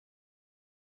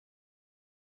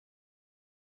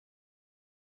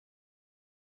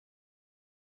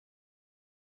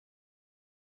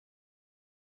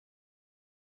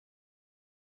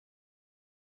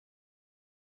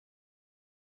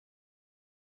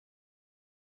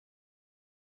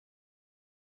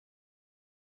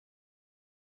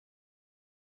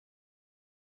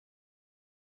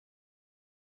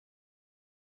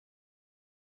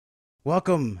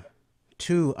Welcome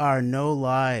to our No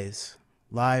Lies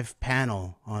live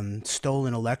panel on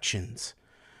stolen elections.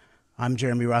 I'm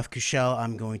Jeremy Rothkushel.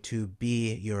 I'm going to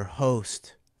be your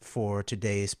host for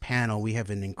today's panel. We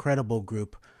have an incredible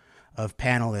group of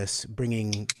panelists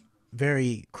bringing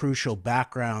very crucial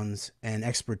backgrounds and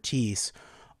expertise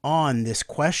on this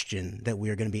question that we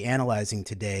are going to be analyzing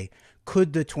today.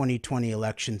 Could the 2020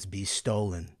 elections be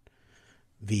stolen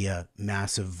via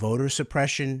massive voter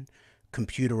suppression,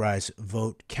 computerized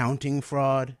vote counting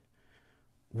fraud?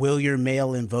 Will your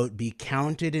mail in vote be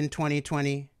counted in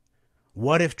 2020?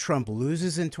 What if Trump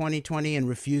loses in 2020 and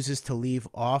refuses to leave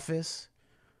office?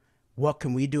 What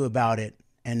can we do about it?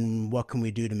 And what can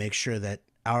we do to make sure that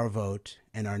our vote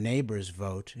and our neighbor's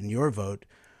vote and your vote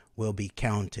will be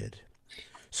counted?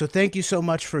 So thank you so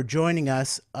much for joining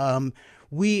us. I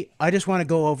just want to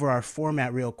go over our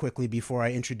format real quickly before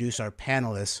I introduce our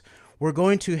panelists. We're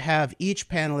going to have each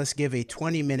panelist give a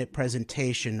 20-minute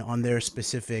presentation on their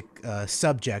specific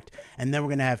subject, and then we're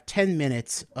going to have 10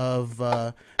 minutes of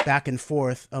back and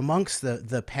forth amongst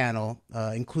the panel,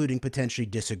 including potentially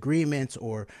disagreements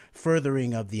or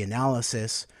furthering of the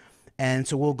analysis. And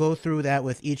so we'll go through that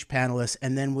with each panelist,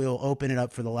 and then we'll open it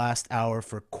up for the last hour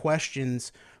for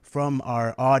questions from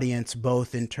our audience,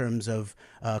 both in terms of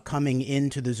coming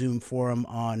into the Zoom forum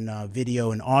on video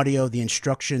and audio. The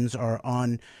instructions are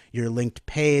on your linked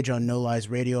page on No Lies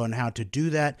Radio on how to do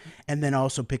that, and then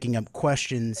also picking up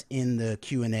questions in the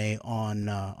Q&A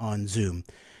on Zoom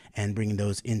and bringing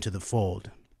those into the fold.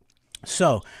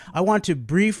 So I want to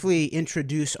briefly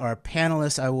introduce our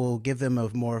panelists. I will give them a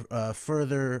more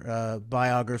further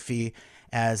biography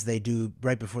as they do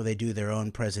right before they do their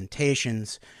own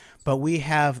presentations. But we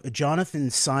have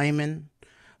Jonathan Simon,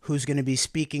 who's going to be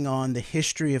speaking on the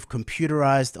history of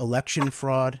computerized election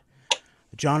fraud.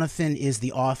 Jonathan is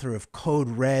the author of Code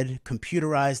Red,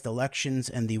 Computerized Elections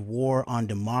and the War on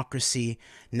Democracy,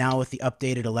 now with the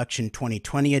updated Election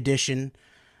 2020 edition.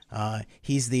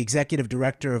 He's the executive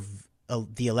director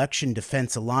of the Election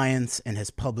Defense Alliance and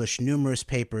has published numerous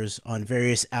papers on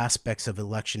various aspects of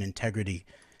election integrity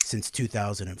since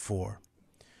 2004.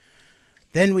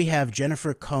 Then we have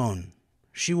Jennifer Cohn.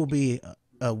 She will be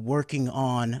working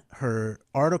on her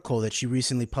article that she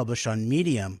recently published on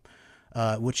Medium,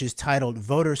 which is titled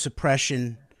Voter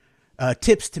Suppression,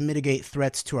 Tips to Mitigate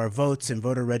Threats to Our Votes and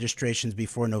Voter Registrations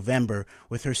Before November,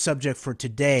 with her subject for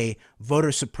today,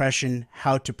 Voter Suppression,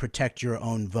 How to Protect Your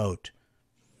Own Vote.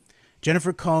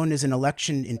 Jennifer Cohn is an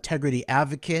election integrity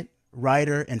advocate,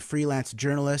 writer, and freelance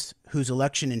journalist whose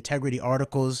election integrity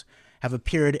articles have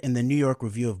appeared in the New York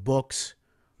Review of Books,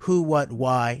 Who, What,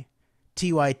 Why,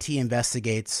 TYT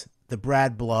Investigates, The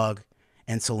Brad Blog,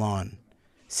 and Salon.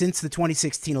 Since the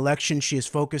 2016 election, she has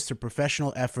focused her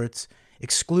professional efforts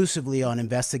exclusively on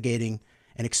investigating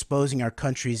and exposing our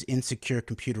country's insecure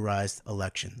computerized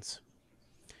elections.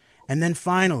 And then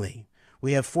finally,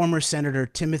 we have former Senator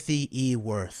Timothy E.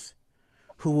 Wirth,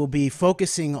 who will be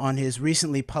focusing on his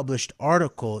recently published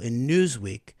article in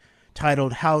Newsweek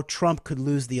titled How Trump Could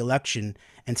Lose the Election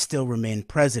and Still Remain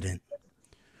President,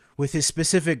 with his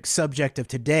specific subject of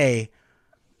today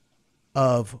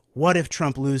of what if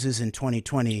Trump loses in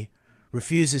 2020,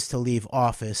 refuses to leave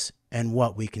office, and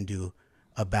what we can do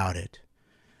about it.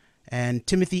 And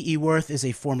Timothy E. Wirth is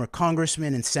a former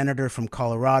congressman and senator from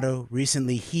Colorado.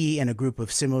 Recently, he and a group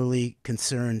of similarly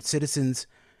concerned citizens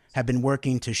have been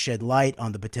working to shed light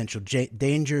on the potential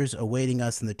dangers awaiting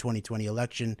us in the 2020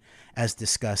 election, as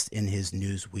discussed in his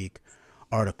Newsweek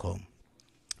article.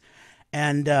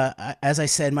 And as I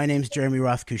said, my name is Jeremy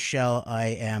Rothkushel. I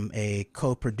am a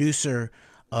co-producer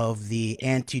of the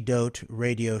Antidote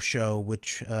radio show,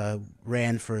 which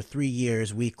ran for 3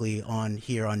 years weekly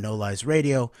here on No Lies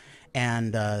Radio,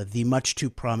 and the much too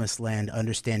promised land,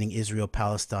 Understanding Israel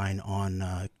Palestine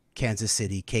on Kansas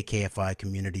City KKFI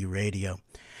Community Radio.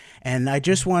 And I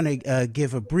just want to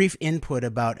give a brief input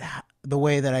about the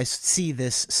way that I see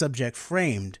this subject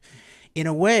framed. In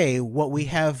a way, what we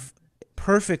have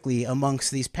perfectly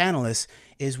amongst these panelists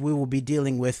is we will be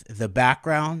dealing with the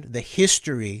background, the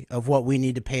history of what we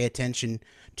need to pay attention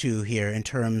to here in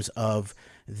terms of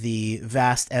the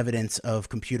vast evidence of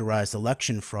computerized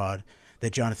election fraud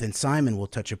that Jonathan Simon will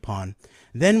touch upon.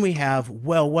 Then we have,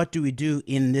 well, what do we do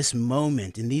in this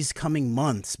moment, in these coming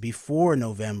months before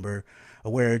November,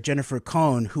 where Jennifer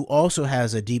Cohn, who also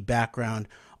has a deep background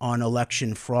on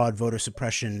election fraud, voter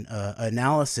suppression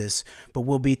analysis, but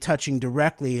will be touching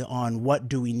directly on what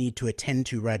do we need to attend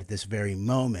to right at this very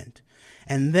moment.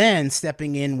 And then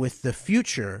stepping in with the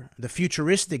future, the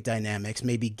futuristic dynamics,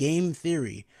 maybe game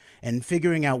theory, and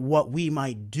figuring out what we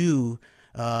might do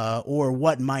or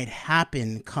what might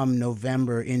happen come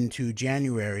November into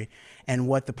January, and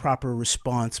what the proper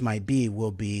response might be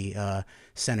will be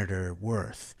Senator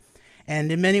Wirth.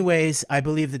 And in many ways, I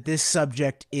believe that this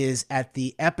subject is at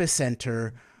the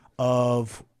epicenter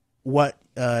of what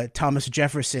Thomas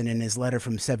Jefferson, in his letter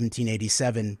from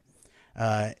 1787,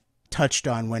 touched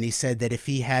on when he said that if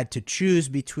he had to choose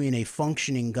between a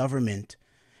functioning government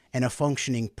and a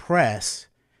functioning press,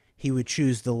 he would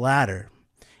choose the latter.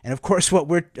 And of course, what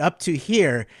we're up to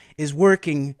here is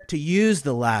working to use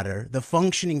the latter, the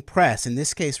functioning press, in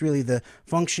this case, really the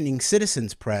functioning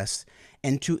citizens' press,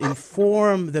 and to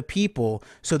inform the people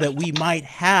so that we might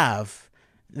have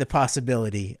the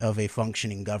possibility of a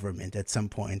functioning government at some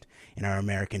point in our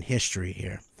American history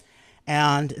here.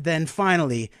 And then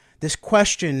finally, this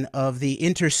question of the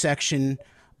intersection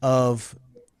of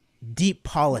deep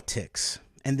politics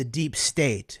and the deep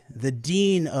state. The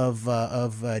dean of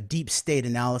deep state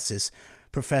analysis,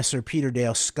 Professor Peter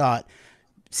Dale Scott,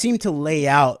 seemed to lay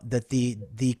out that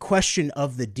the question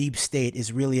of the deep state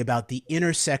is really about the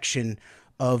intersection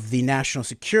of the national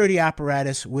security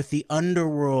apparatus with the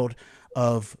underworld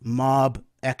of mob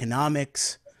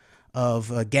economics, of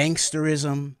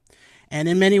gangsterism. And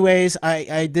in many ways,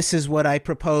 this is what I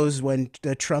proposed when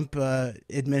the Trump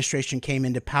administration came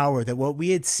into power, that what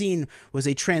we had seen was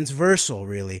a transversal,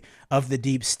 really, of the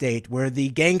deep state, where the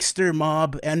gangster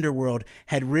mob underworld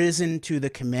had risen to the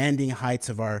commanding heights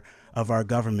of our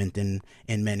government in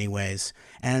many ways.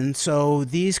 And so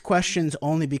these questions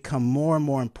only become more and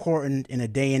more important in a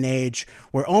day and age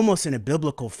where, almost in a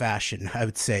biblical fashion, I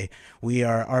would say,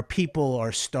 our people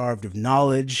are starved of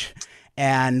knowledge,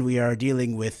 and we are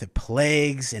dealing with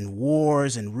plagues and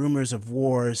wars and rumors of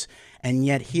wars. And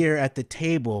yet here at the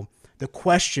table, the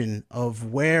question of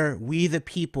where we, the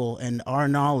people, and our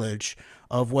knowledge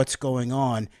of what's going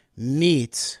on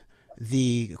meets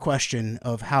the question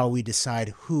of how we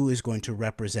decide who is going to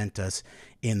represent us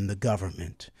in the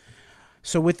government.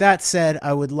 So with that said,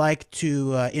 I would like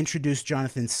to introduce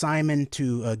Jonathan Simon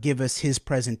to give us his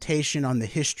presentation on the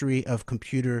history of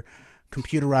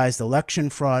computerized election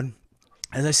fraud.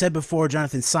 As I said before,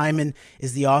 Jonathan Simon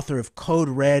is the author of Code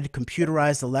Red,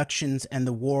 Computerized Elections and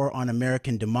the War on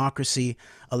American Democracy,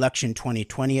 Election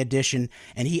 2020 edition,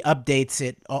 and he updates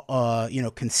it,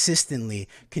 consistently,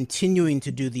 continuing to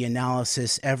do the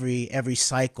analysis every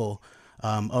cycle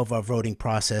of our voting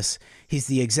process. He's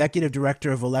the executive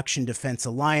director of Election Defense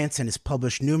Alliance and has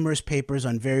published numerous papers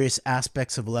on various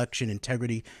aspects of election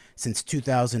integrity since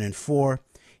 2004.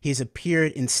 He's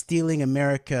appeared in Stealing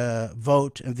America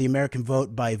Vote, the American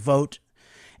Vote by Vote,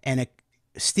 and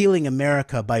Stealing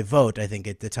America by Vote, I think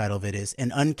the title of it is,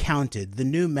 and Uncounted, The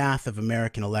New Math of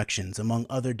American Elections, among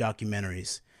other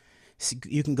documentaries. So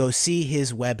you can go see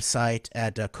his website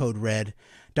at Code Red.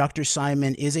 Dr.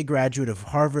 Simon is a graduate of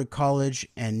Harvard College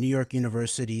and New York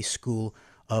University School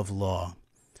of Law.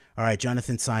 All right,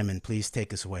 Jonathan Simon, please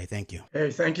take us away. Thank you. Hey,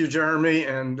 thank you, Jeremy.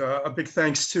 And a big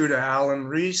thanks to Alan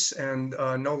Reese and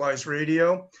No Lies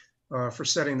Radio for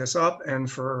setting this up,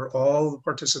 and for all the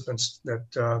participants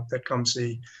that come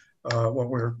see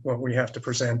what we have to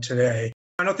present today.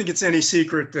 I don't think it's any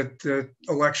secret that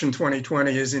election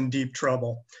 2020 is in deep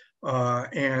trouble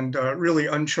and really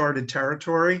uncharted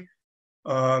territory.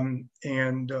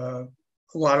 And a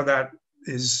lot of that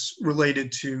is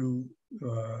related to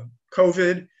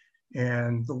COVID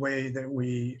and the way that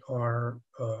we are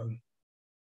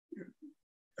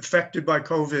affected by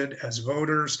COVID as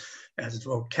voters, as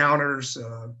vote counters,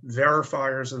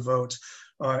 verifiers of votes.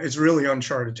 It's really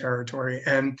uncharted territory.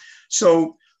 And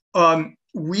so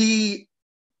we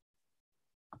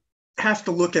have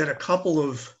to look at a couple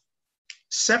of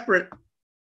separate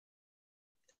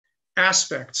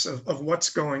aspects of what's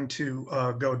going to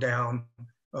go down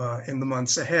in the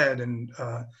months ahead. And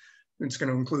it's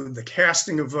going to include the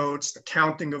casting of votes, the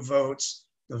counting of votes,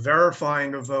 the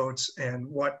verifying of votes, and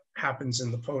what happens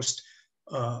in the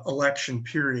post-election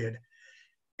period.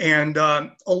 And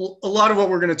a lot of what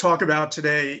we're going to talk about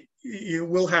today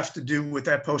will have to do with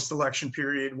that post-election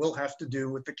period, will have to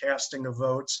do with the casting of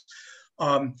votes.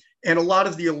 And a lot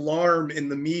of the alarm in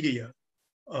the media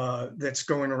that's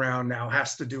going around now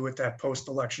has to do with that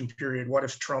post-election period. What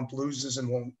if Trump loses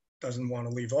and doesn't want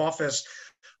to leave office?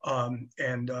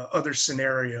 And other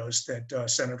scenarios that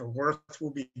Senator Wirth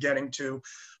will be getting to,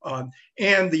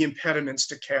 and the impediments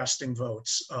to casting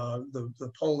votes,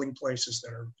 the polling places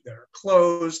that are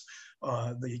closed,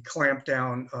 the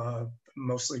clampdown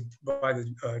mostly by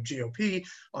the GOP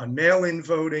on mail-in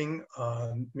voting,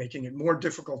 making it more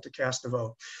difficult to cast a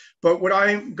vote. But what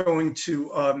I'm going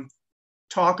to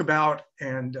talk about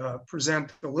and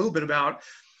present a little bit about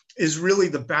is really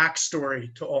the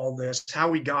backstory to all this, how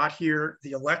we got here,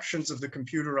 the elections of the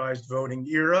computerized voting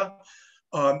era,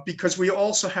 because we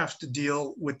also have to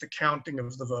deal with the counting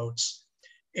of the votes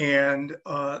and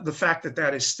the fact that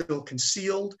that is still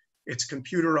concealed, it's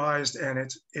computerized, and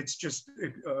it's just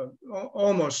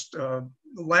almost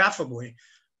laughably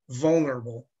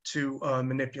vulnerable to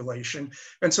manipulation.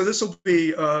 And so this will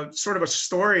be sort of a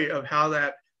story of how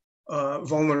that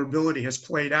vulnerability has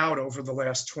played out over the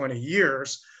last 20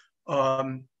 years.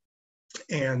 I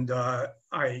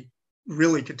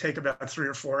really could take about 3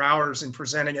 or 4 hours in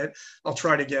presenting it. I'll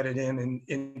try to get it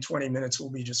in 20 minutes. We'll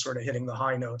be just sort of hitting the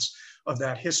high notes of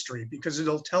that history, because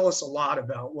it'll tell us a lot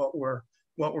about what we're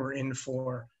in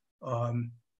for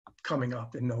coming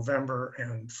up in November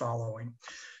and following.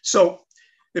 So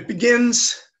it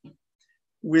begins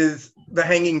with the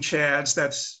hanging chads.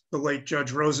 That's the late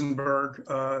Judge Rosenberg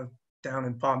down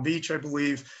in Palm Beach, I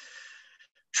believe,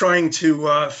 trying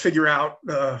to figure out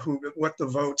what the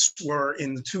votes were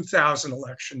in the 2000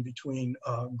 election between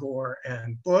Gore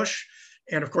and Bush.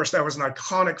 And of course, that was an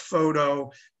iconic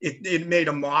photo. It made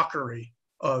a mockery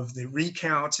of the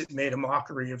recounts. It made a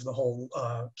mockery of the whole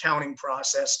counting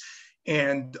process.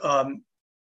 And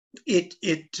it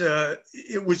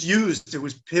was used, it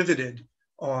was pivoted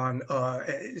on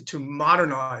to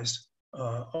modernize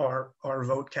our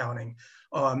vote counting.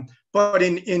 But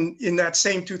in that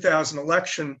same 2000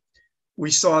 election, we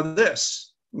saw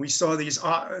this. We saw these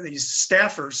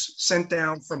staffers sent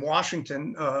down from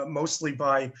Washington, mostly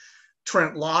by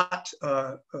Trent Lott,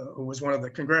 who was one of the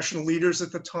congressional leaders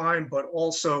at the time, but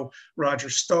also Roger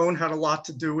Stone had a lot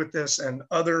to do with this, and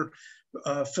other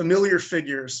familiar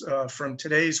figures from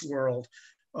today's world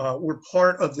were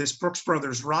part of this Brooks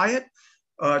Brothers riot,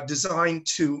 designed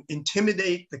to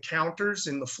intimidate the counters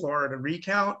in the Florida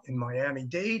recount, in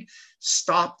Miami-Dade,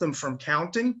 stop them from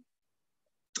counting.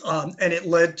 And it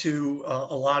led to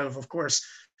a lot of course,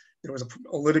 there was a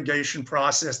litigation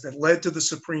process that led to the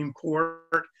Supreme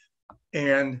Court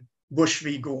and Bush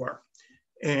v. Gore.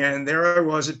 And there I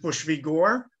was at Bush v.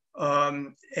 Gore.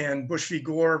 And Bush v.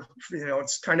 Gore,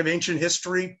 it's kind of ancient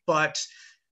history, but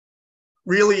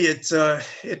really,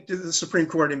 the Supreme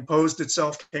Court imposed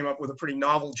itself, came up with a pretty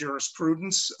novel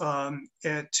jurisprudence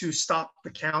to stop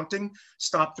the counting,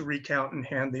 stop the recount, and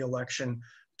hand the election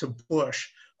to Bush.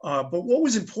 But what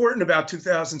was important about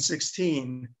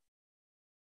 2016,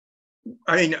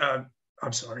 the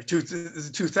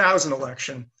 2000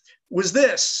 election, was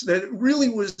this, that it really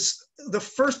was the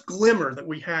first glimmer that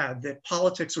we had that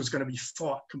politics was going to be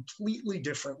fought completely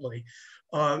differently.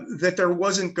 That there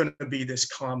wasn't going to be this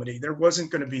comedy, there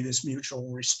wasn't going to be this mutual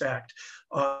respect.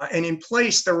 And in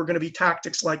place, there were going to be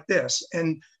tactics like this.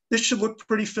 And this should look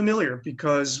pretty familiar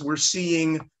because we're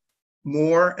seeing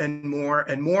more and more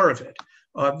and more of it.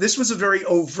 This was a very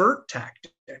overt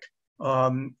tactic.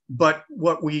 But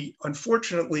what we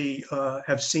unfortunately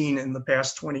have seen in the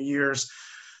past 20 years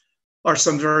are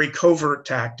some very covert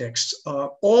tactics,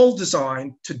 all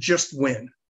designed to just win.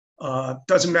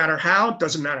 Doesn't matter how,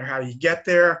 doesn't matter how you get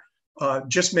there,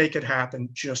 just make it happen,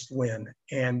 just win.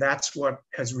 And that's what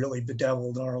has really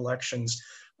bedeviled our elections.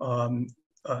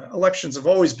 Elections have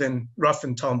always been rough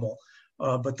and tumble,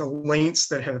 but the lengths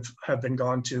that have been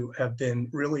gone to have been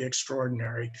really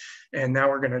extraordinary. And now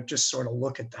we're going to just sort of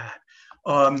look at that.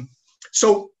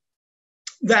 So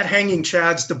that hanging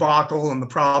chads debacle and the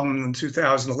problem in the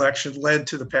 2000 election led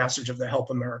to the passage of the Help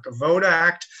America Vote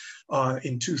Act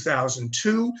in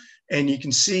 2002. And you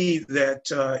can see that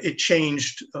it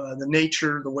changed the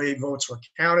nature, the way votes were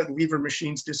counted. Lever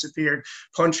machines disappeared,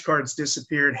 punch cards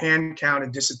disappeared, hand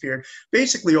counted disappeared,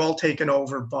 basically all taken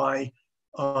over by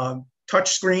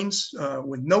touch screens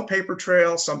with no paper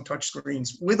trail, some touch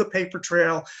screens with a paper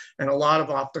trail, and a lot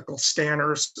of optical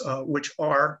scanners, which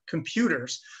are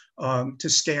computers to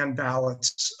scan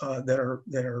ballots that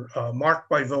are marked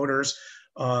by voters.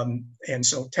 And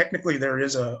so technically there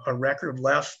is a record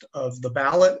left of the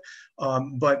ballot,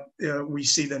 but we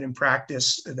see that in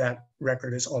practice that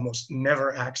record is almost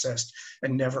never accessed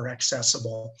and never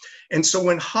accessible. And so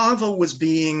when HAVA was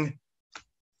being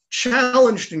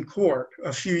challenged in court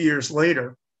a few years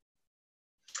later,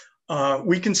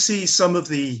 we can see some of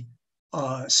the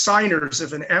signers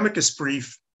of an amicus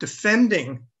brief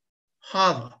defending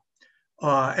HAVA.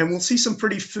 And we'll see some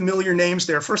pretty familiar names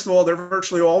there. First of all, they're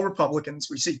virtually all Republicans.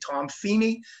 We see Tom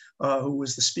Feeney, who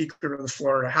was the Speaker of the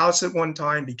Florida House at one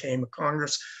time, became a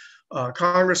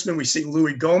congressman. We see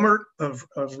Louis Gohmert of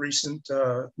recent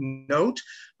note.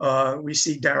 We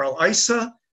see Darrell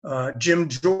Issa, Jim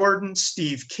Jordan,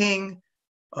 Steve King,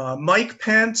 Mike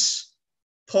Pence,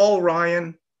 Paul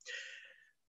Ryan.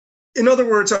 In other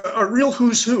words, a real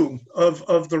who's who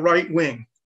of the right wing.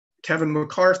 Kevin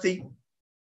McCarthy.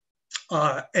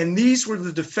 And these were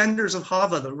the defenders of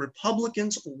HAVA. The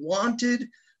Republicans wanted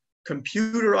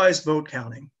computerized vote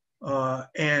counting.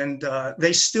 And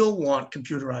they still want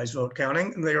computerized vote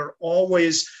counting. And they are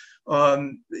always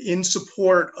in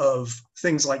support of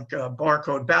things like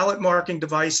barcode ballot marking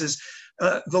devices.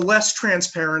 The less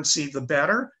transparency, the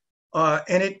better.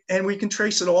 And we can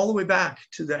trace it all the way back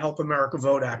to the Help America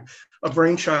Vote Act, a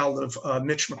brainchild of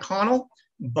Mitch McConnell,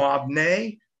 Bob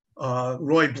Ney,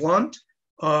 Roy Blunt.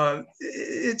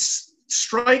 It's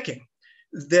striking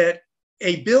that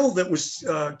a bill that was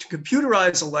to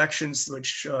computerize elections,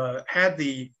 which had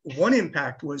the one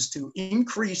impact was to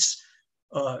increase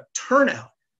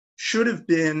turnout, should have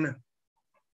been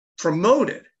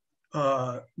promoted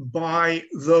by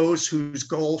those whose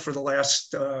goal for the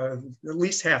last at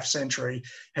least half century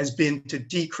has been to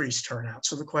decrease turnout.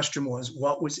 So the question was,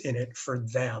 what was in it for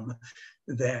them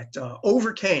that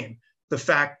overcame the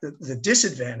fact that the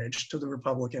disadvantage to the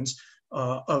Republicans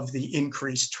of the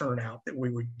increased turnout that we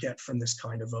would get from this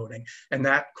kind of voting? And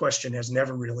that question has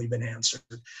never really been answered.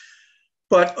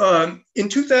 But in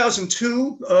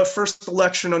 2002, first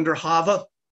election under HAVA,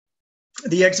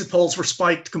 the exit polls were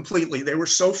spiked completely. They were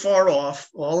so far off,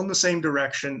 all in the same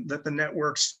direction, that the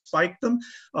networks spiked them.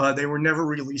 They were never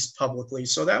released publicly.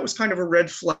 So that was kind of a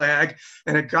red flag,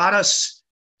 and it got us,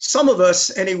 some of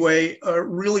us anyway,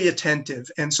 really attentive.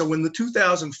 And so when the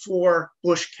 2004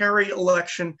 Bush-Kerry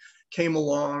election came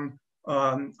along,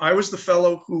 I was the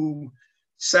fellow who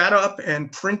sat up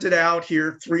and printed out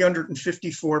here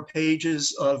 354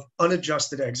 pages of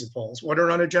unadjusted exit polls. What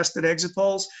are unadjusted exit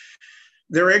polls?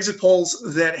 They're exit polls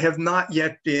that have not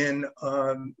yet been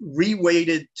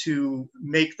reweighted to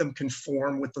make them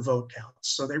conform with the vote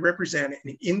counts. So they represent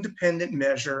an independent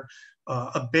measure,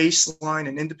 a baseline,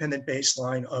 an independent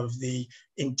baseline of the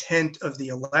intent of the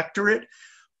electorate.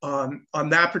 On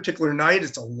that particular night,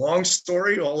 it's a long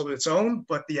story all of its own,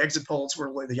 but the exit polls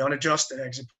were, the unadjusted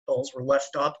exit polls were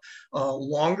left up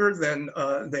longer than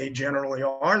they generally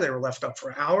are. They were left up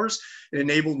for hours. It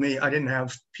enabled me, I didn't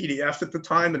have PDF at the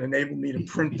time, it enabled me to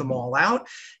print them all out.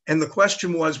 And the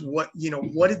question was, what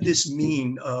did this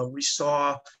mean? We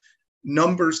saw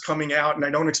numbers coming out, and I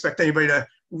don't expect anybody to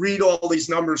read all these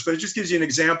numbers, but it just gives you an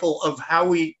example of how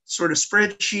we sort of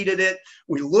spreadsheeted it.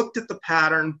 We looked at the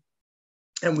pattern,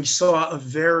 and we saw a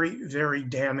very, very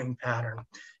damning pattern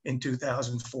in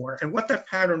 2004. And what that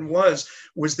pattern was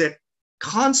that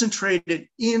concentrated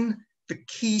in the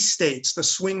key states, the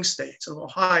swing states of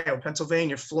Ohio,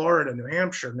 Pennsylvania, Florida, New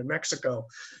Hampshire, New Mexico,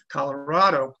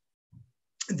 Colorado,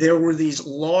 there were these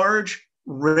large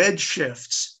red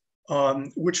shifts,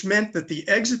 which meant that the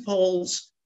exit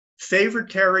polls favored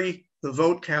Kerry, the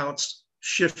vote counts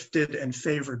shifted and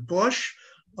favored Bush.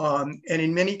 And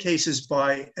in many cases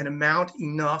by an amount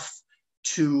enough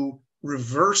to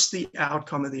reverse the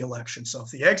outcome of the election. So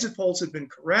if the exit polls had been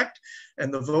correct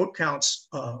and the vote counts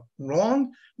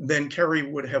wrong, then Kerry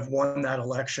would have won that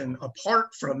election,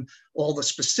 apart from all the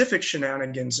specific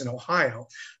shenanigans in Ohio.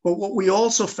 But what we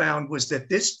also found was that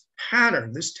this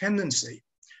pattern, this tendency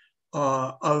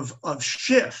of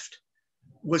shift,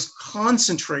 was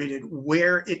concentrated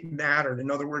where it mattered. In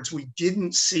other words, we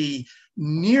didn't see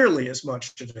nearly as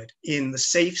much of it in the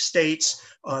safe states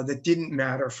that didn't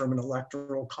matter from an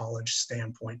electoral college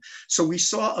standpoint. So we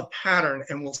saw a pattern,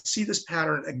 and we'll see this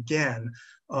pattern again,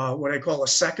 what I call a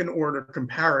second order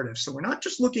comparative. So we're not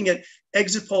just looking at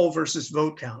exit poll versus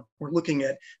vote count. We're looking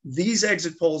at these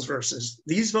exit polls versus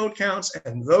these vote counts,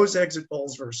 and those exit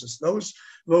polls versus those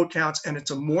vote counts. And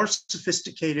it's a more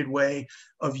sophisticated way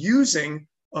of using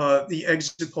the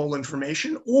exit poll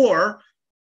information or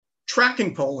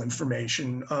tracking poll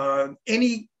information,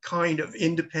 any kind of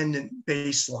independent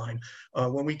baseline.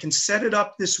 When we can set it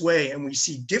up this way and we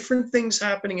see different things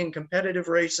happening in competitive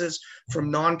races from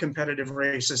non-competitive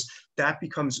races, that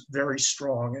becomes very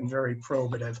strong and very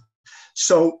probative.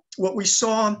 So what we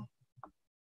saw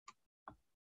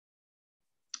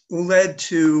led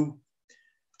to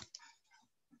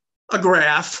a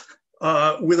graph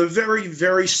with a very,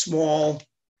 very small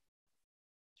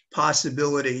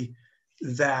possibility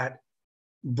that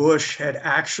Bush had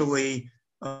actually,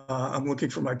 I'm looking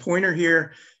for my pointer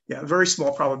here, yeah, a very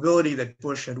small probability that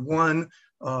Bush had won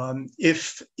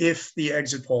if the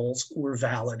exit polls were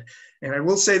valid. And I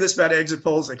will say this about exit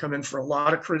polls, they come in for a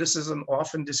lot of criticism,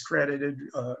 often discredited,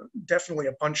 definitely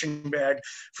a punching bag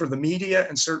for the media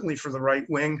and certainly for the right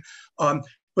wing.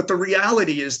 But the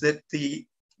reality is that the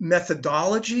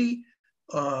methodology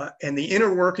and the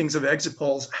inner workings of exit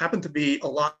polls happen to be a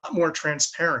lot more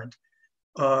transparent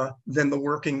than the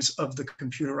workings of the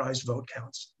computerized vote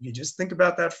counts. If you just think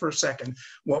about that for a second,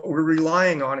 what we're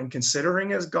relying on and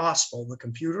considering as gospel, the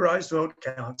computerized vote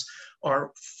counts,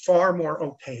 are far more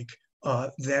opaque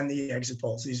than the exit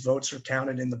polls. These votes are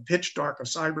counted in the pitch dark of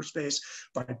cyberspace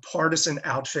by partisan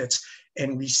outfits,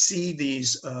 and we see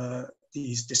these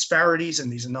disparities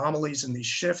and these anomalies and these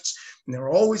shifts, and they're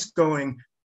always going,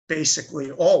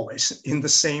 basically always, in the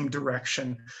same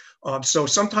direction. So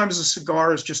sometimes a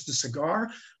cigar is just a cigar,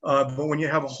 but when you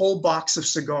have a whole box of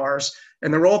cigars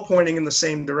and they're all pointing in the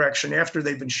same direction after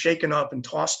they've been shaken up and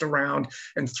tossed around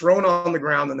and thrown on the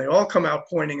ground, and they all come out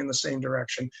pointing in the same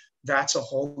direction, that's a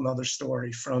whole nother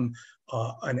story from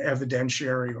an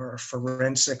evidentiary or a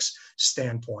forensics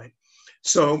standpoint.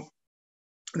 So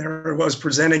there I was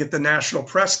presenting at the National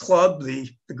Press Club, the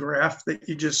graph that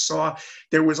you just saw.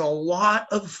 There was a lot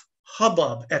of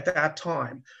hubbub at that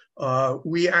time.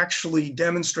 We actually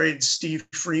demonstrated Steve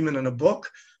Freeman in a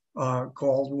book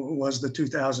called Was the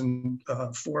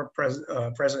 2004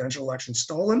 Presidential Election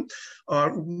Stolen?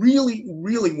 Really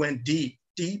went deep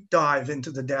dive into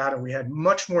the data. We had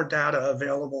much more data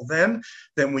available then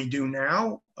than we do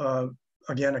now.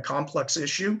 Again, a complex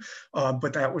issue,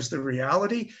 but that was the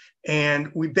reality.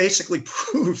 And we basically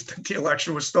proved that the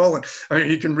election was stolen. I mean,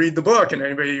 you can read the book, and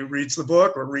anybody who reads the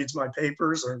book or reads my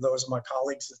papers or those of my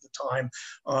colleagues at the time,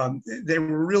 they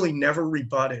were really never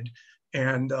rebutted.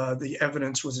 And the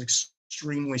evidence was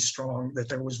extremely strong that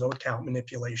there was vote count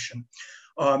manipulation.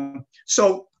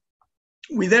 So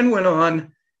we then went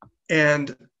on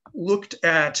and looked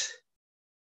at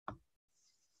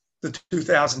the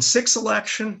 2006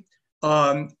 election.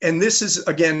 And this is,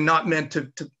 again, not meant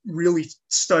to really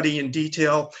study in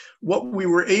detail. What we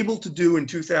were able to do in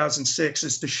 2006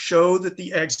 is to show that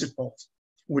the exit polls,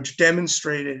 which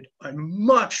demonstrated a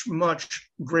much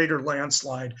greater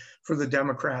landslide for the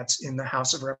Democrats in the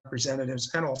House of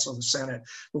Representatives and also the Senate,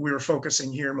 but we were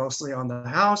focusing here mostly on the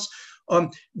House,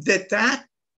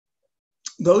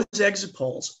 those exit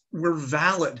polls were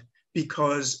valid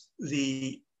because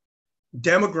the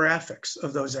demographics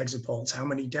of those exit polls, how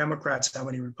many Democrats, how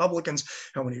many Republicans,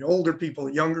 how many older people,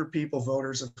 younger people,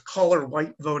 voters of color,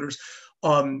 white voters,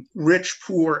 rich,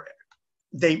 poor,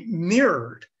 they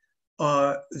mirrored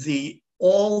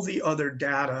all the other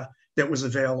data that was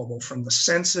available from the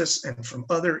census and from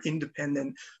other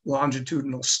independent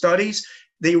longitudinal studies.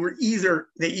 They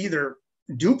either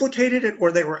duplicated it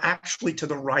or they were actually to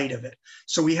the right of it.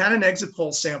 So we had an exit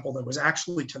poll sample that was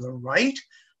actually to the right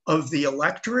of the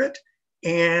electorate,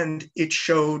 and it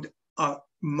showed a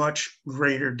much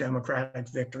greater Democratic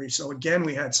victory. So again,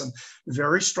 we had some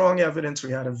very strong evidence.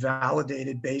 We had a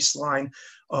validated baseline.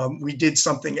 We did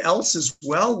something else as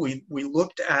well. We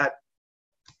looked at,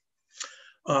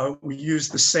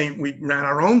 we ran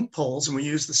our own polls, and we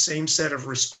used the same set of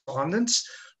respondents,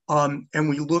 and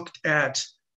we looked at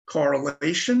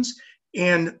correlations.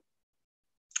 And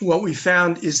what we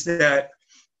found is that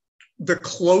the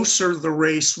closer the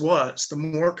race was, the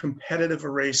more competitive a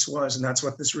race was, and that's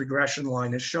what this regression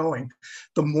line is showing,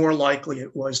 the more likely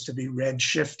it was to be red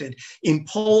shifted in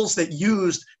polls that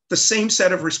used the same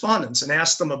set of respondents and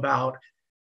asked them about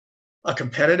a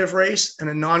competitive race and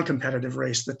a non-competitive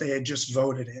race that they had just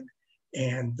voted in.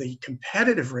 And the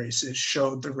competitive races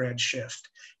showed the red shift.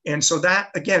 And so that,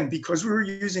 again, because we were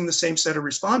using the same set of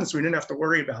respondents, we didn't have to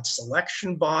worry about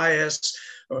selection bias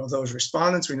of those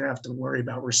respondents. We didn't have to worry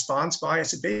about response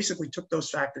bias. It basically took those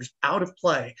factors out of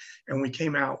play, and we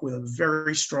came out with a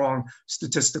very strong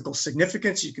statistical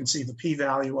significance. You can see the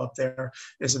p-value up there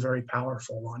is a very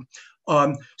powerful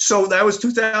one. So that was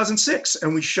 2006,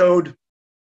 and we showed,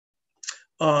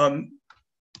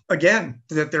 again,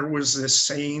 that there was this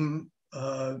same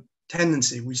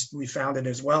tendency. We found it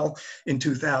as well in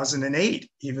 2008,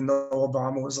 even though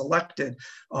Obama was elected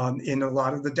in a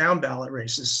lot of the down ballot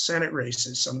races, Senate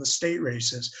races, some of the state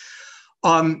races.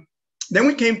 Then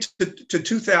we came to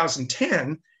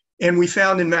 2010, and we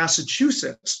found in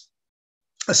Massachusetts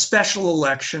a special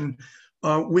election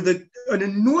with an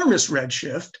enormous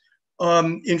redshift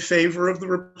in favor of the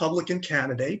Republican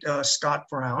candidate, Scott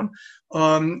Brown,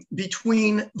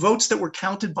 between votes that were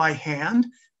counted by hand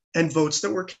and votes that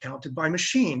were counted by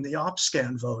machine, the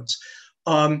OpScan votes.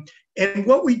 And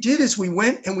what we did is we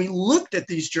went and we looked at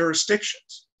these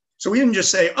jurisdictions. So we didn't just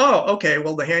say, oh, okay,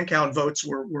 well, the hand count votes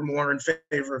were more in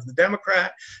favor of the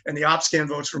Democrat and the OpScan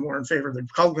votes were more in favor of the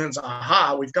Republicans.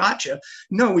 Aha, we've got you.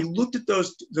 No, we looked at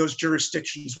those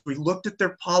jurisdictions. We looked at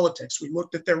their politics. We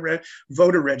looked at their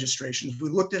voter registrations. We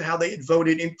looked at how they had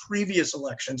voted in previous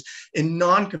elections, in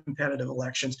non-competitive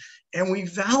elections. And we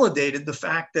validated the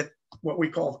fact that what we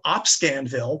called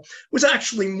OpScanville was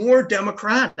actually more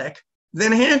Democratic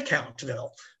than Handcountville,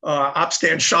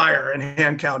 Opscanshire and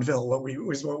Handcountville,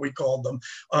 was what we called them,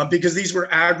 because these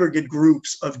were aggregate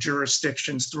groups of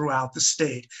jurisdictions throughout the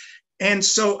state. And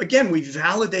so again, we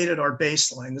validated our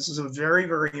baseline. This is a very,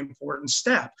 very important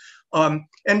step.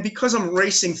 And because I'm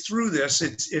racing through this,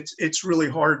 it's really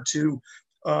hard to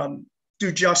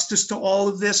do justice to all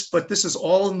of this, but this is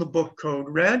all in the book Code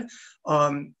Red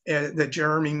that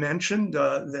Jeremy mentioned,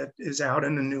 that is out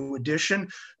in a new edition.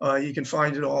 You can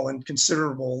find it all in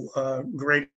considerable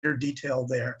greater detail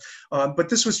there. But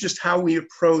this was just how we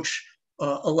approach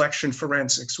election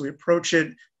forensics. We approach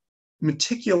it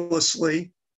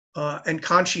meticulously and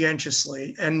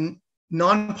conscientiously and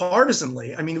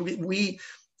nonpartisanly. I mean,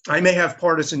 I may have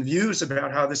partisan views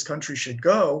about how this country should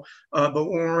go, but when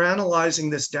we're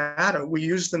analyzing this data, we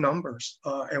use the numbers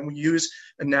and we use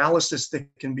analysis that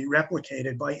can be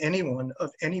replicated by anyone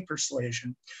of any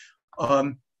persuasion.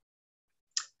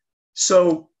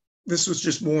 So this was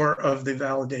just more of the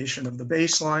validation of the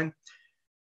baseline.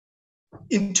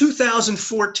 In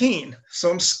 2014, so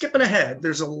I'm skipping ahead,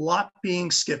 there's a lot being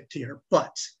skipped here,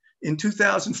 but in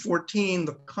 2014,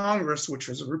 the Congress, which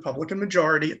was a Republican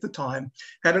majority at the time,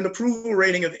 had an approval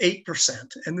rating of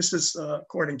 8%. And this is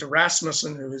according to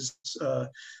Rasmussen, who is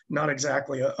not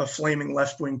exactly a flaming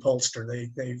left-wing pollster.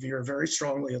 They veer very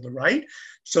strongly to the right.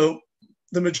 So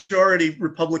the majority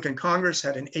Republican Congress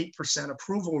had an 8%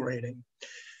 approval rating.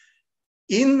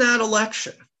 In that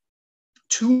election,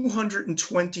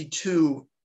 222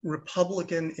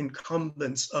 Republican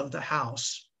incumbents of the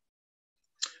House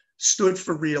stood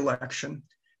for re-election,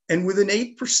 and with an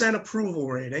 8%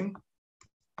 approval rating,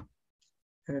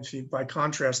 and if you, by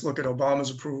contrast, look at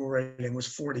Obama's approval rating was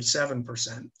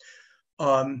 47%.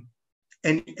 And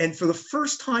for the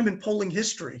first time in polling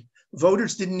history,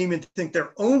 voters didn't even think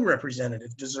their own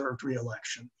representative deserved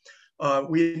re-election.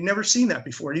 We had never seen that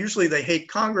before. Usually they hate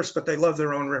Congress, but they love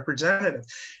their own representative.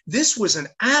 This was an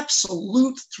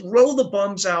absolute throw the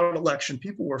bums out election.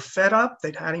 People were fed up,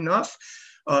 they'd had enough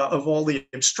of all the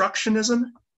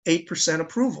obstructionism. 8%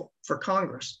 approval for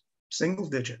Congress, single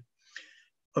digit.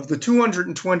 Of the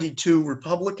 222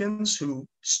 Republicans who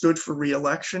stood for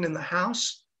re-election in the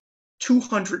House,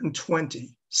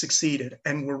 220 succeeded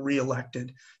and were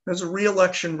re-elected. There's a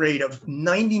re-election rate of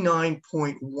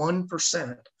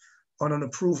 99.1% on an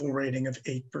approval rating of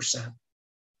 8%.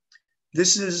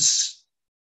 This is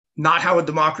not how a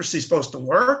democracy is supposed to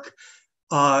work.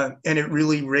 And it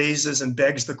really raises and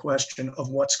begs the question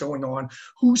of what's going on.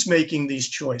 Who's making these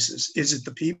choices? Is it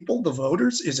the people, the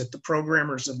voters? Is it the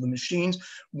programmers of the machines?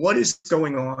 What is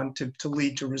going on to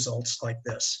lead to results like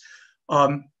this?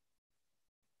 Going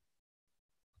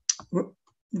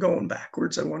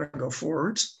backwards, I want to go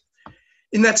forwards.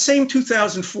 In that same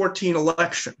 2014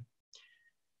 election,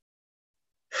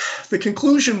 the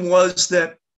conclusion was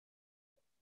that,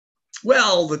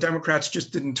 well, the Democrats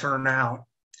just didn't turn out.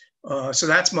 So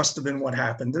that must have been what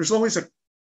happened. There's always a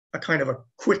kind of a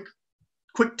quick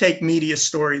take media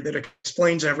story that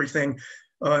explains everything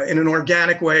in an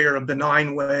organic way or a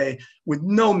benign way with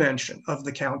no mention of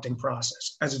the counting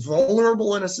process. As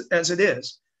vulnerable as it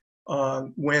is,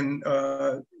 when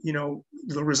you know,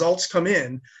 the results come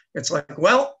in, it's like,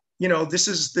 well, you know, this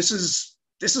is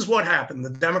what happened. The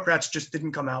Democrats just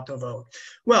didn't come out to vote.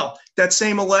 Well, that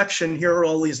same election, here are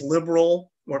all these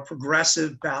liberal or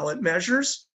progressive ballot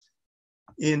measures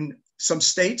in some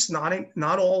states,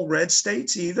 not all red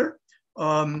states either.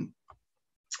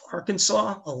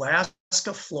 Arkansas,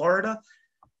 Alaska, Florida,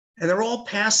 and they're all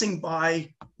passing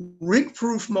by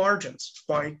rig-proof margins,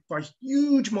 by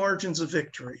huge margins of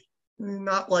victory.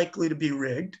 Not likely to be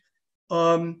rigged.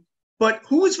 But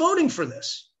who is voting for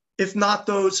this, if not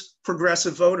those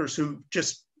progressive voters who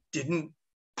just didn't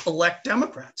elect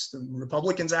Democrats? The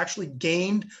Republicans actually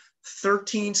gained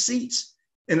 13 seats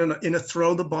in a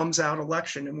throw the bums out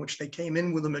election in which they came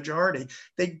in with a majority.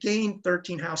 They gained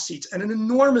 13 House seats and an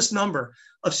enormous number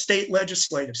of state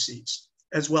legislative seats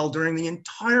as well during the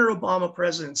entire Obama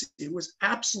presidency. It was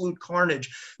absolute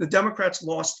carnage. The Democrats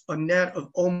lost a net of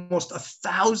almost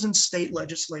 1,000 state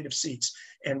legislative seats,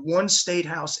 and one state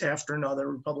house after another.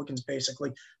 Republicans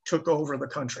basically took over the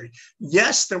country.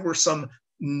 Yes, there were some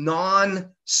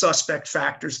non-suspect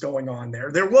factors going on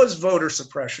there. There was voter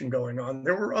suppression going on.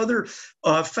 There were other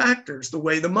factors, the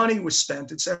way the money was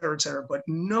spent, et cetera, but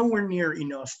nowhere near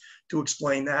enough to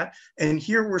explain that. And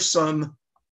here were some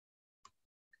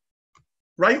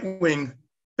right-wing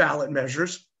ballot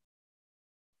measures,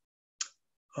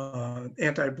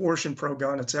 anti-abortion,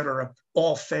 pro-gun, et cetera,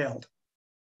 all failed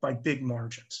by big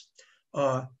margins.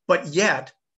 But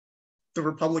yet, the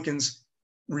Republicans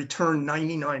return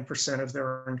 99% of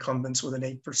their incumbents with an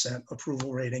 8%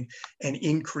 approval rating and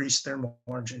increase their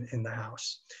margin in the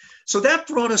House. So that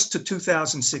brought us to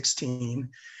 2016.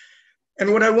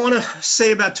 And what I want to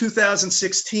say about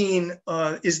 2016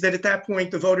 is that at that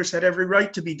point, the voters had every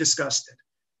right to be disgusted.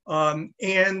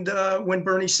 When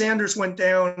Bernie Sanders went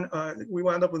down, we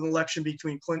wound up with an election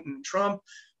between Clinton and Trump.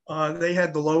 They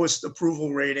had the lowest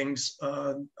approval ratings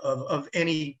of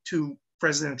any two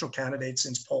presidential candidates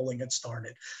since polling had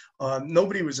started.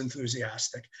 Nobody was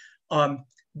enthusiastic.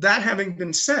 That having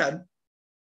been said,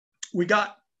 we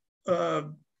got a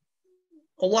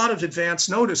lot of advance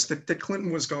notice that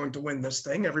Clinton was going to win this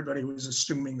thing. Everybody was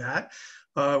assuming that.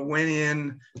 Went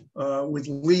in with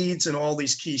leads in all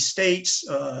these key states.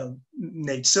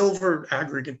 Nate Silver,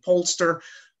 aggregate pollster,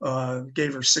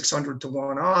 gave her 600 to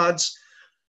 1 odds.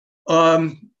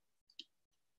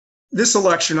 This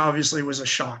election obviously was a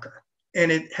shocker,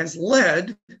 and it has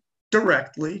led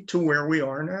directly to where we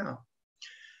are now.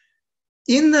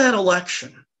 In that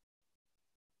election,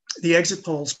 the exit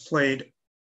polls played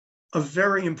a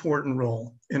very important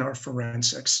role in our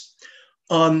forensics.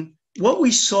 What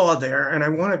we saw there, and I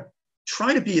want to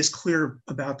try to be as clear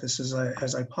about this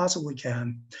as I possibly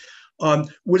can,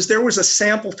 was there was a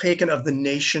sample taken of the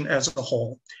nation as a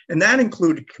whole. And that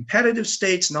included competitive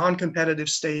states, non-competitive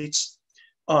states,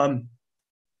 whole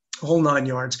 9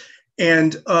 yards.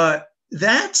 And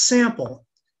that sample,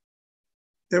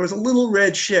 there was a little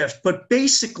red shift, but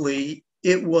basically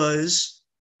it was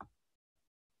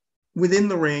within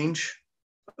the range,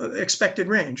 expected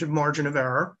range of margin of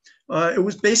error. It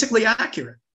was basically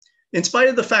accurate, in spite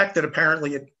of the fact that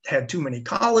apparently it had too many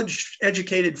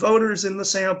college-educated voters in the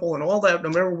sample and all that. No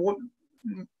matter what,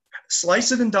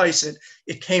 slice it and dice it,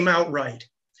 it came out right.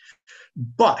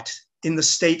 But in the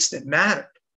states that mattered,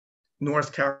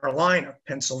 North Carolina,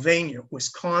 Pennsylvania,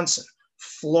 Wisconsin,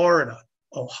 Florida,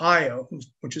 Ohio,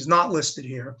 which is not listed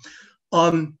here,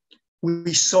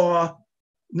 we saw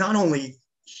not only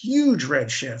huge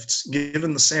red shifts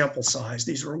given the sample size.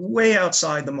 These were way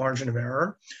outside the margin of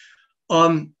error,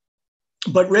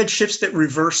 but red shifts that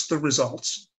reversed the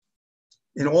results.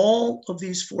 In all of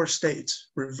these 4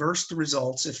 states, reversed the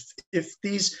results. If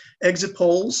these exit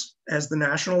polls, as the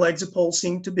national exit polls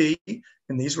seem to be,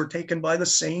 and these were taken by the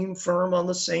same firm on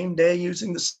the same day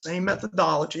using the same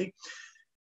methodology,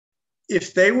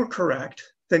 if they were correct,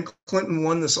 then Clinton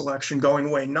won this election, going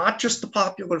away not just the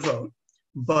popular vote,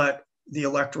 but the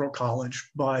Electoral College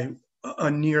by a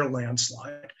near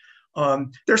landslide.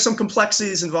 There's some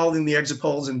complexities involving the exit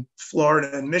polls in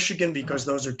Florida and Michigan because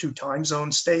those are 2 time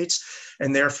zone states,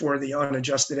 and therefore the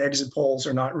unadjusted exit polls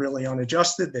are not really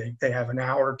unadjusted. They have an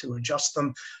hour to adjust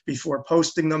them before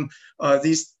posting them.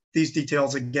 These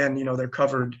details, again, they're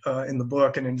covered in the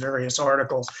book and in various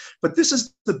articles. But this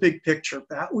is the big picture.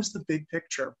 That was the big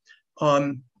picture.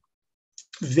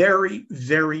 Very,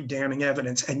 very damning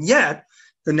evidence. And yet,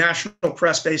 the national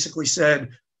press basically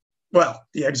said, well,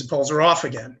 the exit polls are off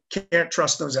again. Can't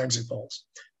trust those exit polls.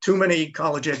 Too many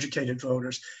college-educated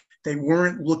voters. They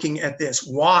weren't looking at this.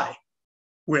 Why?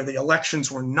 Where the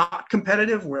elections were not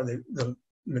competitive, where the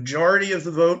majority of the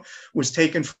vote was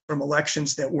taken from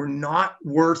elections that were not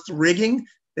worth rigging,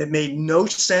 that made no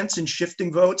sense in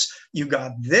shifting votes. You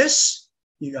got this,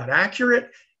 you got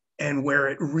accurate, and where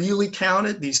it really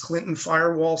counted, these Clinton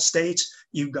firewall states,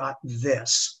 you got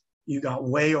this. You got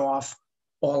way off,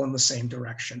 all in the same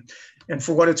direction. And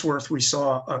for what it's worth, we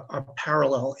saw a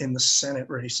parallel in the Senate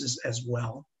races as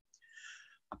well.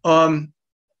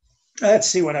 Let's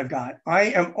see what I've got. I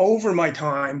am over my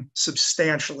time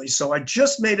substantially. So I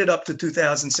just made it up to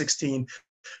 2016,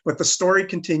 but the story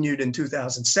continued in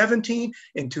 2017,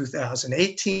 in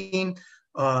 2018,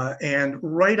 and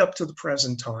right up to the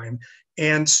present time.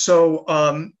 And so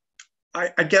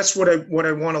I guess what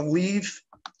I want to leave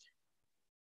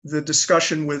the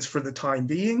discussion with for the time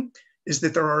being is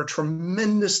that there are a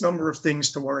tremendous number of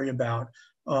things to worry about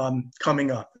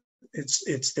coming up.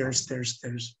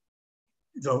 There's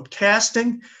vote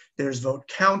casting, there's vote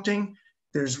counting,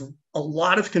 there's a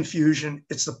lot of confusion.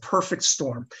 It's the perfect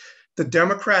storm. The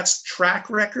Democrats' track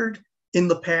record in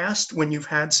the past, when you've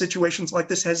had situations like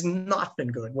this, has not been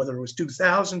good. Whether it was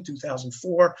 2000,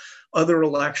 2004, other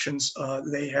elections,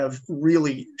 they have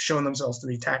really shown themselves to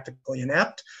be tactically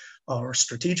inept or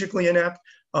strategically inept.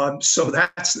 So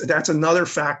that's another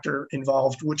factor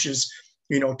involved, which is,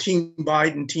 Team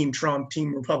Biden, Team Trump,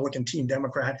 Team Republican, Team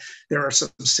Democrat. There are some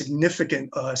significant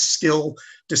skill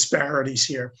disparities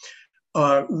here.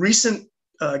 Recent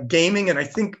gaming, and I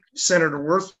think Senator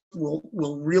Wirth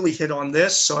will really hit on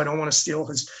this, so I don't want to steal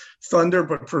his thunder,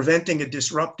 but preventing a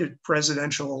disrupted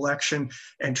presidential election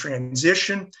and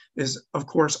transition is, of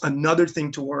course, another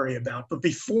thing to worry about. But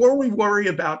before we worry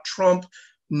about Trump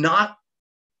not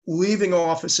leaving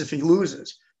office if he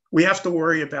loses, we have to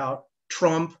worry about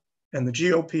Trump and the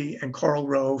GOP and Karl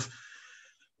Rove,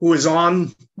 who is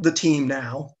on the team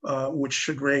now, which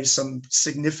should raise some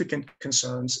significant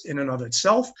concerns in and of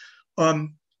itself,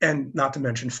 and not to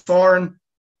mention foreign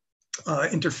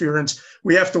interference.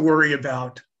 We have to worry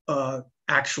about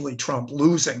actually Trump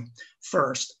losing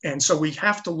first. And so we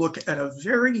have to look at a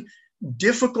very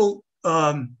difficult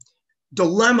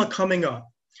dilemma coming up,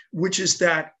 which is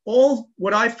that all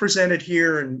what I've presented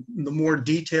here and the more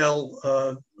detailed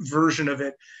version of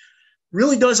it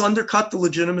really does undercut the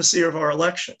legitimacy of our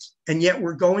elections. And yet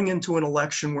we're going into an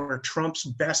election where Trump's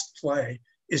best play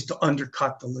is to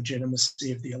undercut the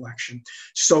legitimacy of the election.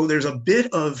 So there's a bit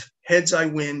of heads I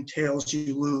win, tails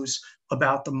you lose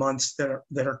about the months that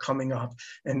are coming up.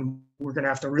 And we're gonna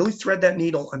have to really thread that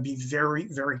needle and be very,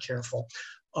 very careful.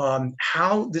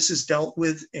 How this is dealt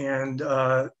with, and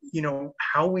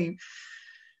how we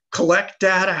collect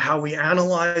data, how we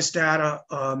analyze data,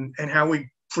 and how we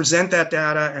present that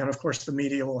data. And of course, the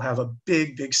media will have a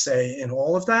big, big say in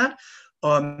all of that.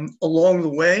 Along the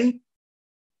way,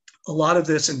 a lot of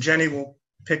this, and Jenny will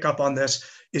pick up on this,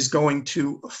 is going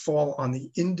to fall on the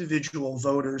individual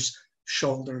voters'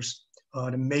 shoulders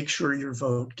to make sure your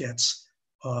vote gets,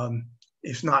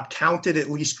 if not counted, at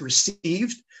least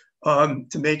received,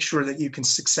 to make sure that you can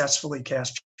successfully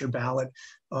cast your ballot.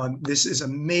 This is a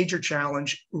major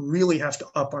challenge. Really have to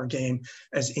up our game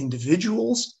as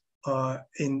individuals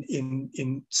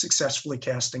in successfully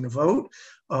casting a vote.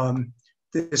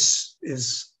 This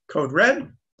is Code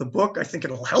Red, the book. I think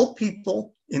it'll help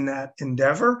people in that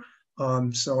endeavor.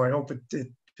 So I hope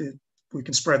we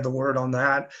can spread the word on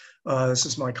that. This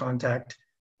is my contact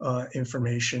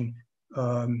information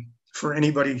for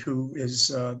anybody who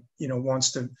is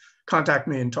wants to contact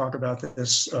me and talk about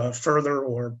this further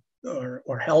or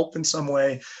help in some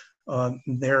way.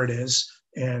 There it is,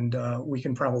 and we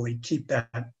can probably keep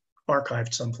that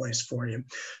archived someplace for you.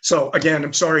 So again,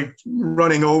 I'm sorry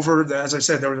running over. As I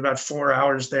said, there was about 4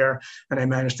 hours there, and I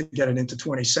managed to get it into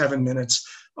 27 minutes.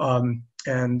 And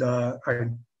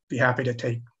I'd be happy to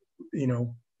take,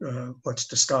 let's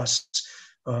discuss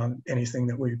anything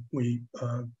that we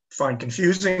find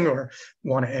confusing or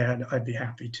want to add. I'd be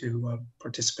happy to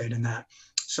participate in that.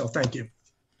 So thank you.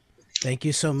 Thank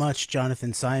you so much,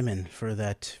 Jonathan Simon, for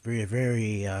that very,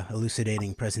 very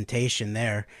elucidating presentation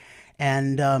there.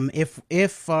 And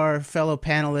if our fellow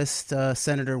panelists,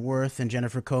 Senator Wirth and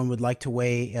Jennifer Cohn, would like to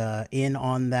weigh in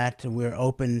on that, we're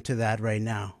open to that right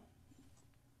now.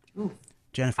 Ooh.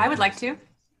 Jennifer, I would like to.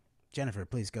 Jennifer,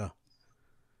 please go.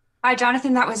 Hi,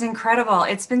 Jonathan. That was incredible.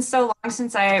 It's been so long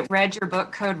since I read your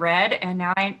book, Code Red, and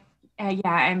now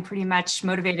I'm pretty much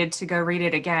motivated to go read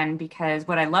it again, because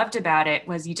what I loved about it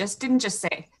was you didn't just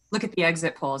say, look at the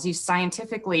exit polls. You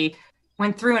scientifically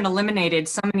went through and eliminated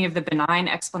so many of the benign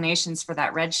explanations for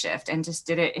that redshift and just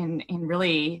did it in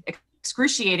really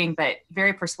excruciating but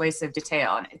very persuasive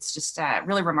detail. And it's just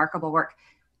really remarkable work.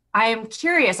 I am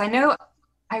curious, I know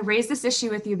I raised this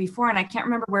issue with you before and I can't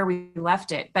remember where we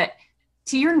left it, but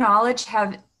to your knowledge,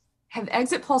 have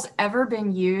exit polls ever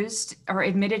been used or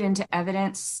admitted into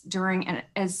evidence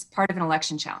as part of an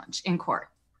election challenge in court?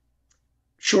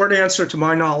 Short answer, to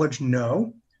my knowledge,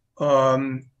 no.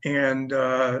 I'm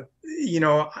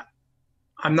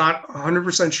not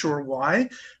 100% sure why.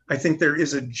 I think there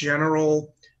is a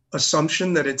general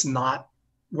assumption that it's not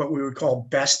what we would call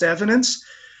best evidence.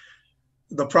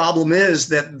 The problem is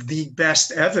that the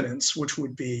best evidence, which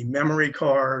would be memory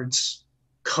cards,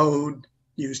 code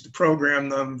used to program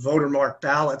them, voter marked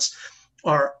ballots,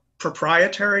 are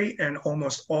proprietary and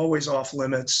almost always off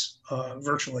limits,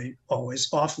 virtually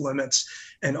always off limits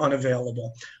and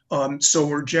unavailable. So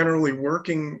we're generally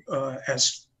working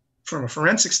from a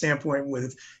forensic standpoint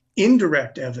with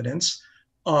indirect evidence.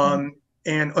 And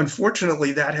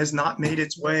unfortunately, that has not made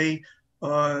its way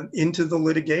into the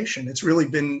litigation. It's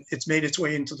made its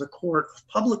way into the court of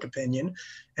public opinion,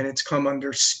 and it's come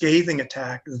under scathing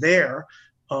attack there.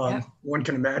 Yep. One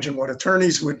can imagine what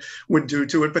attorneys would do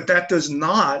to it, but that does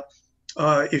not,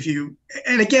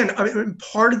 and again, I mean,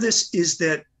 part of this is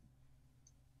that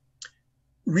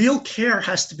real care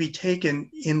has to be taken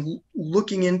in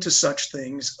looking into such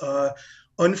things.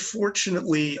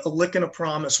 Unfortunately, a lick and a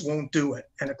promise won't do it.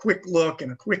 And a quick look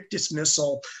and a quick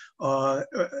dismissal,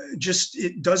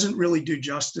 it doesn't really do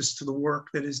justice to the work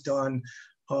that is done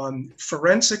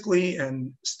forensically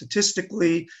and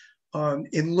statistically.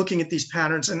 in looking at these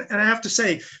patterns. And I have to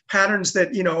say, patterns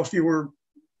that, you know, if you were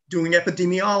doing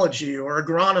epidemiology or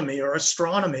agronomy or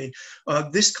astronomy,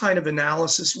 this kind of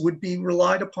analysis would be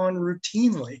relied upon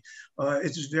routinely.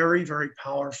 It's very, very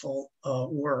powerful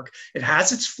work. It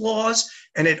has its flaws,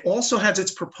 and it also has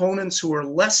its proponents who are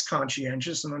less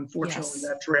conscientious, and unfortunately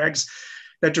Yes.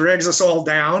 that drags us all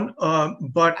down.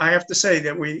 But I have to say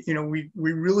that we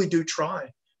really do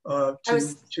try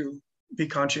to be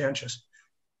conscientious.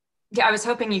 Yeah, I was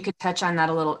hoping you could touch on that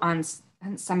a little, on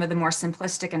some of the more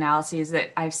simplistic analyses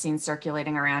that I've seen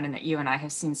circulating around and that you and I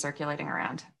have seen circulating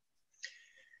around.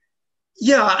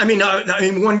 Yeah, I mean,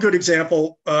 one good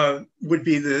example would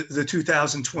be the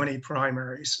 2020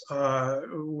 primaries,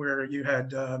 where you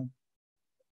had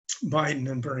Biden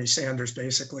and Bernie Sanders,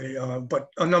 basically, but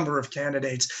a number of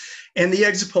candidates. And the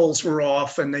exit polls were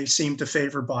off, and they seemed to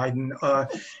favor Biden.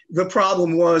 The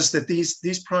problem was that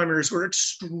these primaries were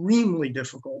extremely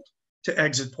difficult to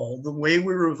exit poll. The way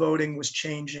we were voting was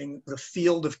changing. The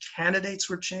field of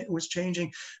candidates was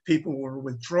changing. People were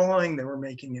withdrawing. They were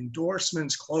making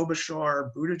endorsements,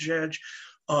 Klobuchar, Buttigieg.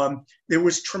 There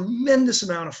was tremendous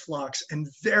amount of flux and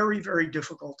very, very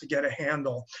difficult to get a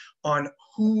handle on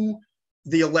who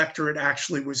the electorate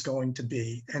actually was going to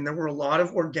be. And there were a lot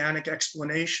of organic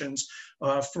explanations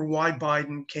for why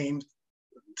Biden came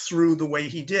through the way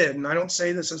he did. And I don't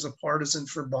say this as a partisan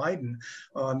for Biden,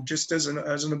 just as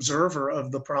an observer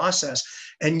of the process.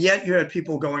 And yet you had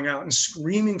people going out and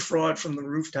screaming fraud from the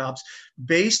rooftops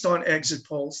based on exit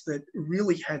polls that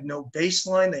really had no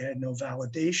baseline. They had no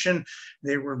validation.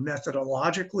 They were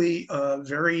methodologically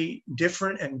very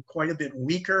different and quite a bit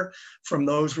weaker from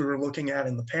those we were looking at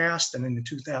in the past and in the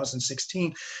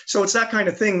 2016. So it's that kind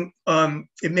of thing.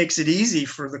 It makes it easy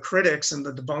for the critics and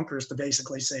the debunkers to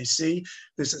basically say, see,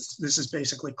 this is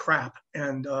basically crap.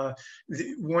 And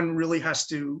one really has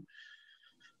to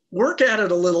work at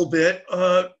it a little bit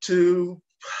to,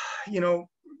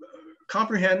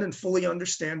 comprehend and fully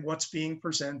understand what's being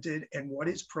presented and what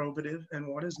is probative and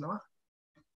what is not.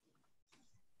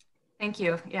 Thank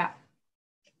you. Yeah.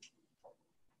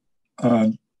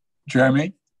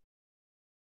 Jeremy?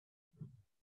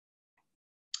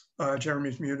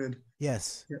 Jeremy's muted.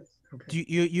 Yes. Yes. Okay.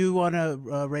 Do you want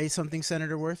to raise something,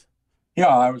 Senator Wirth? Yeah,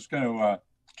 I was going to,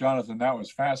 Jonathan, that was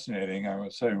fascinating. I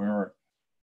would say we were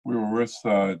with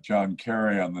John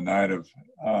Kerry on the night of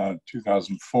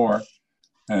 2004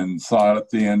 and thought at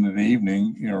the end of the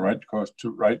evening,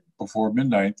 right before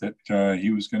midnight, that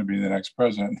he was going to be the next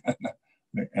president.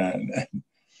 and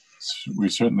we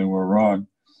certainly were wrong.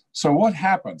 So what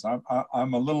happens?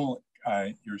 I'm a little,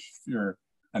 your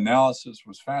analysis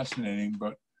was fascinating,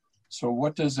 but so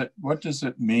what does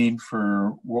it mean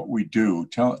for what we do?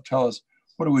 Tell us,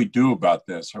 what do we do about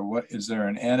this? Or what, is there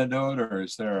an antidote, or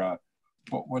is there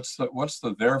what's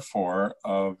the therefore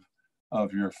of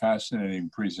your fascinating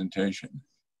presentation?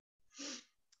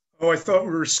 Oh, I thought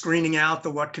we were screening out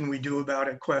the "what can we do about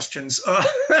it" questions.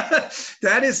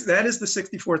 That is the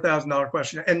 $64,000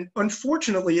 question, and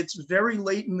unfortunately, it's very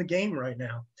late in the game right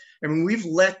now. I mean, we've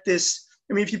let this.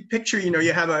 I mean, if you picture,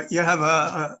 you have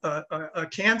a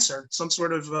cancer, some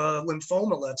sort of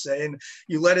lymphoma, let's say, and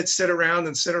you let it sit around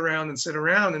and sit around and sit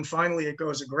around, and finally it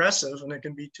goes aggressive, and it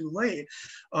can be too late.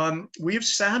 We've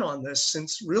sat on this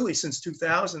since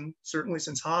 2000, certainly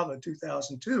since HAVA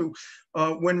 2002,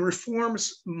 when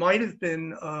reforms might have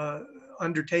been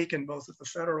undertaken both at the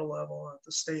federal level and at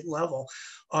the state level.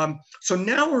 So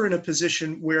now we're in a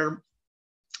position where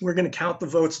we're going to count the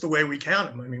votes the way we count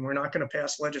them. I mean, we're not going to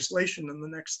pass legislation in the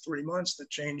next 3 months that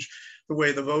change the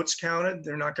way the votes counted.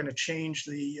 They're not going to change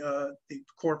the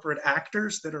corporate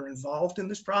actors that are involved in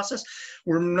this process.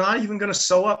 We're not even going to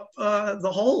sew up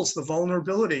the holes, the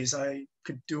vulnerabilities. I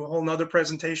could do a whole nother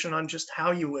presentation on just how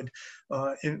you would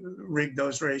rig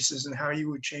those races and how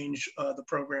you would change the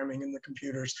programming in the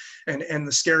computers. And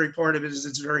the scary part of it is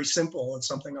it's very simple. It's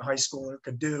something a high schooler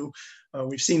could do.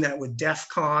 We've seen that with DEF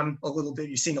CON a little bit.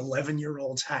 You've seen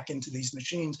 11-year-olds hack into these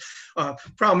machines.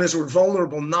 Problem is we're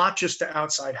vulnerable not just to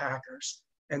outside hackers.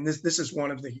 And this is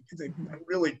one of the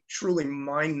really, truly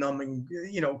mind-numbing,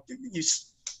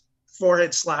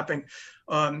 forehead slapping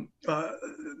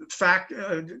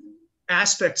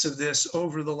aspects of this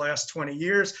over the last 20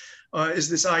 years is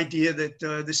this idea that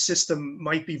the system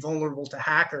might be vulnerable to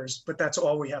hackers, but that's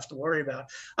all we have to worry about.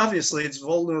 Obviously, it's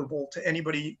vulnerable to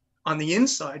anybody on the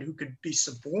inside who could be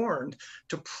suborned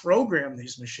to program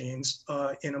these machines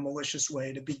in a malicious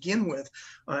way to begin with.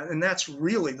 And that's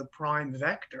really the prime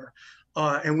vector.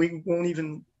 And we won't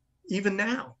even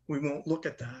now, we won't look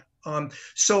at that.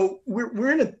 So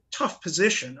we're in a tough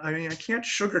position. I mean, I can't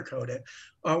sugarcoat it.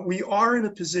 We are in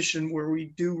a position where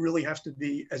we do really have to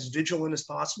be as vigilant as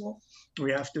possible.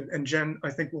 We have to, and Jen,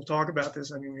 I think we'll talk about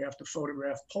this. I mean, we have to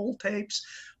photograph poll tapes.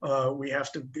 We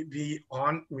have to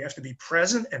we have to be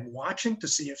present and watching to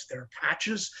see if there are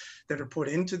patches that are put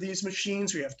into these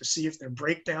machines. We have to see if there are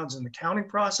breakdowns in the counting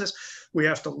process. We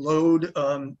have to load,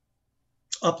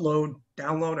 upload,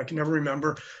 download, I can never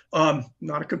remember,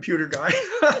 not a computer guy,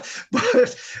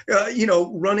 but,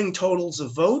 running totals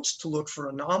of votes to look for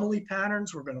anomaly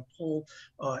patterns. We're going to pull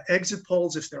exit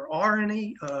polls if there are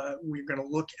any. We're going to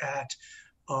look at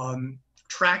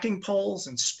tracking polls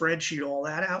and spreadsheet all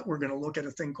that out. We're going to look at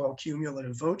a thing called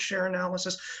cumulative vote share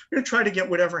analysis. We're going to try to get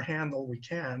whatever handle we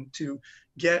can to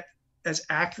get as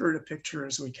accurate a picture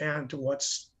as we can to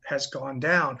what's has gone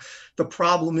down. The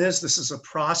problem is this is a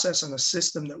process and a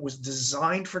system that was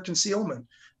designed for concealment,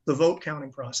 the vote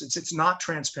counting process. It's not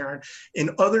transparent.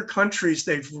 In other countries,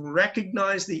 they've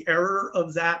recognized the error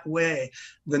of that way.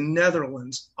 The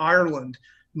Netherlands, Ireland,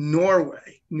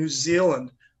 Norway, New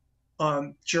Zealand,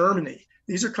 Germany.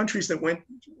 These are countries that went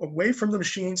away from the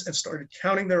machines and started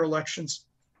counting their elections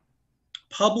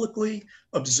publicly,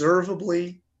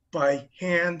 observably, by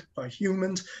hand, by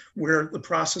humans, where the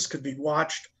process could be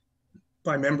watched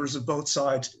by members of both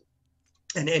sides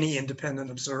and any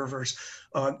independent observers.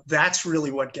 That's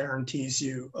really what guarantees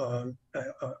you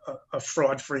a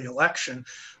fraud-free election.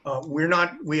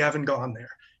 We haven't gone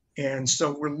there. And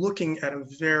so we're looking at a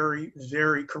very,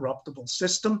 very corruptible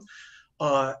system.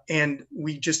 And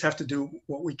we just have to do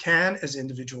what we can as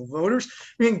individual voters.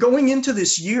 I mean, going into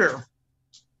this year,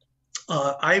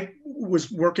 I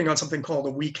was working on something called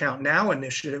the We Count Now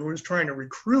initiative. I was trying to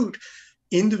recruit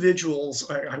individuals,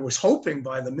 I was hoping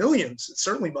by the millions,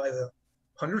 certainly by the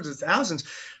hundreds of thousands,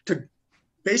 to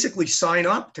basically sign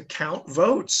up to count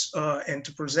votes and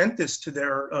to present this to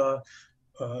their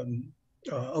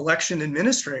election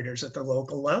administrators at the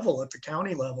local level, at the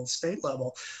county level, state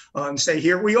level, say,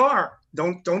 here we are.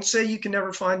 Don't say you can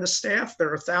never find the staff. There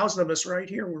are 1,000 of us right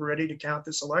here. We're ready to count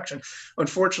this election.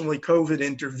 Unfortunately, COVID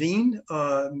intervened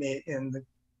and the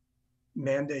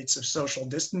mandates of social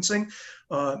distancing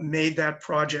made that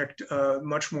project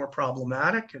much more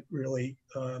problematic. It really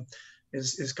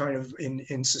is kind of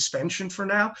in suspension for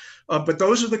now. But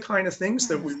those are the kind of things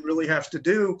that we really have to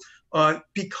do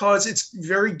because it's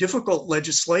very difficult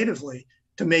legislatively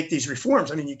to make these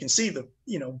reforms. I mean, you can see the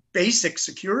basic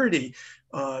security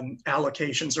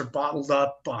allocations are bottled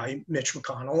up by Mitch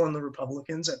McConnell and the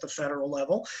Republicans at the federal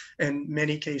level, and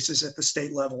many cases at the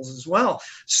state levels as well.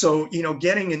 So,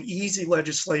 getting an easy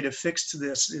legislative fix to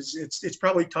this it's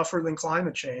probably tougher than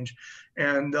climate change.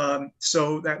 And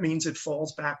so that means it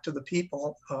falls back to the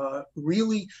people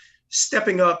really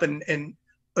stepping up and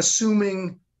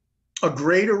assuming a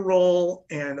greater role,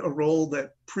 and a role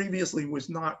that previously was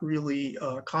not really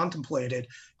contemplated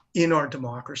in our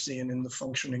democracy and in the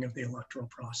functioning of the electoral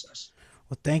process.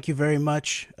 Well, thank you very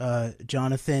much,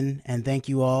 Jonathan, and thank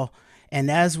you all. And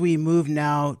as we move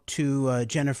now to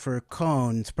Jennifer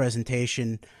Cohn's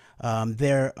presentation,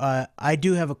 I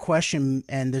do have a question,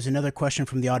 and there's another question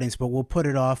from the audience, but we'll put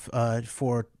it off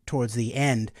for towards the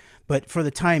end. But for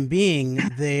the time being,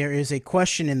 there is a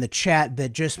question in the chat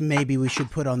that just maybe we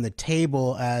should put on the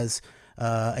table as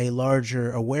a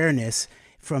larger awareness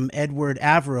from Edward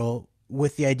Averill,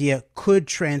 with the idea, could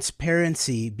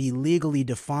transparency be legally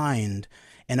defined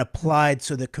and applied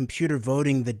so that computer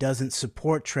voting that doesn't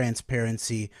support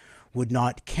transparency would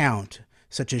not count,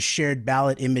 such as shared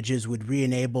ballot images would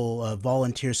re-enable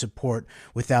volunteer support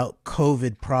without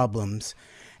COVID problems?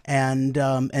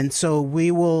 And so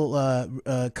we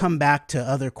will come back to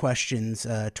other questions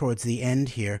towards the end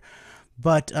here.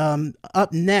 But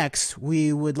up next,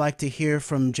 we would like to hear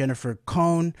from Jennifer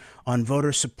Cohn on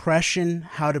voter suppression,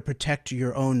 how to protect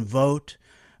your own vote.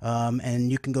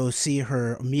 And you can go see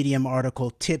her Medium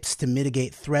article, Tips to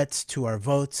Mitigate Threats to Our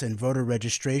Votes and Voter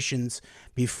Registrations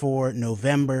Before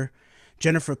November.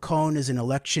 Jennifer Cohn is an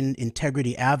election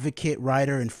integrity advocate,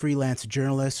 writer, and freelance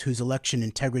journalist whose election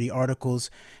integrity articles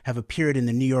have appeared in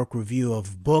the New York Review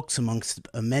of Books, amongst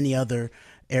many other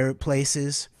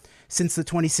places. Since the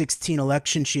 2016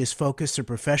 election, she has focused her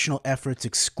professional efforts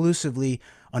exclusively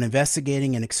on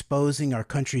investigating and exposing our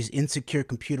country's insecure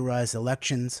computerized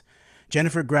elections.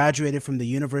 Jennifer graduated from the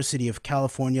University of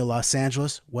California, Los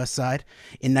Angeles, West Side,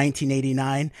 in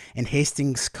 1989 and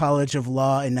Hastings College of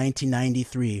Law in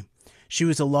 1993. She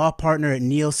was a law partner at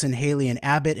Nielsen, Haley, and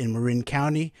Abbott in Marin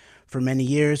County for many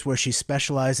years, where she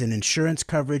specialized in insurance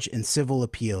coverage and civil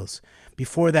appeals.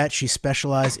 Before that, she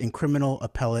specialized in criminal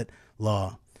appellate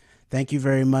law. Thank you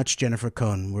very much, Jennifer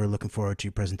Cohn. We're looking forward to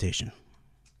your presentation.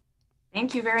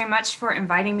 Thank you very much for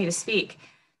inviting me to speak.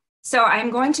 So I'm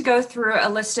going to go through a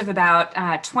list of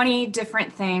about 20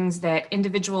 different things that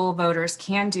individual voters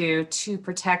can do to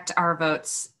protect our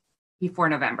votes before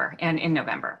November and in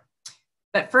November.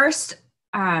 But first,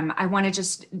 I want to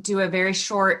just do a very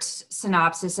short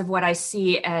synopsis of what I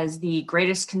see as the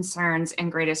greatest concerns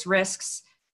and greatest risks,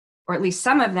 or at least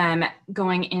some of them,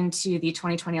 going into the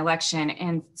 2020 election,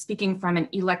 and speaking from an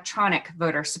electronic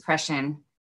voter suppression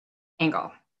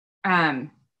angle,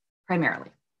 primarily.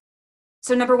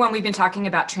 So number one, we've been talking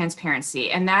about transparency,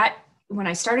 and that when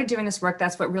I started doing this work,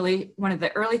 that's what really, one of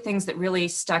the early things that really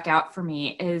stuck out for me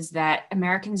is that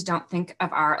Americans don't think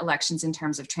of our elections in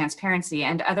terms of transparency,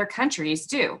 and other countries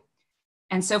do.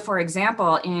 And so, for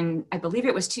example, in, I believe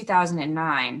it was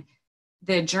 2009,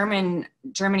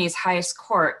 Germany's highest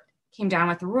court came down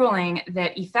with a ruling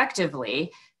that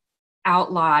effectively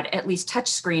outlawed at least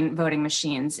touchscreen voting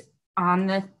machines on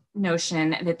the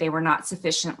notion that they were not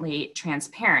sufficiently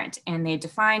transparent. And they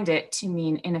defined it to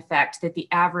mean, in effect, that the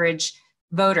average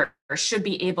voter should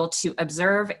be able to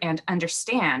observe and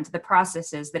understand the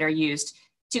processes that are used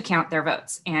to count their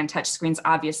votes. And touchscreens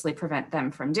obviously prevent them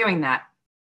from doing that.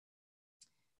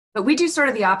 But we do sort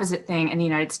of the opposite thing in the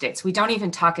United States. We don't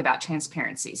even talk about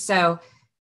transparency. So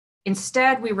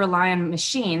instead, we rely on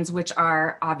machines, which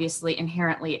are obviously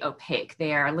inherently opaque.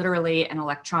 They are literally an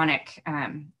electronic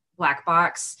black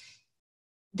box.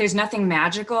 There's nothing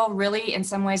magical, really, in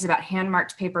some ways, about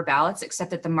hand-marked paper ballots,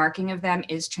 except that the marking of them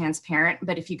is transparent.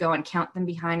 But if you go and count them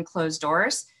behind closed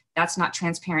doors, that's not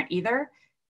transparent either.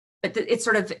 But it's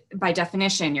sort of, by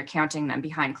definition, you're counting them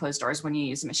behind closed doors when you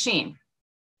use a machine.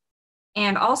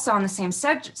 And also on the same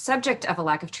subject of a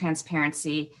lack of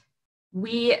transparency,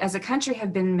 we as a country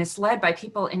have been misled by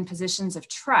people in positions of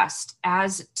trust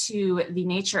as to the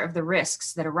nature of the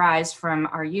risks that arise from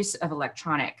our use of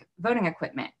electronic voting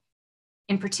equipment.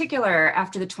 In particular,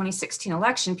 after the 2016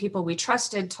 election, people we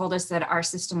trusted told us that our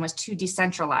system was too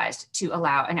decentralized to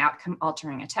allow an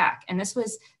outcome-altering attack. And this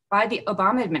was by the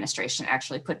Obama administration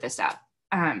actually put this out.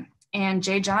 And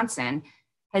Jay Johnson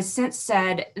has since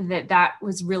said that that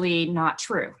was really not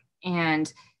true.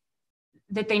 And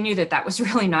that they knew that that was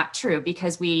really not true,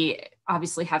 because we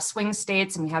obviously have swing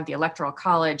states and we have the Electoral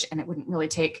College, and it wouldn't really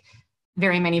take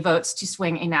very many votes to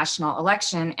swing a national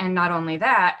election. And not only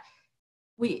that,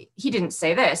 he didn't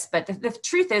say this, but the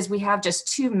truth is we have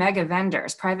just two mega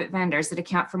vendors, private vendors, that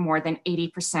account for more than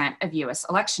 80% of US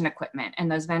election equipment. And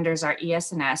those vendors are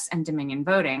ES&S and Dominion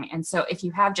Voting. And so if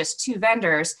you have just two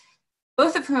vendors,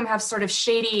 both of whom have sort of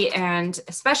shady, and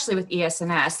especially with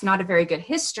ES&S, not a very good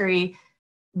history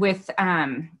with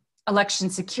election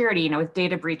security, with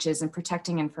data breaches and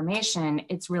protecting information,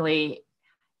 it's really,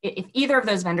 if either of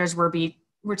those vendors were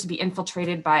to be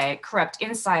infiltrated by corrupt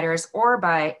insiders or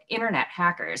by internet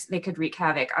hackers, they could wreak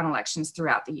havoc on elections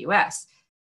throughout the US.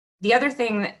 The other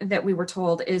thing that we were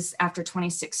told is after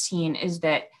 2016 is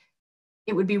that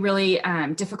it would be really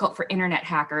difficult for internet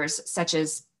hackers, such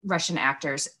as Russian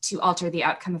actors, to alter the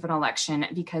outcome of an election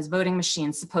because voting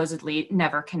machines supposedly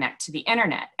never connect to the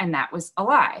internet. And that was a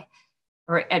lie,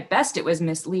 or at best it was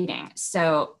misleading.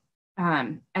 So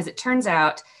as it turns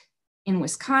out, in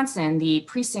Wisconsin, the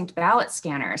precinct ballot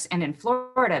scanners, and in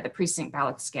Florida, the precinct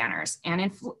ballot scanners,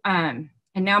 and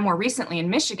now more recently in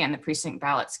Michigan, the precinct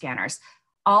ballot scanners,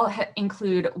 all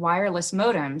include wireless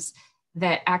modems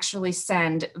that actually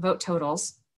send vote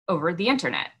totals over the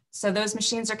internet. So those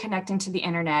machines are connecting to the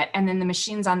internet, and then the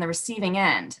machines on the receiving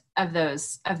end of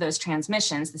those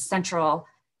transmissions, the central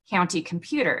county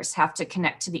computers, have to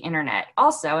connect to the internet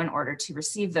also in order to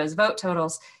receive those vote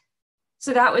totals.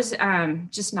 So that was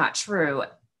just not true.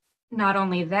 Not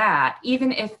only that,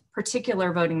 even if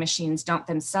particular voting machines don't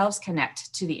themselves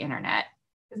connect to the internet,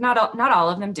 not all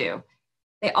of them do,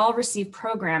 they all receive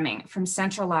programming from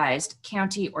centralized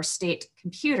county or state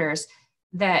computers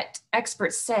that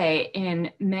experts say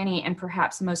in many and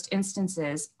perhaps most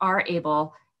instances are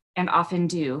able and often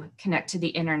do connect to the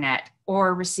internet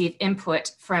or receive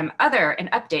input from other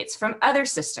and updates from other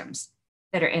systems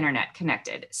that are internet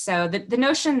connected. So the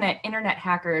notion that internet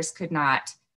hackers could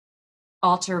not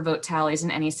alter vote tallies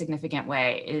in any significant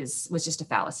way was just a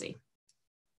fallacy.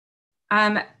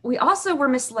 We also were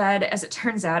misled, as it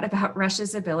turns out, about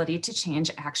Russia's ability to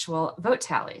change actual vote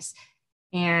tallies.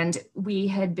 And we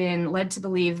had been led to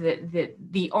believe that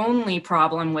the only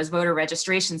problem was voter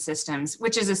registration systems,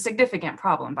 which is a significant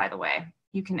problem, by the way.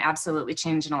 You can absolutely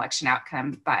change an election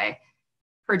outcome by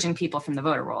purging people from the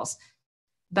voter rolls.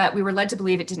 But we were led to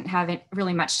believe it didn't have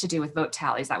really much to do with vote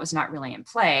tallies. That was not really in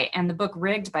play. And the book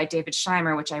Rigged by David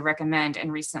Scheimer, which I recommend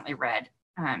and recently read,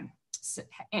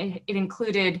 it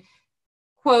included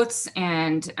quotes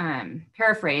and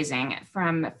paraphrasing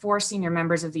from 4 senior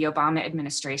members of the Obama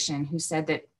administration who said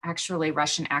that actually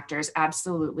Russian actors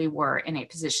absolutely were in a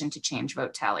position to change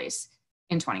vote tallies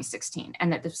in 2016,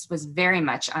 and that this was very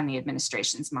much on the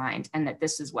administration's mind, and that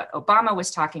this is what Obama was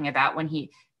talking about when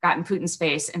he got in Putin's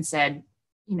face and said,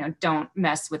 you know, don't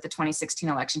mess with the 2016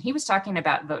 election. He was talking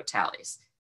about vote tallies.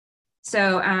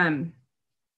 So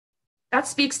that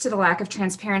speaks to the lack of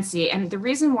transparency. And the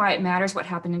reason why it matters what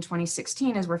happened in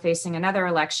 2016 is we're facing another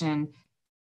election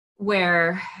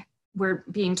where we're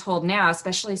being told now,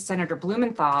 especially Senator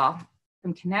Blumenthal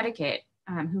from Connecticut,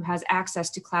 who has access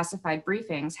to classified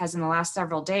briefings, has in the last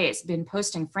several days been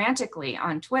posting frantically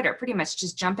on Twitter, pretty much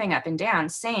just jumping up and down,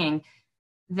 saying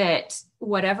that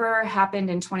whatever happened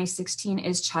in 2016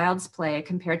 is child's play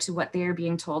compared to what they are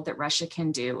being told that Russia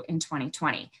can do in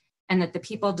 2020, and that the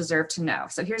people deserve to know.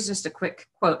 So here's just a quick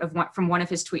quote from one of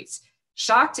his tweets.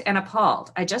 "Shocked and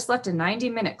appalled, I just left a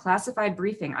 90-minute classified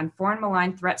briefing on foreign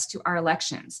malign threats to our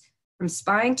elections. From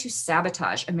spying to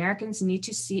sabotage, Americans need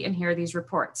to see and hear these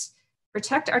reports.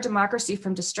 Protect our democracy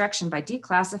from destruction by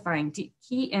declassifying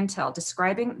key intel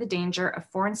describing the danger of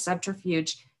foreign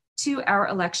subterfuge to our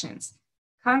elections.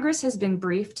 Congress has been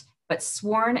briefed, but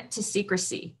sworn to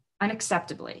secrecy,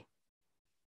 unacceptably."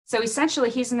 So essentially,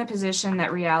 he's in the position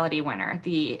that Reality Winner,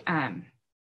 the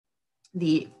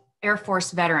Air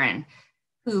Force veteran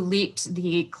who leaked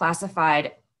the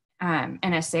classified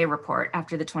NSA report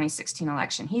after the 2016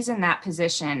 election. He's in that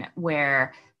position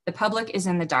where the public is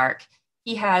in the dark.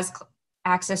 He has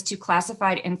access to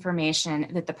classified information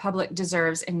that the public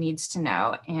deserves and needs to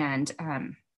know. And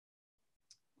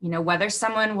you know, whether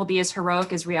someone will be as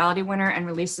heroic as Reality Winner and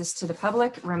release this to the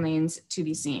public remains to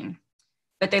be seen.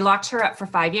 But they locked her up for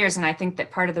 5 years. And I think that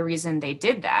part of the reason they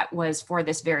did that was for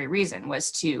this very reason,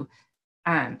 was to,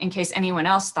 in case anyone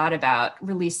else thought about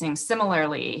releasing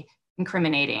similarly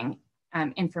incriminating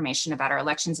information about our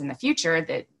elections in the future,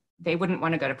 that they wouldn't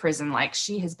want to go to prison like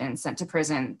she has been sent to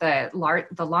prison. The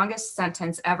longest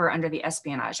sentence ever under the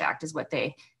Espionage Act is what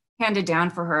they handed down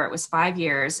for her. It was 5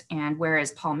 years. And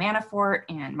whereas Paul Manafort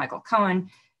and Michael Cohn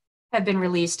have been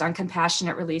released on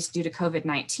compassionate release due to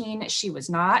COVID-19, she was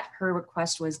not. Her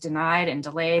request was denied and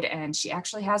delayed, and she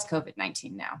actually has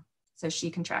COVID-19 now. So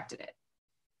she contracted it.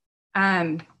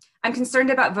 I'm concerned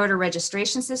about voter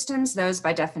registration systems. Those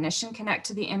by definition connect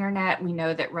to the internet. We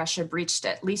know that Russia breached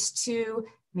at least 2,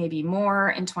 maybe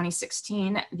more in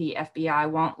 2016. The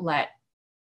FBI won't let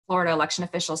Florida election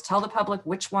officials tell the public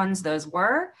which ones those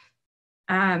were.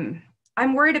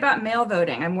 I'm worried about mail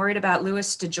voting. I'm worried about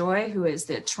Louis DeJoy, who is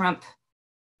the Trump,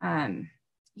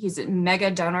 he's a mega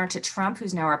donor to Trump,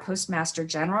 who's now our postmaster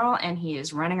general, and he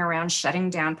is running around shutting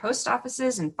down post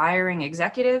offices and firing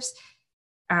executives.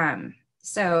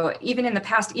 So even in the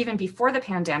past, even before the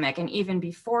pandemic, and even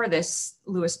before this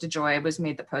Louis DeJoy was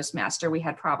made the postmaster, we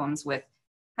had problems with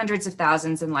hundreds of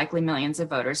thousands and likely millions of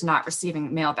voters not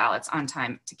receiving mail ballots on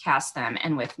time to cast them,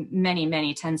 and with many,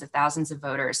 many tens of thousands of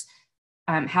voters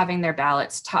having their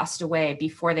ballots tossed away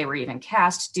before they were even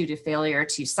cast due to failure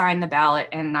to sign the ballot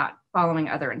and not following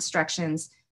other instructions.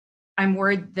 I'm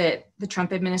worried that the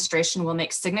Trump administration will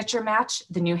make signature match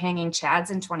the new hanging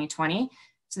chads in 2020.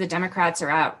 So the Democrats are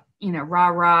out, you know, rah,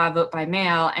 rah, vote by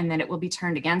mail, and then it will be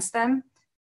turned against them.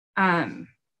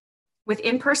 With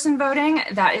in-person voting,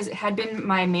 had been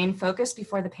my main focus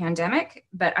before the pandemic,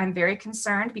 but I'm very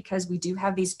concerned because we do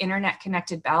have these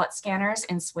internet-connected ballot scanners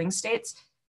in swing states.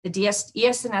 The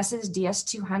ES&S's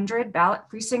DS200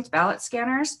 precinct ballot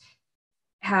scanners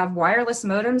have wireless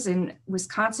modems in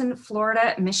Wisconsin,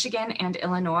 Florida, Michigan, and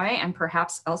Illinois, and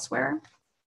perhaps elsewhere.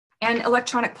 And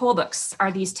electronic poll books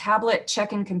are these tablet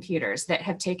check-in computers that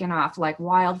have taken off like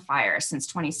wildfire since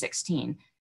 2016.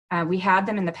 We had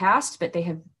them in the past, but they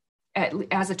have,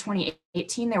 as of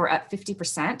 2018, they were up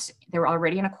 50%. They were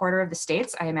already in a quarter of the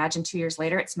states. I imagine 2 years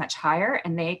later, it's much higher,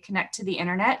 and they connect to the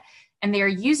internet, and they are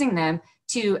using them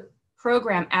to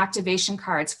program activation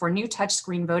cards for new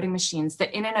touchscreen voting machines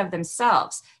that in and of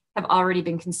themselves have already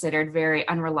been considered very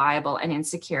unreliable and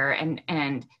insecure.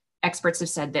 And experts have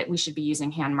said that we should be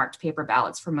using hand-marked paper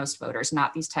ballots for most voters,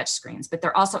 not these touchscreens. But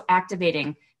they're also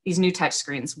activating these new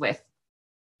touchscreens with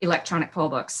electronic poll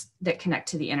books that connect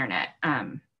to the internet.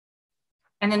 And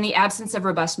then the absence of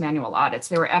robust manual audits.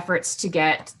 There were efforts to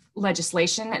get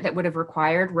legislation that would have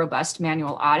required robust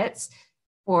manual audits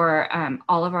for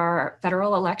all of our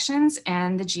federal elections,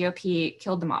 and the GOP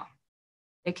killed them all.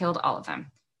 They killed all of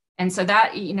them. And so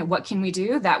that, you know, what can we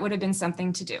do? That would have been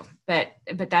something to do, but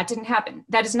that didn't happen.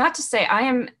 That is not to say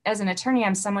as an attorney,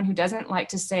 I'm someone who doesn't like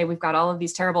to say we've got all of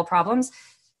these terrible problems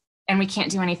and we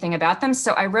can't do anything about them.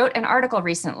 So I wrote an article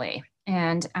recently,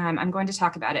 and I'm going to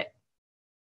talk about it.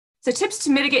 So tips to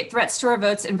mitigate threats to our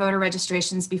votes and voter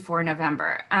registrations before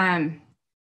November.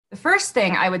 The first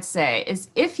thing I would say is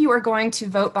if you are going to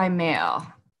vote by mail,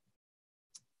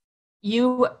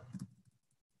 you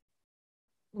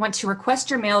want to request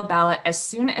your mail ballot as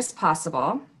soon as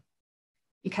possible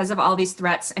because of all these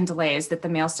threats and delays that the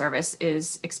mail service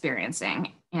is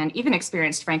experiencing, and even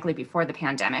experienced, frankly, before the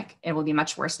pandemic. It will be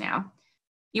much worse now.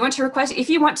 You want to request, if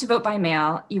you want to vote by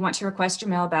mail, you want to request your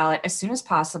mail ballot as soon as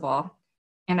possible.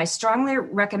 And I strongly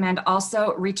recommend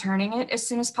also returning it as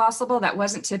soon as possible. That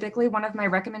wasn't typically one of my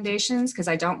recommendations because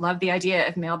I don't love the idea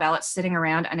of mail ballots sitting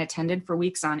around unattended for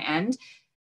weeks on end.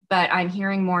 But I'm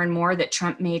hearing more and more that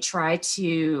Trump may try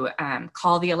to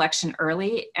call the election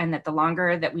early, and that the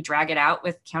longer that we drag it out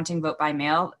with counting vote by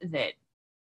mail, that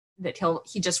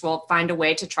he just will find a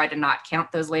way to try to not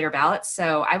count those later ballots.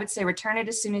 So I would say return it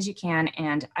as soon as you can.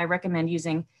 And I recommend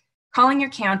calling your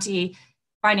county,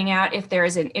 finding out if there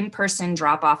is an in-person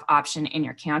drop-off option in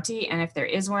your county. And if there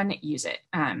is one, use it.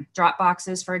 Drop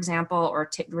boxes, for example, or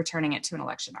returning it to an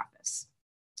election office.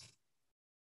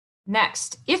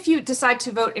 Next, if you decide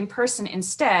to vote in person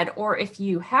instead, or if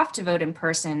you have to vote in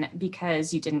person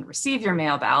because you didn't receive your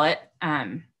mail ballot,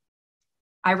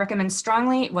 I recommend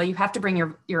strongly, well, you have to bring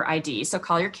your ID. So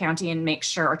call your county and make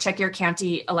sure, or check your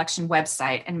county election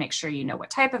website and make sure you know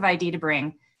what type of ID to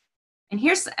bring. And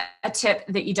here's a tip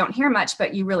that you don't hear much,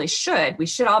 but you really should. We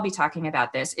should all be talking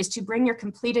about this, is to bring your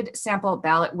completed sample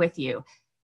ballot with you.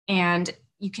 And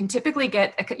you can typically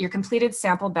get your completed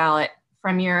sample ballot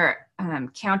from your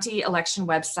county election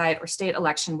website or state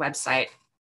election website.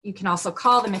 You can also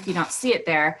call them if you don't see it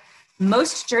there.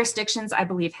 Most jurisdictions, I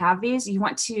believe, have these. You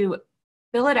want to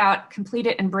fill it out, complete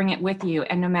it, and bring it with you.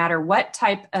 And no matter what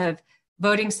type of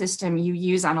voting system you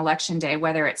use on election day,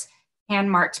 whether it's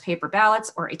hand-marked paper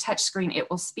ballots or a touchscreen, it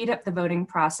will speed up the voting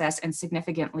process and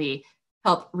significantly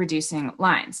help reducing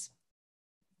lines.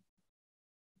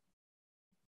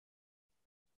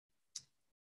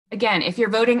 Again, if you're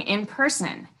voting in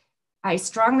person, I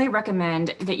strongly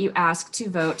recommend that you ask to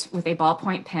vote with a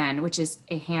ballpoint pen, which is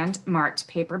a hand-marked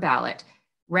paper ballot,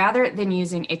 rather than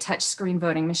using a touchscreen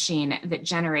voting machine that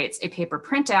generates a paper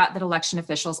printout that election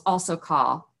officials also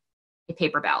call a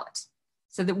paper ballot.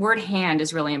 So the word hand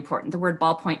is really important. The word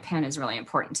ballpoint pen is really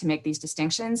important to make these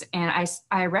distinctions. And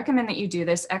I recommend that you do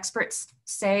this. Experts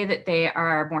say that they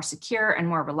are more secure and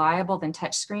more reliable than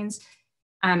touchscreens.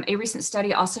 A recent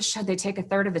study also showed they take a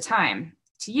third of the time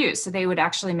to use. So they would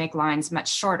actually make lines much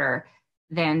shorter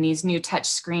than these new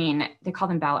touchscreen, they call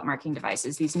them ballot marking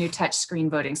devices, these new touchscreen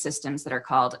voting systems that are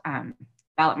called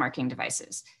ballot marking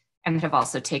devices, and have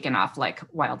also taken off like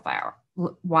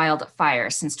wildfire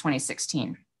since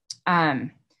 2016.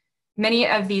 Many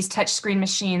of these touchscreen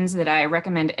machines that I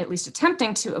recommend at least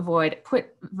attempting to avoid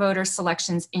put voter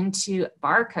selections into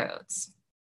barcodes.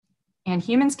 And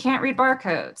humans can't read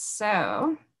barcodes.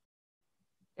 So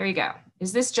there you go.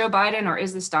 Is this Joe Biden or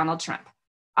is this Donald Trump?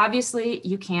 Obviously,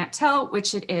 you can't tell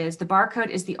which it is. The barcode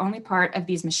is the only part of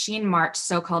these machine-marked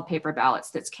so-called paper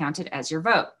ballots that's counted as your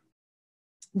vote.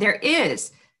 There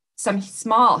is some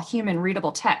small human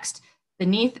readable text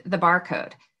beneath the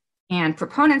barcode. And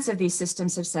proponents of these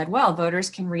systems have said, well, voters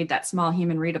can read that small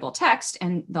human readable text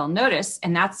and they'll notice,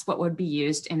 and that's what would be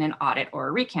used in an audit or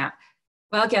a recount.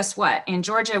 Well, guess what? In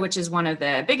Georgia, which is one of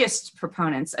the biggest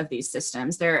proponents of these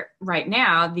systems, right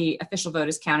now, the official vote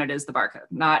is counted as the barcode,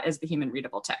 not as the human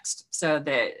readable text. So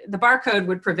the barcode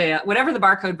would prevail, whatever the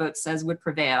barcode vote says would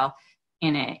prevail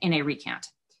in a recount.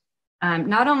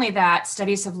 Not only that,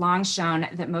 studies have long shown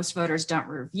that most voters don't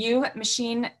review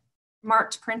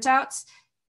machine-marked printouts,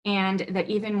 and that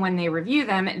even when they review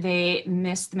them, they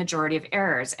miss the majority of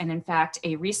errors. And in fact,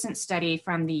 a recent study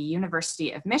from the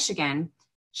University of Michigan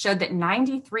showed that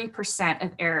 93%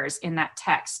 of errors in that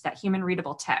text, that human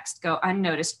readable text, go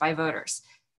unnoticed by voters.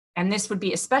 And this would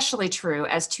be especially true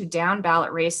as to down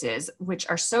ballot races, which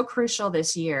are so crucial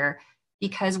this year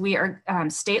because we are,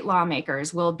 state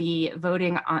lawmakers will be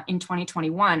voting in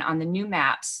 2021 on the new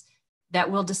maps that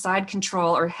will decide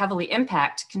control or heavily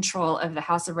impact control of the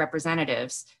House of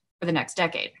Representatives for the next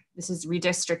decade. This is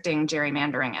redistricting,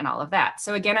 gerrymandering, and all of that.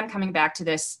 So again, I'm coming back to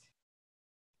this.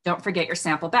 Don't forget your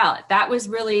sample ballot. That was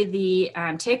really the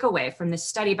takeaway from this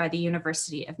study by the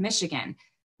University of Michigan,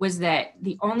 was that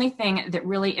the only thing that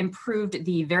really improved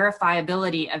the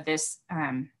verifiability of this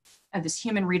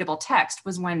human readable text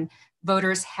was when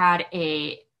voters had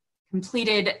a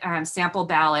completed sample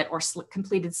ballot or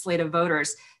completed slate of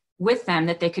voters with them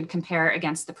that they could compare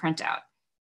against the printout.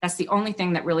 That's the only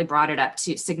thing that really brought it up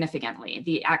to significantly,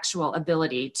 the actual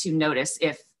ability to notice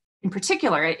if in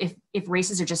particular, if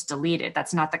races are just deleted,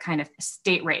 that's not the kind of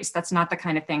state race, that's not the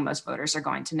kind of thing most voters are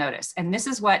going to notice. And this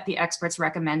is what the experts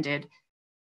recommended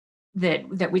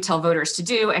that we tell voters to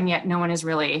do, and yet no one is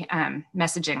really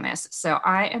messaging this. So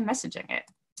I am messaging it.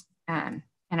 And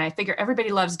I figure everybody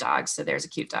loves dogs, so there's a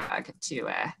cute dog to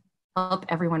help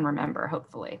everyone remember,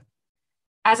 hopefully.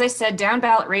 As I said, down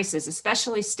ballot races,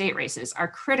 especially state races, are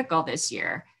critical this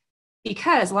year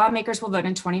because lawmakers will vote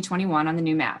in 2021 on the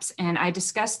new maps. And I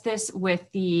discussed this with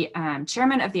the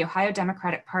chairman of the Ohio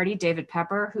Democratic Party, David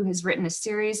Pepper, who has written a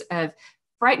series of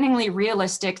frighteningly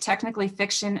realistic, technically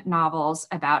fiction novels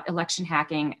about election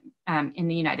hacking in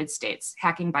the United States,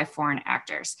 hacking by foreign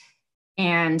actors.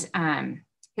 And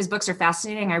his books are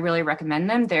fascinating. I really recommend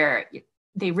them.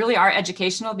 They really are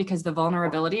educational because the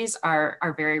vulnerabilities are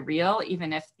very real,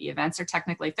 even if the events are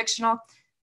technically fictional.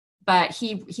 But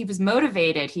he was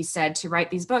motivated, he said, to write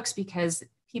these books because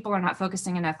people are not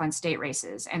focusing enough on state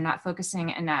races and not focusing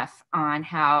enough on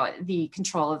how the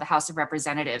control of the House of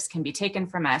Representatives can be taken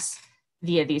from us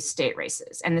via these state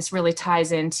races. And this really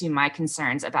ties into my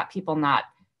concerns about people not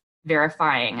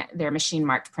verifying their machine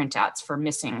marked printouts for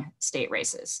missing state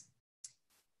races.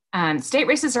 State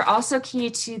races are also key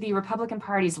to the Republican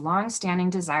Party's longstanding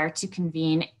desire to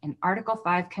convene an Article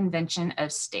 5 convention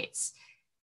of states.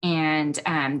 And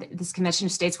this convention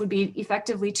of states would be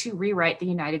effectively to rewrite the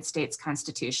United States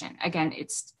Constitution. Again,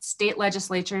 it's state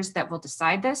legislatures that will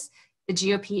decide this. The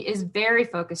GOP is very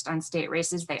focused on state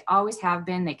races. They always have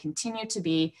been, they continue to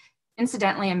be.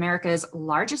 Incidentally, America's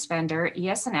largest vendor,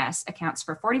 ES&S, accounts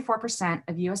for 44%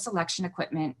 of US election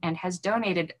equipment and has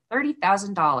donated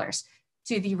 $30,000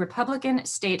 to the Republican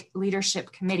State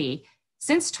Leadership Committee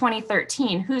since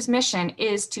 2013, whose mission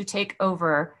is to take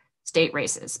over state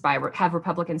races, have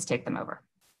Republicans take them over.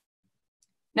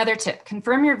 Another tip,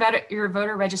 confirm your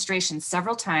voter registration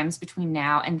several times between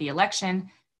now and the election.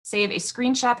 Save a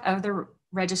screenshot of the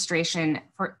registration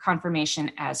for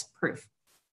confirmation as proof.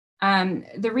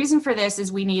 The reason for this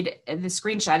is we need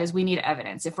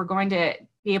evidence. If we're going to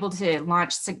be able to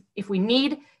launch, if we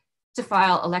need to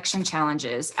file election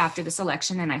challenges after this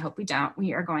election, and I hope we don't,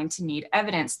 we are going to need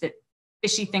evidence that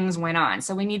fishy things went on.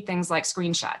 So we need things like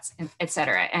screenshots, et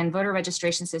cetera. And voter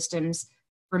registration systems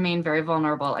remain very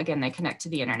vulnerable. Again, they connect to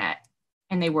the internet,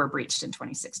 and they were breached in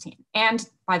 2016. And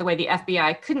by the way, the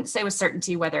FBI couldn't say with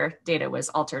certainty whether data was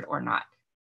altered or not.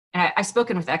 And I've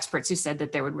spoken with experts who said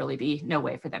that there would really be no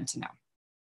way for them to know.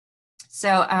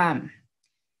 So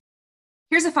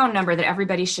here's a phone number that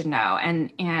everybody should know.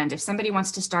 And if somebody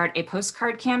wants to start a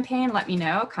postcard campaign, let me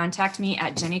know. Contact me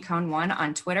at JennyCohn1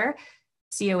 on Twitter,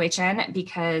 COHN,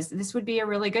 because this would be a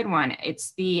really good one.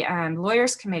 It's the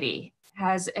Lawyers Committee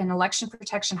has an election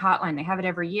protection hotline. They have it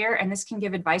every year, and this can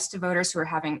give advice to voters who are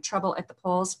having trouble at the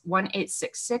polls,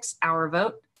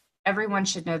 1-866-OUR-VOTE. Everyone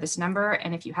should know this number,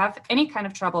 and if you have any kind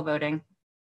of trouble voting,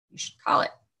 you should call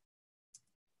it.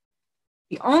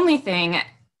 The only thing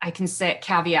I can say,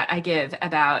 caveat I give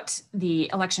about the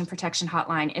election protection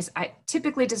hotline is it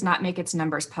typically does not make its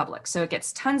numbers public. So it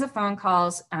gets tons of phone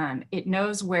calls. It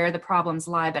knows where the problems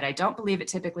lie, but I don't believe it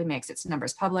typically makes its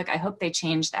numbers public. I hope they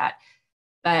change that.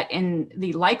 But in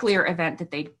the likelier event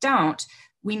that they don't,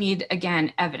 we need,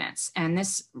 again, evidence. And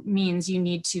this means you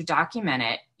need to document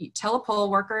it. You tell a poll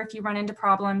worker if you run into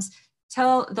problems,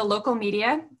 tell the local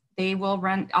media. They will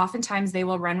run, oftentimes they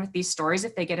will run with these stories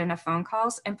if they get enough phone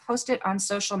calls, and post it on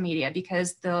social media,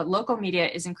 because the local media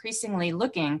is increasingly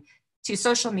looking to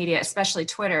social media, especially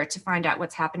Twitter, to find out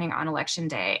what's happening on election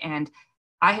day. And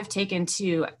I have taken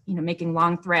to making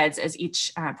long threads as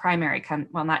each primary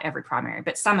well, not every primary,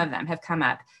 but some of them have come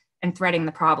up, and threading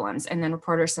the problems, and then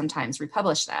reporters sometimes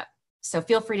republish that. So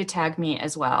feel free to tag me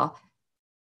as well,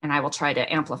 and I will try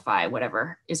to amplify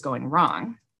whatever is going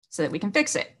wrong so that we can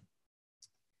fix it.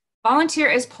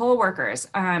 Volunteer as poll workers.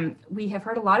 We have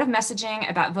heard a lot of messaging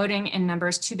about voting in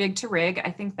numbers too big to rig. I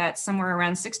think that's somewhere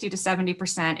around 60 to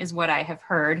 70% is what I have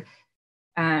heard.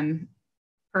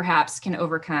 Perhaps can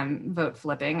overcome vote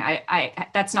flipping.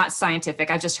 That's not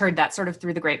scientific. I've just heard that sort of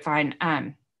through the grapevine.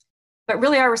 But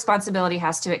really our responsibility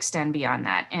has to extend beyond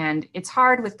that. And it's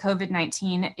hard with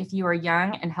COVID-19. If you are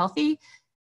young and healthy,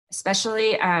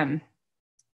 especially,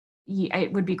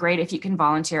 it would be great if you can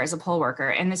volunteer as a poll worker.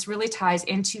 And this really ties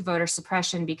into voter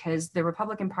suppression, because the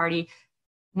Republican Party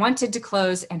wanted to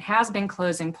close and has been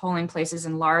closing polling places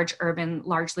in large, urban,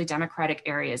 largely Democratic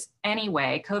areas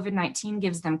anyway. COVID-19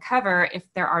 gives them cover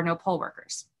if there are no poll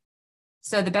workers.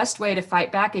 So the best way to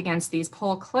fight back against these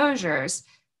poll closures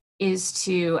is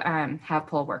to have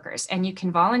poll workers. And you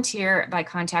can volunteer by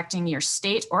contacting your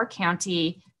state or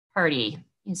county party.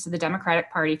 So the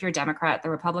Democratic Party, if you're a Democrat, the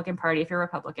Republican Party, if you're a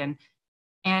Republican,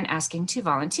 and asking to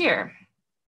volunteer.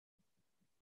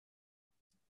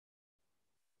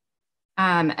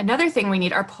 Another thing we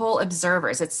need are poll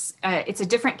observers. It's a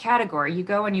different category. You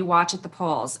go and you watch at the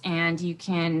polls, and you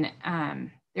can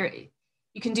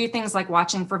you can do things like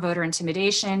watching for voter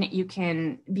intimidation. You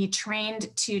can be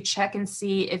trained to check and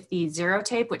see if the zero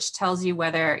tape, which tells you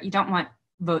whether you don't want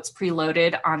votes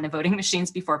preloaded on the voting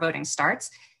machines before voting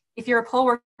starts. If you're a poll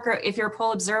worker, if you're a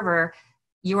poll observer,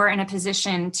 you are in a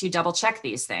position to double check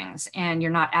these things, and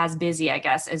you're not as busy, I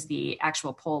guess, as the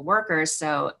actual poll workers.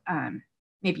 So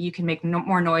maybe you can make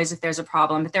more noise if there's a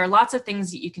problem, but there are lots of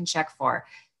things that you can check for.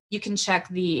 You can check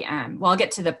the, well, I'll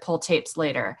get to the poll tapes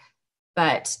later,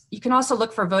 but you can also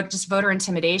look for voter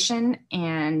intimidation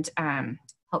and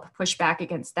help push back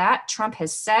against that. Trump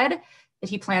has said that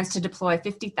he plans to deploy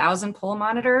 50,000 poll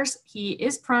monitors. He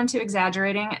is prone to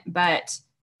exaggerating, but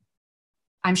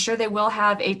I'm sure they will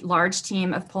have a large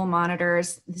team of poll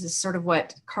monitors. This is sort of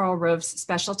what Karl Rove's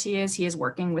specialty is. He is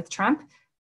working with Trump.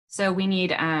 So we need,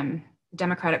 the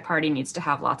Democratic Party needs to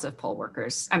have lots of poll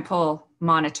workers and poll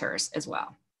monitors as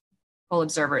well. Poll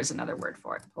observer is another word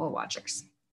for it, poll watchers.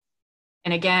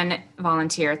 And again,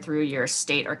 volunteer through your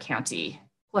state or county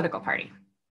political party.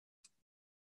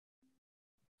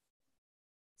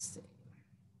 Let's see.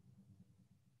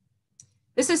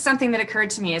 This is something that occurred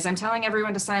to me as I'm telling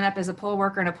everyone to sign up as a poll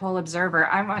worker and a poll observer.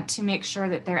 I want to make sure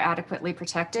that they're adequately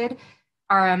protected.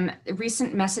 Our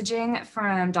recent messaging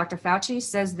from Dr. Fauci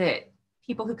says that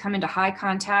people who come into high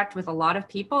contact with a lot of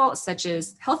people, such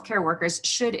as healthcare workers,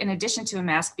 should, in addition to a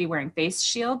mask, be wearing face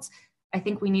shields. I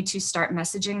think we need to start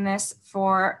messaging this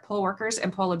for poll workers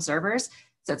and poll observers.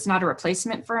 So it's not a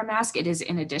replacement for a mask. It is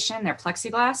in addition, they're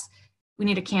plexiglass. We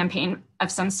need a campaign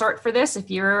of some sort for this. If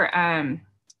you're,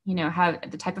 you know, have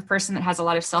the type of person that has a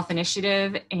lot of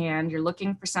self-initiative and you're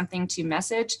looking for something to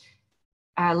message,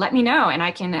 let me know, and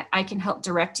I can help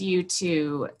direct you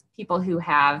to people who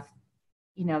have,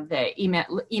 you know,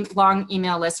 the long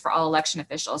email list for all election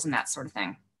officials and that sort of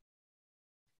thing,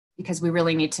 because we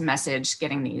really need to message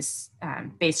getting these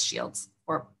face shields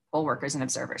for poll workers and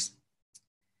observers.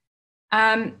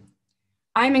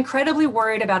 I'm incredibly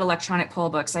worried about electronic poll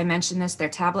books. I mentioned this, they're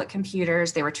tablet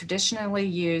computers. They were traditionally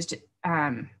used,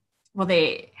 well,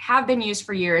 they have been used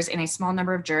for years in a small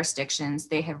number of jurisdictions.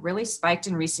 They have really spiked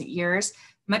in recent years.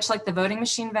 Much like the voting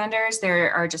machine vendors,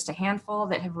 there are just a handful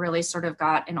that have really sort of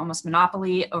got an almost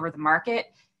monopoly over the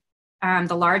market.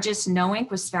 The largest, No Inc.,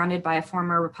 was founded by a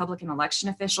former Republican election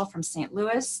official from St.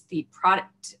 Louis. The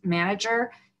product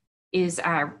manager is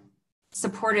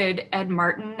supported Ed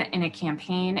Martin in a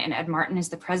campaign, and Ed Martin is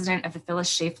the president of the Phyllis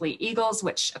Schlafly Eagles,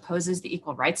 which opposes the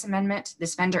Equal Rights Amendment.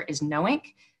 This vendor is No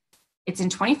Inc. It's in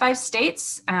 25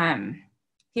 states.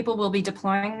 People will be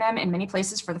deploying them in many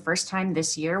places for the first time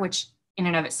this year, which in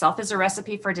and of itself is a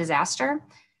recipe for disaster.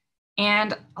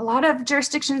 And a lot of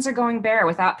jurisdictions are going bare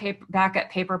without backup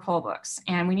paper poll books.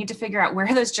 And we need to figure out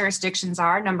where those jurisdictions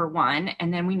are, number one,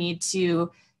 and then we need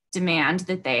to demand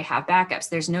that they have backups.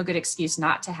 There's no good excuse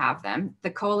not to have them. The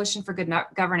Coalition for Good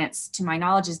Governance, to my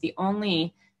knowledge, is the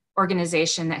only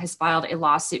organization that has filed a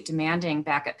lawsuit demanding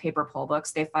backup paper poll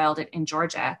books. They filed it in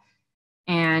Georgia.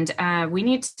 And we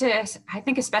need to, I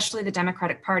think especially the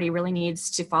Democratic Party really needs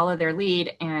to follow their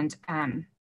lead and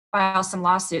file some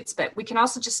lawsuits. But we can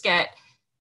also just get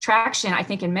traction, I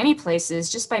think, in many places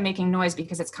just by making noise,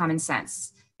 because it's common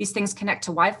sense. These things connect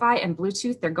to Wi-Fi and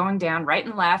Bluetooth. They're going down right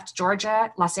and left.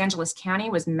 Georgia, Los Angeles County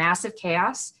was massive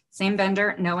chaos. Same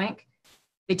vendor, No Inc.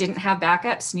 They didn't have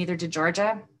backups, neither did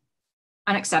Georgia.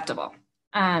 Unacceptable.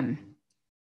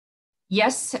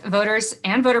 Yes, voters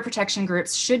and voter protection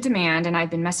groups should demand, and I've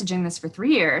been messaging this for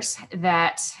 3 years,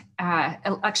 that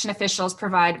election officials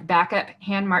provide backup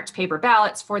hand-marked paper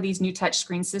ballots for these new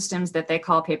touchscreen systems that they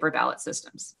call paper ballot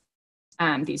systems.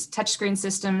 These touchscreen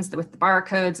systems with the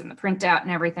barcodes and the printout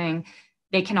and everything,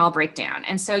 they can all break down.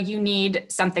 And so you need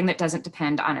something that doesn't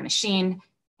depend on a machine.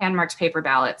 Hand-marked paper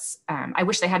ballots. I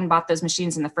wish they hadn't bought those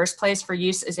machines in the first place for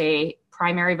use as a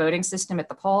primary voting system at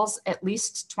the polls. At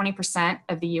least 20%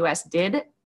 of the US did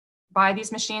buy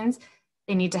these machines.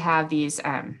 They need to have these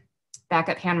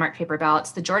backup hand-marked paper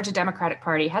ballots. The Georgia Democratic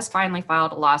Party has finally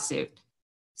filed a lawsuit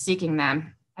seeking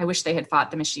them. I wish they had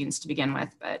fought the machines to begin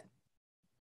with, but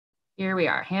here we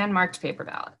are, hand-marked paper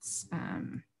ballots.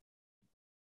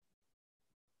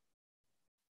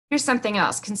 Here's something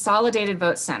else, consolidated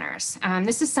vote centers.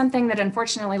 This is something that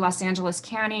unfortunately Los Angeles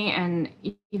County and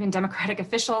even Democratic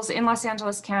officials in Los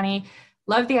Angeles County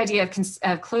love the idea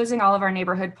of closing all of our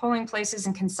neighborhood polling places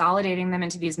and consolidating them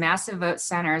into these massive vote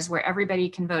centers where everybody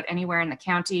can vote anywhere in the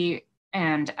county.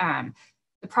 And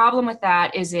The problem with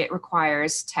that is it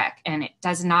requires tech and it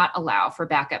does not allow for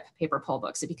backup paper poll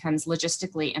books. It becomes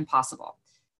logistically impossible.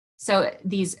 So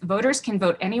these voters can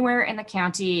vote anywhere in the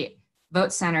county.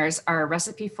 Vote centers are a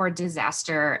recipe for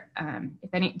disaster.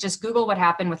 Just Google what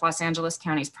happened with Los Angeles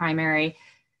County's primary.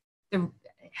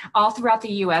 All throughout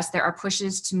the US, there are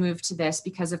pushes to move to this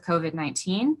because of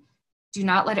COVID-19. Do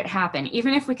not let it happen.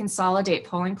 Even if we consolidate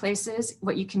polling places,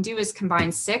 what you can do is combine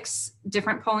 6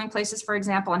 different polling places, for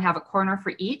example, and have a corner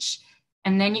for each.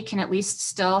 And then you can at least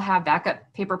still have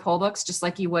backup paper poll books, just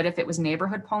like you would if it was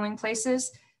neighborhood polling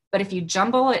places. But if you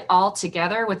jumble it all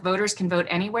together with voters can vote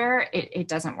anywhere, it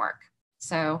doesn't work.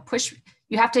 So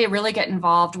you have to really get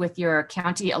involved with your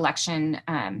county election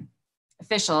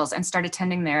officials and start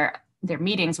attending their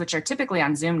meetings, which are typically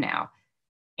on Zoom now,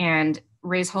 and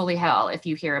raise holy hell if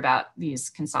you hear about these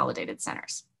consolidated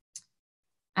centers.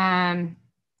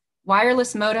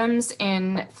 Wireless modems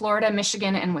in Florida,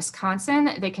 Michigan, and Wisconsin,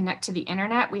 they connect to the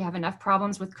internet. We have enough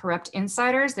problems with corrupt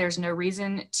insiders. There's no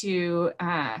reason to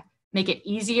make it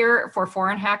easier for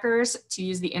foreign hackers to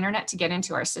use the internet to get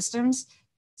into our systems.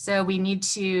 So we need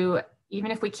to,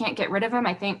 even if we can't get rid of them,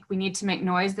 I think we need to make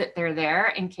noise that they're there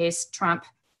in case Trump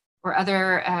or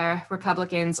other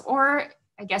Republicans, or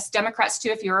I guess Democrats too,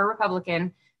 if you're a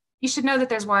Republican, you should know that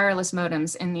there's wireless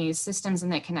modems in these systems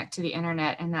and they connect to the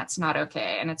internet, and that's not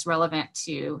okay. And it's relevant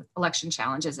to election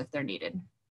challenges if they're needed.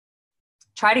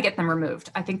 Try to get them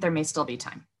removed. I think there may still be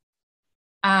time.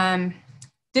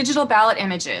 Digital ballot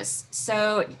images.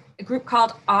 So a group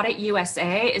called Audit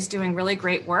USA is doing really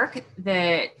great work.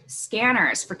 The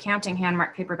scanners for counting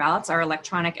hand-marked paper ballots are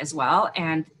electronic as well.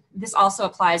 And this also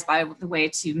applies, by the way,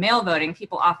 to mail voting.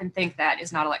 People often think that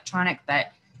is not electronic,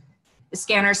 but the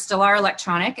scanners still are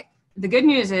electronic. The good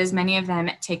news is many of them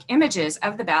take images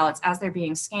of the ballots as they're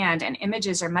being scanned, and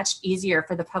images are much easier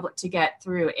for the public to get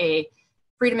through a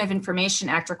Freedom of Information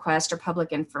Act request or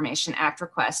Public Information Act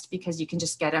request, because you can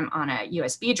just get them on a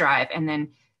USB drive and then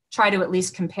try to at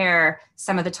least compare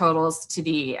some of the totals to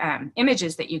the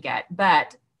images that you get.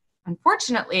 But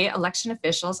unfortunately, election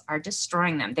officials are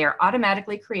destroying them. They are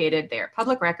automatically created, they are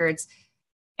public records,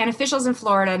 and officials in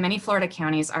Florida, many Florida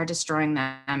counties are destroying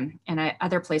them, and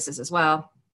other places as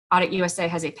well. Audit USA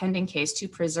has a pending case to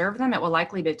preserve them. It will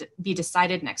likely be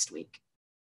decided next week.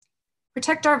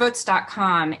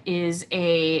 ProtectOurVotes.com is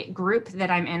a group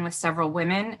that I'm in with several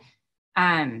women,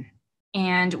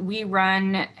 and we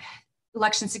run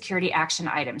election security action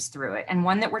items through it. And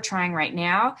one that we're trying right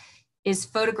now is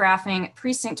photographing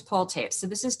precinct poll tapes. So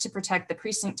this is to protect the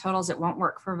precinct totals. It won't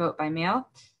work for vote by mail.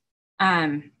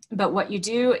 But what you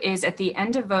do is at the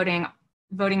end of voting,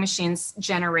 voting machines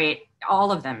generate,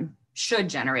 all of them should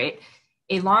generate,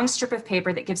 a long strip of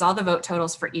paper that gives all the vote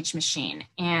totals for each machine.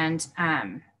 And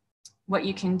what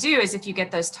you can do is if you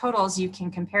get those totals, you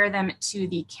can compare them to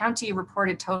the county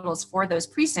reported totals for those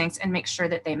precincts and make sure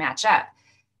that they match up.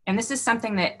 And this is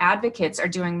something that advocates are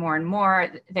doing more and more,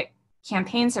 that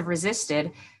campaigns have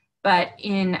resisted. But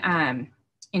in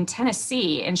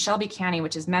Tennessee, in Shelby County,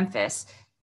 which is Memphis,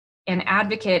 an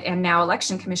advocate and now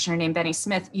election commissioner named Benny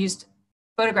Smith used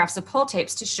photographs of poll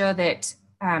tapes to show that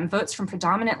votes from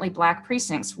predominantly Black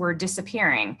precincts were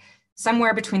disappearing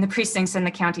somewhere between the precincts and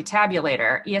the county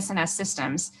tabulator, ES&S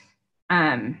systems,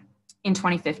 in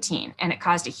 2015. And it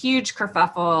caused a huge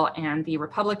kerfuffle, and the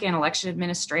Republican election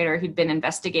administrator who'd been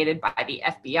investigated by the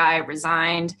FBI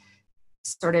resigned,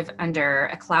 sort of under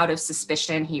a cloud of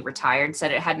suspicion. He retired,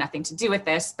 said it had nothing to do with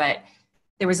this, but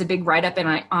there was a big write-up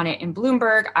on it in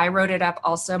Bloomberg. I wrote it up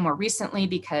also more recently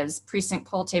because Precinct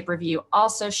Poll Tape Review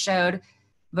also showed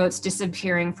votes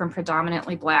disappearing from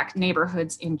predominantly Black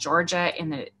neighborhoods in Georgia in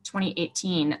the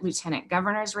 2018 lieutenant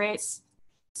governor's race.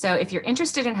 So if you're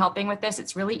interested in helping with this,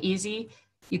 it's really easy.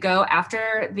 You go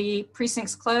after the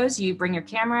precincts close, you bring your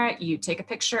camera, you take a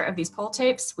picture of these poll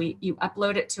tapes, you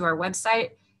upload it to our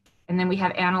website, and then we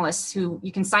have analysts who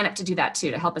you can sign up to do that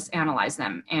too, to help us analyze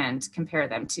them and compare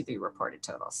them to the reported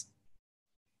totals.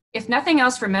 If nothing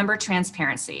else, remember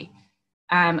transparency.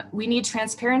 We need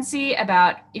transparency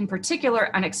about, in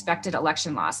particular, unexpected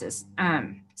election losses.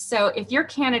 So if your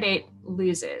candidate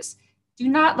loses, do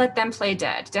not let them play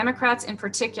dead. Democrats in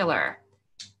particular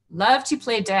love to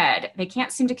play dead. They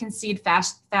can't seem to concede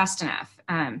fast enough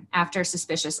after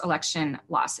suspicious election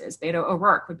losses. Beto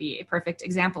O'Rourke would be a perfect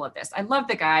example of this. I love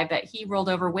the guy, but he rolled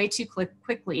over way too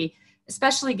quickly,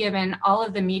 especially given all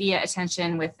of the media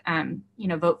attention with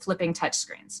vote flipping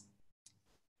touchscreens.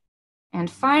 And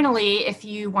finally, if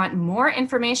you want more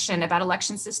information about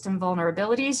election system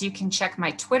vulnerabilities, you can check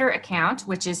my Twitter account,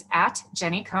 which is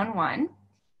 @JennyCohn1.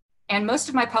 And most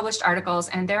of my published articles,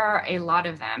 and there are a lot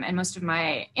of them, and most of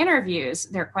my interviews,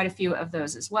 there are quite a few of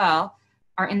those as well,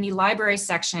 are in the library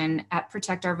section at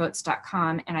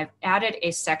protectourvotes.com. And I've added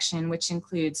a section which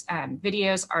includes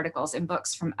videos, articles, and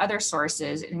books from other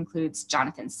sources. It includes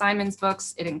Jonathan Simon's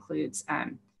books. It includes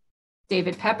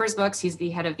David Pepper's books. He's the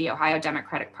head of the Ohio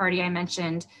Democratic Party I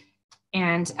mentioned.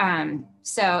 And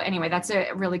so anyway, that's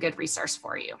a really good resource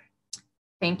for you.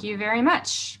 Thank you very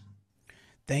much.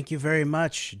 Thank you very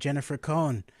much, Jennifer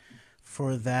Cohn,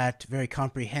 for that very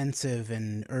comprehensive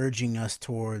and urging us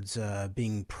towards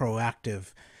being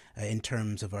proactive in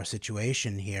terms of our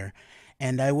situation here.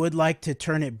 And I would like to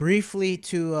turn it briefly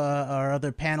to our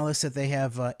other panelists that they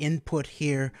have input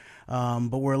here,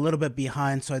 but we're a little bit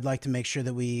behind, so I'd like to make sure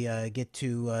that we get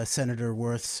to Senator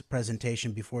Wirth's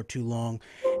presentation before too long.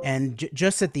 And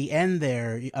just at the end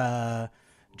there,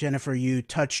 Jennifer, you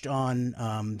touched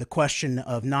on the question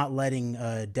of not letting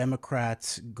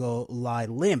Democrats go lie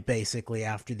limp, basically,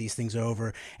 after these things are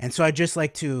over. And so I'd just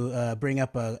like to bring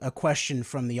up a question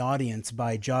from the audience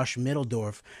by Josh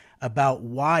Middledorf about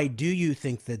why do you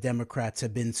think the Democrats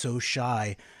have been so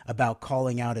shy about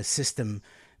calling out a system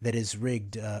that is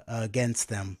rigged against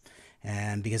them?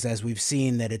 And because as we've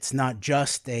seen that it's not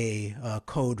just a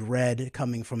code red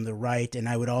coming from the right. And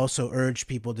I would also urge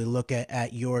people to look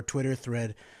at your Twitter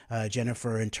thread,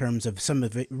 Jennifer, in terms of some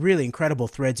of the really incredible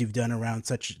threads you've done around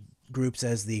such groups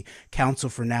as the Council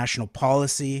for National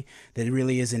Policy, that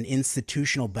really is an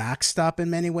institutional backstop in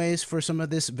many ways for some of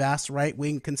this vast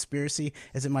right-wing conspiracy,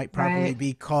 as it might properly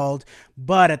be called.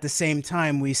 But at the same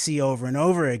time, we see over and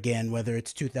over again, whether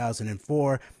it's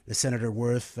 2004, the Senator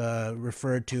Wirth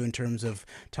referred to in terms of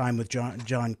time with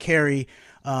John Kerry,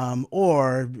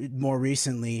 or more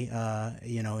recently,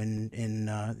 you know,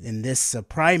 in this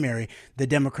primary, the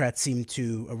Democrats seem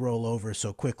to roll over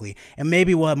so quickly. And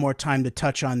maybe we'll have more time to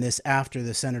touch on this after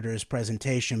the senator's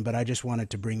presentation, but I just wanted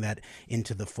to bring that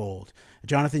into the fold.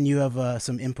 Jonathan, you have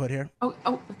some input here?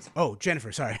 Oh,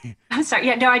 Jennifer, sorry. I'm sorry.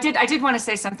 Yeah, no, I did want to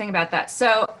say something about that.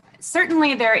 So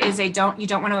certainly there is a you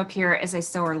don't want to appear as a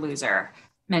sore loser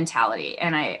mentality.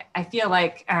 And I feel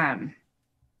like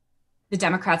the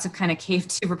Democrats have kind of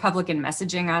caved to Republican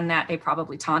messaging on that. They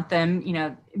probably taunt them, you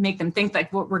know, make them think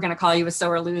like, well, we're going to call you a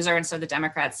sore loser. And so the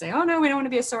Democrats say, oh, no, we don't want to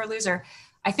be a sore loser.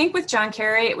 I think with John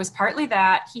Kerry, it was partly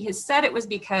that. He has said it was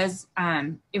because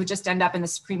it would just end up in the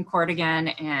Supreme Court again.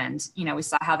 And, you know, we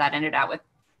saw how that ended out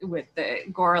with the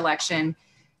Gore election.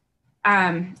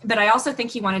 But I also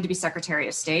think he wanted to be Secretary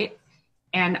of State.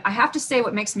 And I have to say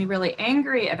what makes me really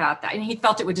angry about that, and he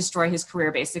felt it would destroy his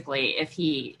career basically if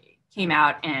he came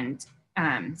out and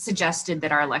suggested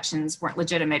that our elections weren't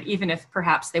legitimate, even if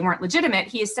perhaps they weren't legitimate.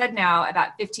 He has said now about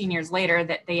 15 years later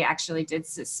that they actually did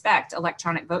suspect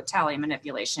electronic vote tally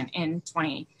manipulation in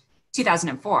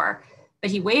 2004. But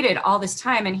he waited all this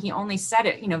time and he only said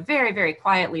it, you know, very, very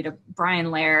quietly to Brian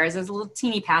Lehrer. There's a little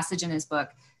teeny passage in his book.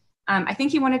 I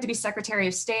think he wanted to be Secretary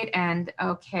of State, and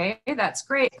okay, that's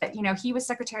great. But, you know, he was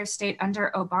Secretary of State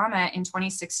under Obama in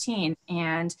 2016,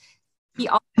 and he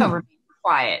also remained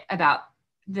quiet about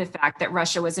the fact that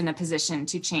Russia was in a position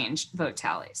to change vote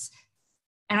tallies.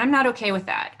 And I'm not okay with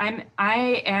that.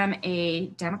 I am a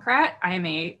Democrat. I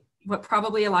am what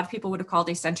probably a lot of people would have called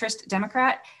a centrist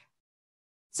Democrat.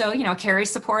 So, you know, Kerry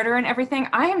supporter and everything.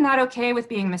 I am not okay with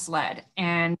being misled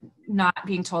and not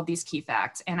being told these key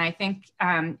facts. And I think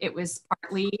it was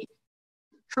partly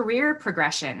career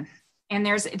progression. And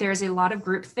there's a lot of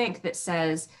groupthink that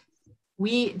says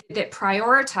that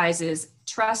prioritizes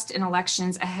trust in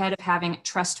elections ahead of having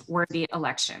trustworthy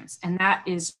elections. And that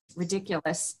is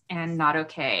ridiculous and not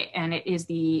okay. And it is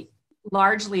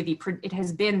it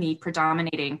has been the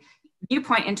predominating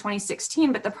viewpoint in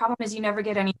 2016, but the problem is you never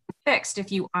get anything fixed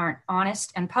if you aren't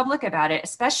honest and public about it,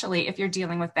 especially if you're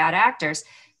dealing with bad actors.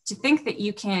 To think that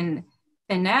you can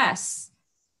finesse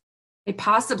a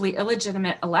possibly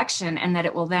illegitimate election and that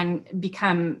it will then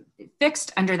become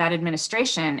fixed under that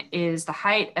administration is the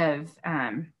height of,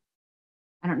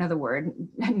 I don't know the word,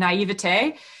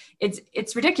 naivete.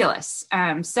 It's ridiculous.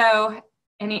 So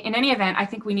in any event, I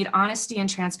think we need honesty and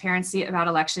transparency about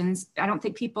elections. I don't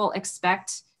think people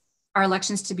expect our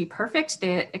elections to be perfect.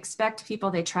 They expect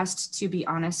people they trust to be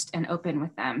honest and open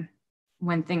with them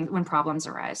when problems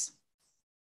arise.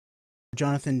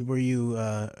 Jonathan, were you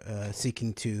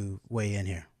seeking to weigh in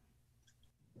here?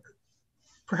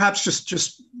 Perhaps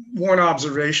just one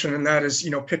observation, and that is,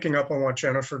 you know, picking up on what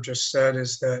Jennifer just said,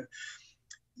 is that,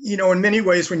 you know, in many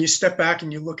ways, when you step back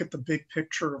and you look at the big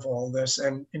picture of all this,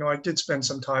 and, you know, I did spend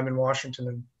some time in Washington,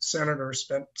 and senators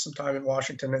spent some time in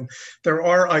Washington, and there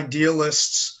are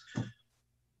idealists,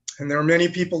 and there are many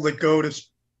people that go to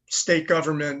state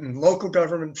government and local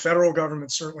government, federal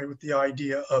government, certainly with the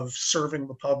idea of serving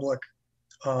the public.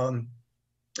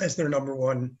 as their number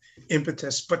one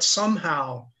impetus. But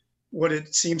somehow, what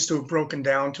it seems to have broken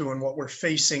down to, and what we're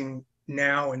facing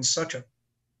now in such a,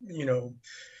 you know,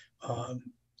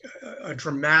 a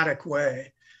dramatic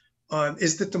way,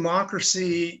 is that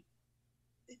democracy,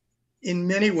 in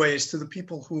many ways, to the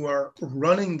people who are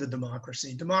running the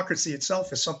democracy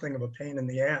itself is something of a pain in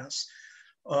the ass.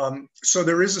 So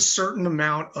there is a certain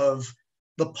amount of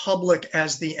the public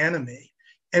as the enemy.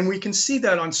 And we can see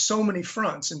that on so many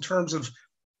fronts in terms of,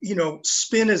 you know,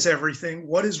 spin is everything.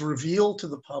 What is revealed to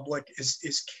the public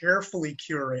is carefully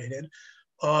curated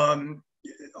on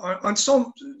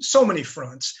so many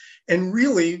fronts. And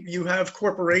really, you have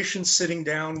corporations sitting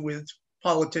down with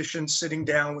politicians, sitting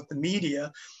down with the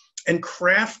media, and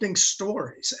crafting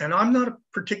stories. And I'm not a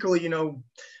particularly, you know,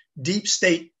 deep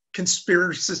state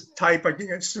conspiracist type. I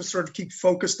think I just sort of keep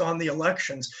focused on the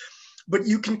elections. But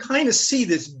you can kind of see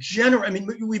this general, I mean,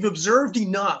 we've observed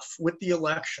enough with the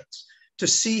elections to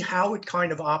see how it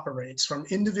kind of operates from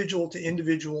individual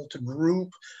to group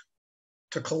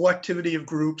to collectivity of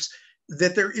groups,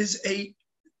 that there is a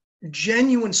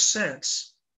genuine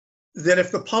sense that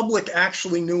if the public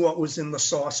actually knew what was in the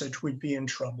sausage, we'd be in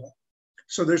trouble.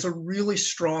 So there's a really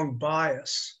strong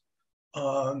bias.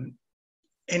 And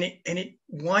it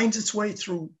winds its way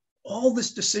through all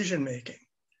this decision making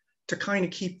to kind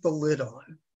of keep the lid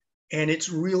on. And it's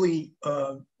really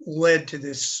led to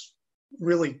this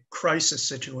really crisis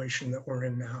situation that we're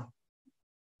in now.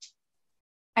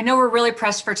 I know we're really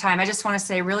pressed for time. I just want to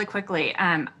say really quickly,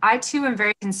 I too am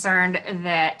very concerned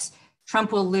that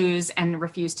Trump will lose and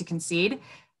refuse to concede,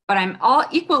 but I'm all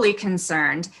equally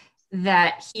concerned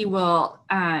that he will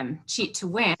cheat to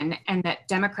win, and that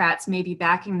Democrats may be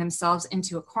backing themselves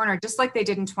into a corner, just like they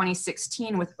did in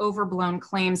 2016 with overblown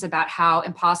claims about how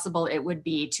impossible it would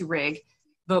be to rig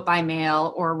vote by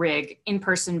mail or rig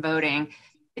in-person voting.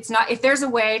 It's not, if there's a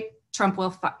way, Trump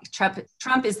is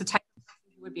the type of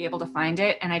person who would be able to find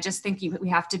it. And I just think we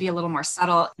have to be a little more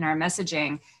subtle in our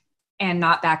messaging and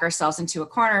not back ourselves into a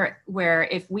corner where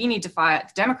if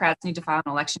Democrats need to file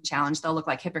an election challenge, they'll look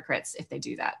like hypocrites if they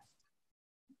do that.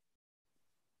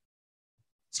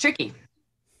 It's tricky.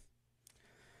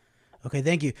 Okay,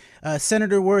 thank you.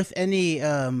 Senator Wirth, any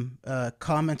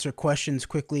comments or questions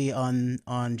quickly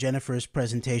on Jennifer's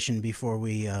presentation before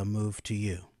we move to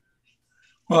you?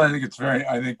 Well,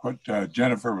 I think what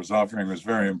Jennifer was offering was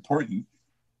very important.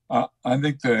 I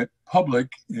think the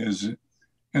public is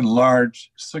in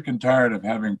large sick and tired of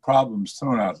having problems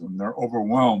thrown at them. They're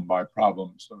overwhelmed by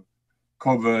problems of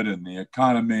COVID and the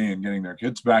economy and getting their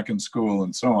kids back in school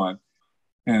and so on.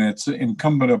 And it's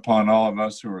incumbent upon all of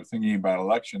us who are thinking about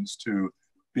elections to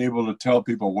be able to tell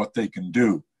people what they can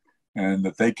do and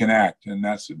that they can act. And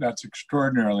that's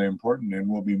extraordinarily important and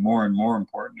will be more and more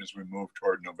important as we move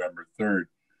toward November 3rd.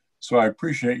 So I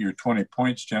appreciate your 20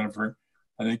 points, Jennifer.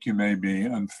 I think you may be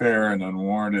unfair and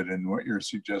unwarranted in what you're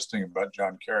suggesting about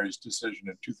John Kerry's decision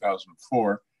in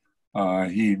 2004.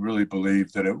 He really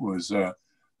believed that it was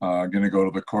going to go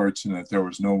to the courts and that there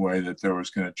was no way that there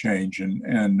was going to change.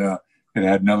 And it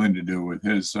had nothing to do with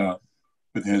his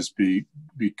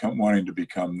wanting to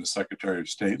become the Secretary of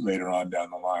State later on down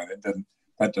the line.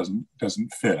 That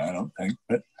doesn't fit, I don't think.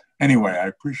 But anyway, I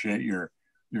appreciate your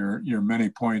many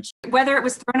points. Whether it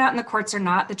was thrown out in the courts or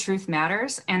not, the truth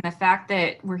matters. And the fact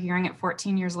that we're hearing it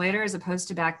 14 years later, as opposed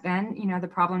to back then, the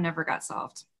problem never got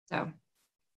solved. So,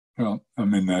 well, I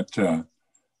mean that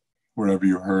whatever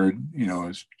you heard,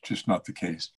 is just not the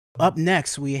case. Up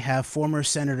next, we have former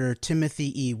Senator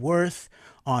Timothy E. Wirth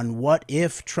on what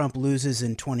if Trump loses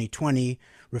in 2020,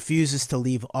 refuses to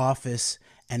leave office,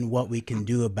 and what we can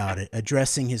do about it,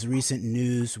 addressing his recent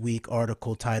Newsweek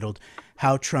article titled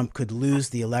How Trump Could Lose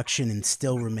the Election and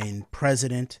Still Remain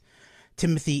President.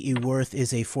 Timothy E. Wirth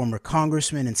is a former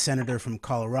congressman and senator from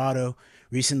Colorado.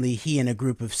 Recently, he and a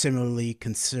group of similarly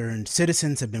concerned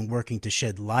citizens have been working to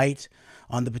shed light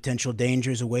on the potential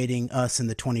dangers awaiting us in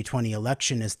the 2020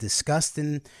 election, as discussed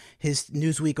in his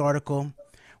Newsweek article.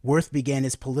 Wirth began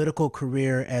his political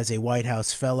career as a White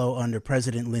House fellow under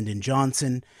President Lyndon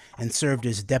Johnson and served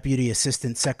as Deputy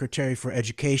Assistant Secretary for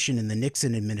Education in the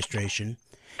Nixon administration.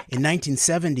 In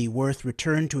 1970, Wirth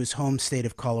returned to his home state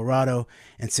of Colorado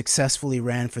and successfully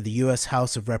ran for the U.S.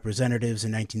 House of Representatives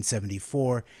in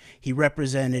 1974. He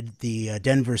represented the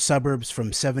Denver suburbs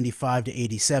from 75 to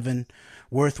 87.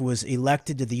 Wirth was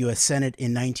elected to the U.S. Senate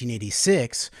in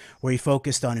 1986, where he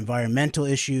focused on environmental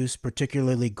issues,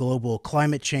 particularly global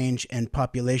climate change and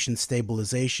population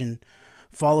stabilization.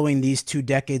 Following these 2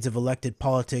 decades of elected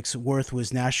politics, Wirth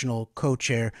was national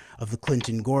co-chair of the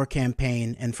Clinton-Gore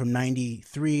campaign, and from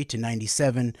 93 to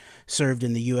 97 served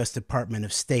in the U.S. Department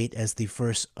of State as the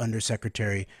first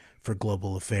undersecretary for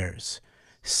global affairs.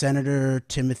 Senator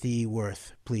Timothy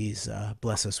Wirth, please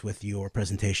bless us with your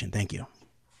presentation. Thank you.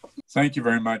 Thank you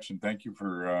very much, and thank you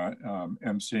for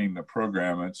emceeing the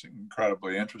program. It's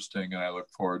incredibly interesting, and I look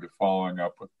forward to following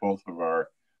up with both of our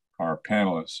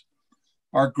panelists.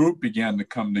 Our group began to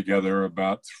come together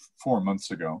about 4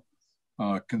 months ago,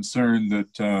 concerned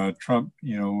that Trump,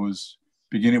 was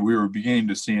we were beginning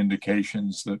to see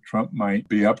indications that Trump might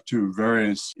be up to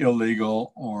various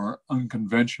illegal or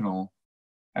unconventional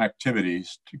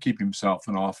activities to keep himself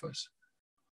in office.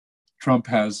 Trump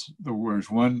has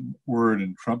one word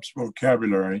in Trump's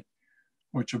vocabulary,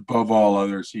 which above all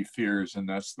others he fears, and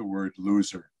that's the word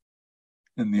loser.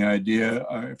 And the idea,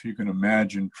 if you can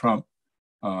imagine Trump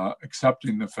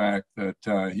accepting the fact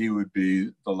that he would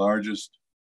be the largest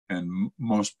and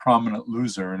most prominent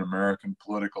loser in American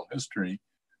political history,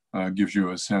 gives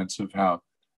you a sense of how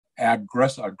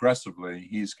aggressively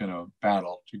he's going to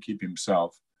battle to keep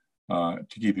himself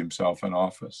in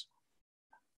office.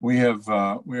 We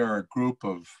are a group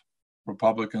of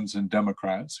Republicans and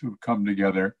Democrats who've come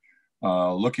together,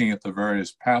 looking at the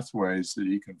various pathways that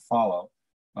he can follow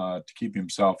to keep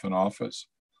himself in office.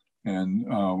 And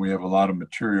we have a lot of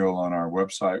material on our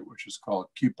website, which is called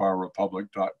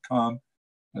keepourrepublic.com.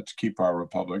 That's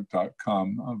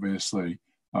keepourrepublic.com, obviously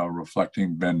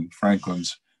reflecting Ben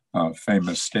Franklin's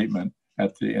famous statement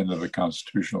at the end of the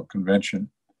Constitutional Convention.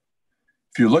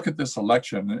 If you look at this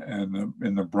election, and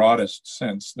in the broadest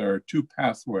sense, there are two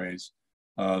pathways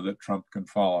that Trump can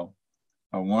follow.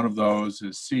 One of those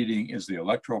is the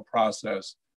electoral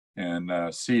process, and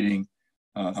seeding,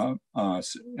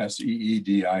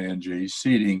 S-E-E-D-I-N-G,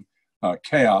 seeding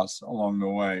chaos along the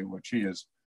way, which he is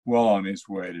well on his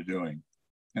way to doing.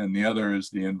 And the other is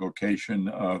the invocation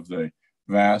of the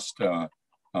vast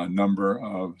number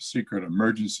of secret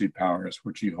emergency powers,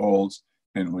 which he holds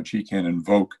and which he can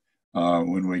invoke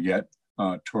when we get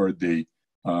toward the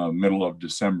middle of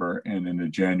December and into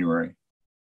January.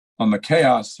 On the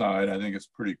chaos side, I think it's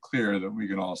pretty clear that we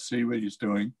can all see what he's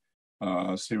doing,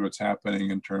 see what's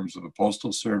happening in terms of the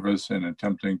Postal Service and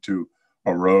attempting to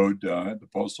erode the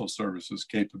Postal Service's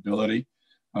capability.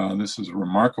 This is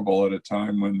remarkable at a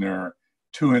time when there are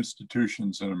two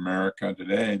institutions in America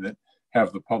today that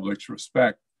have the public's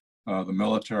respect, the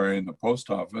military and the post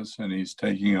office, and he's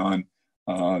taking on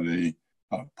the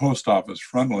post office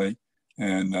frontally,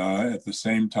 and at the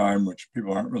same time, which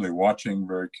people aren't really watching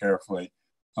very carefully,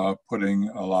 putting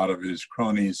a lot of his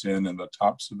cronies in the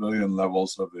top civilian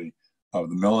levels of the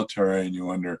military, and you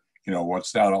wonder,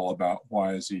 what's that all about?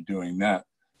 Why is he doing that?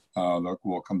 Look,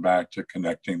 we'll come back to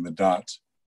connecting the dots.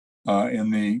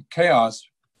 In the chaos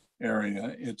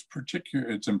area,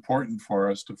 it's important for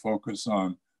us to focus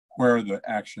on where the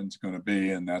action's going to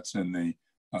be, and that's in the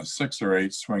 6 or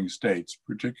 8 swing states,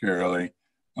 particularly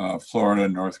Florida,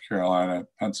 North Carolina,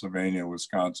 Pennsylvania,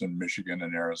 Wisconsin, Michigan,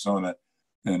 and Arizona,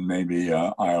 and maybe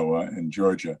Iowa and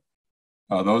Georgia.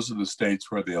 Those are the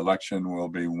states where the election will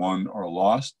be won or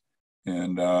lost.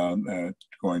 And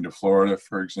going to Florida,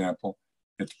 for example,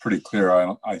 it's pretty clear,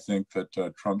 I think,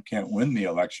 that Trump can't win the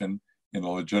election in a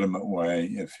legitimate way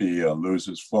if he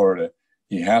loses Florida.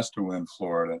 He has to win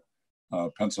Florida.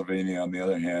 Pennsylvania, on the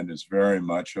other hand, is very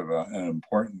much of an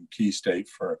important key state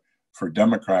for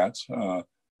Democrats.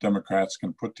 Democrats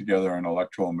can put together an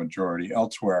electoral majority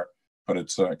elsewhere, but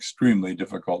it's extremely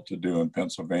difficult to do in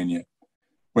Pennsylvania,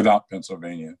 without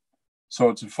Pennsylvania. So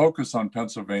it's a focus on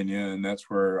Pennsylvania, and that's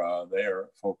where they are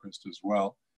focused as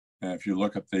well. And if you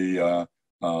look at the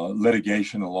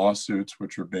litigation, the lawsuits,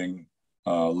 which are being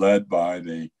led by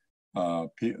the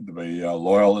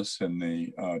loyalists in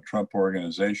the Trump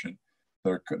organization,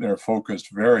 they're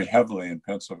focused very heavily in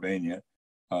Pennsylvania,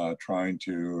 trying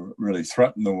to really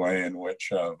threaten the way in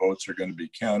which votes are going to be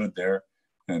counted there,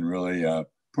 and really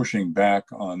pushing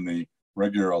back on the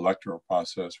regular electoral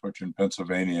process, which in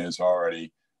Pennsylvania is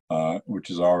already very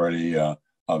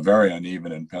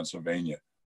uneven in Pennsylvania.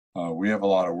 We have a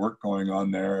lot of work going on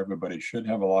there. Everybody should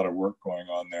have a lot of work going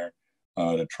on there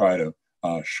to try to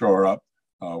shore up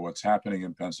what's happening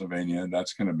in Pennsylvania.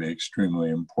 That's going to be extremely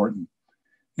important.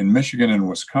 In Michigan and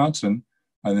Wisconsin,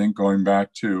 I think going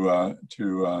back to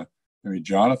maybe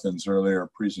Jonathan's earlier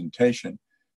presentation,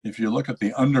 if you look at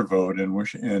the undervote in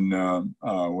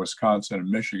Wisconsin and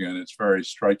Michigan, it's very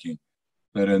striking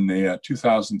that in the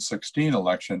 2016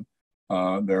 election,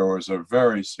 there was a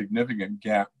very significant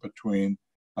gap between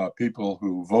people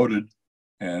who voted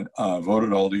and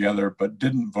voted altogether, but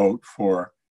didn't vote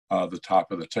for the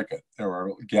top of the ticket. There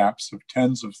were gaps of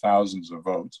tens of thousands of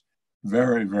votes.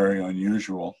 Very, very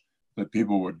unusual that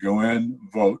people would go in,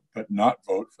 vote, but not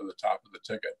vote for the top of the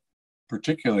ticket.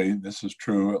 Particularly, this is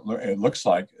true, it looks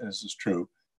like this is true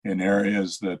in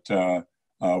areas that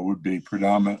would be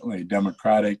predominantly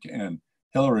Democratic and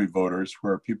Hillary voters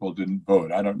where people didn't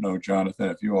vote. I don't know, Jonathan,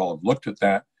 if you all have looked at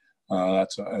that.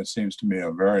 It seems to me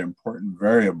a very important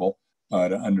variable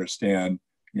to understand,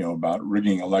 about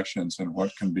rigging elections and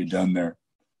what can be done there.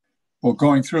 Well,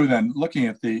 going through then, looking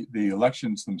at the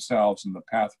elections themselves and the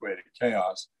pathway to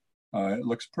chaos, it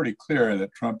looks pretty clear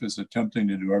that Trump is attempting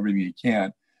to do everything he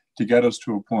can to get us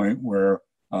to a point where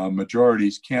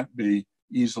majorities can't be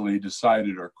easily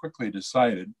decided or quickly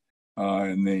decided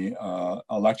in the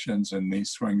elections in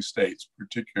these swing states,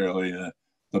 particularly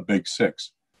the Big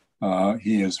Six.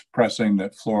 He is pressing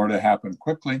that Florida happen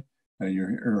quickly. You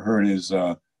heard his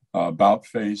about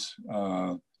face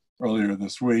earlier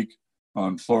this week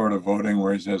on Florida voting,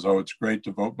 where he says, "Oh, it's great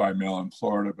to vote by mail in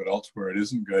Florida, but elsewhere it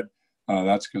isn't good."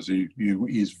 That's because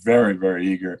he's very, very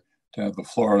eager to have the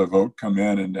Florida vote come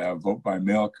in and to have vote by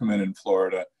mail come in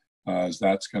Florida, as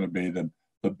that's going to be the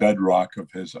bedrock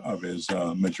of his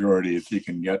majority if he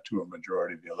can get to a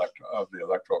majority of the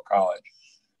Electoral College.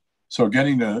 So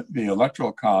getting to the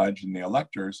Electoral College and the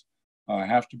electors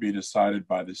have to be decided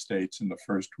by the states in the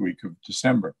first week of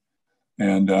December.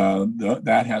 And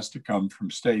that has to come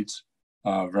from states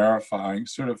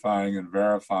certifying and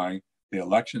verifying the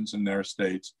elections in their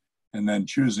states, and then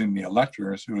choosing the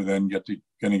electors who are then going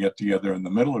to get together in the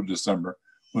middle of December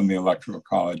when the Electoral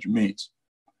College meets.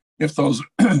 If those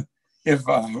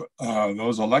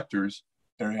those electors,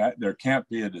 there can't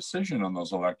be a decision on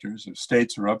those electors if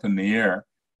states are up in the air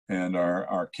and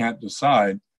can't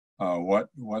decide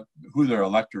who their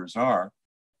electors are,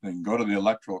 then go to the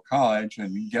Electoral College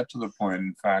and get to the point,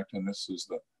 in fact, and this is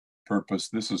the purpose,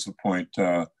 this is the point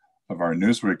of our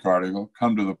Newsweek article,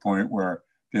 come to the point where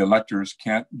the electors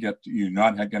can't you're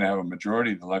not going to have a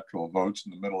majority of the electoral votes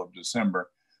in the middle of December.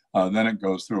 Then it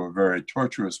goes through a very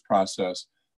tortuous process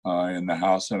in the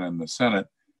House and in the Senate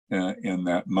in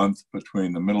that month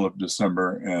between the middle of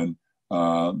December and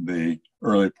the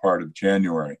early part of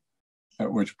January,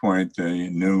 at which point the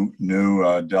new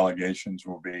delegations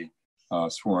will be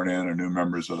sworn in, or new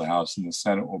members of the House and the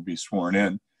Senate will be sworn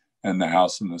in, and the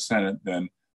House and the Senate then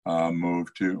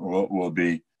will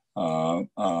be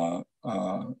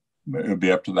it'll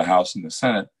be up to the House and the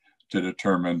Senate to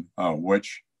determine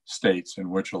which states and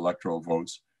which electoral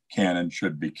votes can and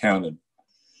should be counted.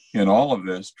 In all of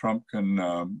this, Trump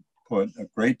can put a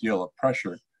great deal of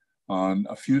pressure on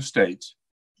a few states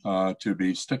to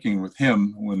be sticking with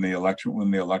him when the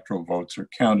electoral votes are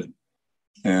counted.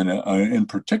 And in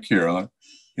particular,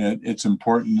 it's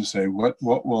important to say what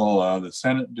will the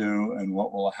Senate do and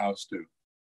what will the House do.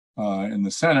 In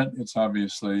the Senate, it's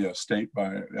obviously a state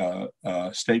by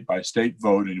state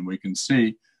vote, and we can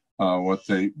see what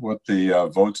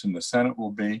the votes in the Senate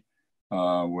will be.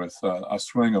 With a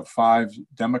swing of 5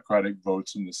 Democratic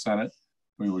votes in the Senate,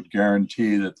 we would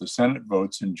guarantee that the Senate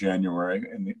votes in January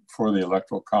for the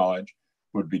Electoral College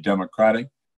would be Democratic.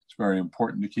 It's very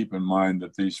important to keep in mind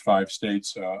that these 5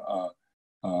 states,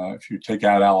 if you take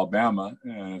out Alabama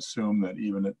and assume that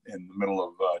even in the middle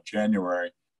of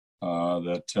January,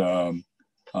 that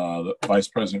the Vice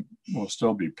President will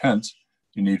still be Pence,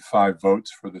 you need 5 votes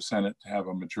for the Senate to have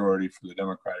a majority for the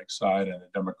Democratic side and a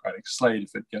Democratic slate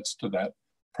if it gets to that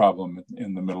problem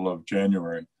in the middle of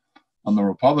January. On the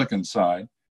Republican side,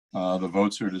 the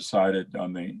votes are decided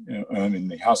in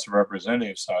the House of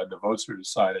Representatives side, the votes are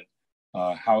decided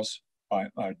House by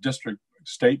district,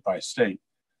 state by state.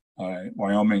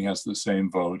 Wyoming has the same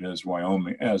vote as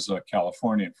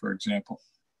California, for example.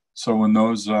 So when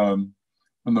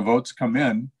the votes come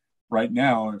in, right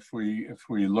now, if we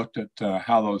looked at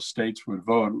how those states would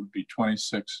vote, it would be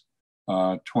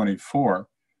 26-24,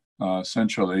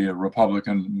 essentially a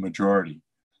Republican majority.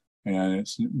 And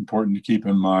it's important to keep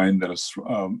in mind that a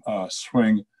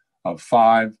swing of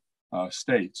 5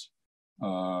 states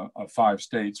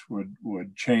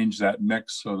would change that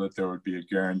mix so that there would be a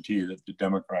guarantee that the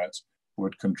Democrats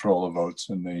would control the votes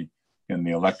in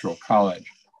the Electoral College.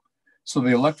 So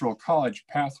the Electoral College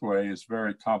pathway is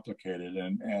very complicated,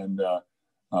 and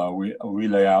we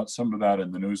lay out some of that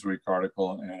in the Newsweek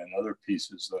article and other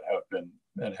pieces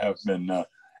that have been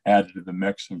added to the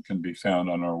mix and can be found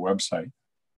on our website.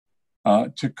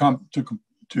 To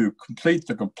complete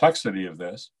the complexity of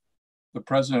this, the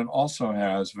president also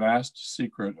has vast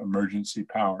secret emergency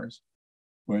powers,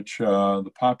 which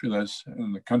the populace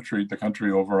and the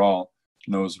country overall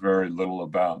knows very little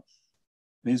about.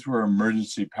 These were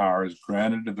emergency powers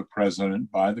granted to the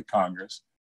president by the Congress,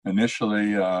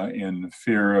 initially in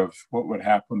fear of what would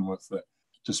happen with the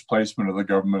displacement of the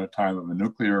government at a time of a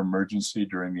nuclear emergency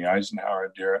during the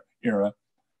Eisenhower era.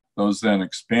 Those then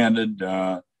expanded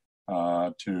to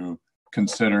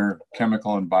consider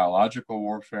chemical and biological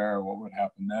warfare, what would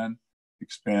happen then,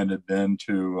 expanded then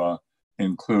to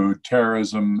include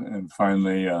terrorism, and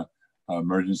finally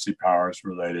emergency powers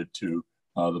related to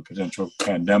the potential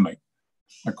pandemic.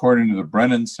 According to the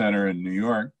Brennan Center in New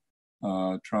York,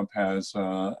 Trump has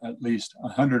at least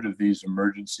 100 of these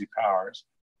emergency powers.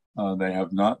 They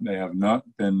have not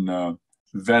been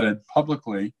vetted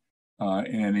publicly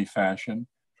in any fashion,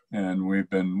 and we've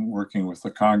been working with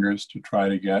the Congress to try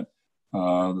to get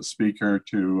the Speaker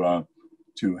to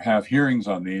have hearings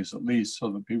on these, at least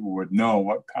so that people would know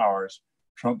what powers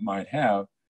Trump might have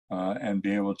and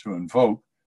be able to invoke,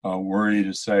 were he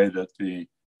to say that the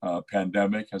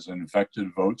pandemic has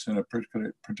infected votes in a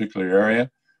particular area,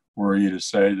 were he to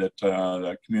say that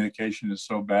that communication is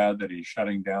so bad that he's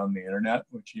shutting down the internet,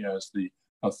 which he has the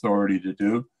authority to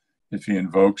do. If he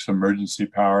invokes emergency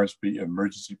powers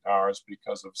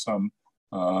because of some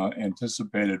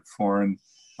anticipated foreign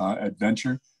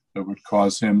adventure that would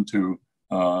cause him to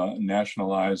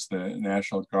nationalize the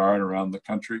National Guard around the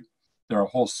country. There are a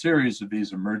whole series of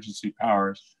these emergency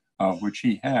powers which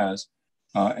he has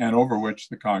and over which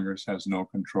the Congress has no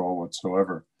control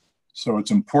whatsoever. So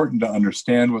it's important to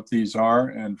understand what these are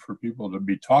and for people to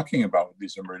be talking about what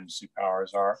these emergency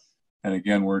powers are. And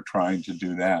again, we're trying to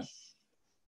do that.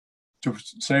 To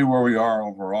say where we are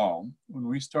overall, when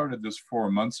we started this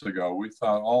 4 months ago, we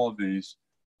thought all of these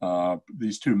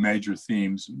two major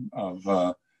themes of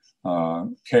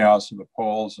chaos of the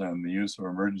polls and the use of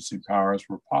emergency powers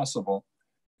were possible.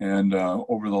 And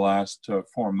over the last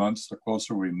 4 months, the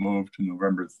closer we moved to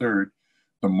November 3rd,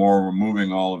 the more we're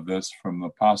moving all of this from the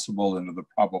possible into the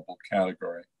probable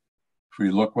category. If we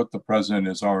look what the president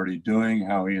is already doing,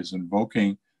 how he is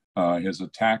invoking his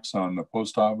attacks on the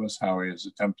post office, how he is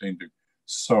attempting to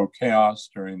sow chaos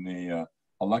during the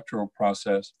electoral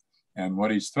process, and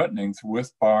what he's threatening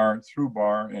with Barr, through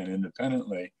Barr, and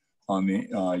independently on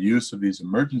the use of these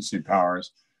emergency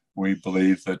powers, we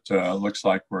believe that looks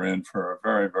like we're in for a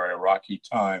very, very rocky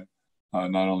time,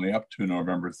 not only up to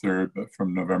November 3rd, but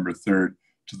from November 3rd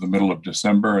to the middle of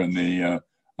December, and the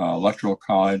Electoral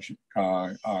College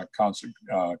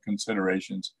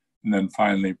considerations, and then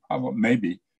finally, probably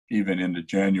maybe even into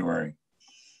January.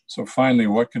 So finally,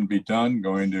 what can be done?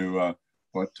 Going to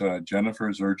what Jennifer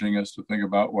is urging us to think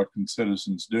about, what can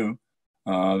citizens do?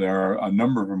 There are a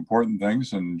number of important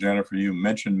things, and Jennifer, you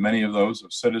mentioned many of those,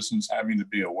 of citizens having to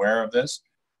be aware of this.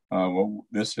 What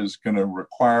this is going to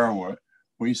require, what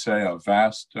we say, a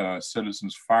vast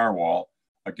citizens firewall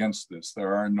against this.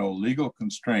 There are no legal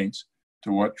constraints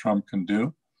to what Trump can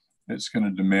do. It's going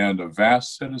to demand a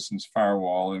vast citizens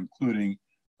firewall, including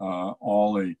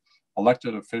all the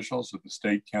elected officials at the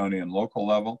state, county, and local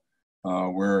level.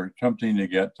 We're attempting to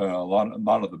get a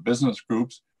lot of the business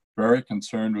groups very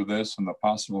concerned with this and the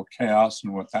possible chaos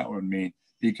and what that would mean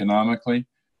economically,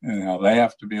 and how they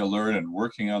have to be alert and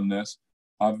working on this.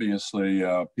 Obviously,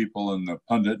 people in the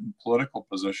pundit and political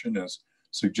position, as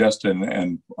suggested,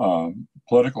 and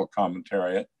political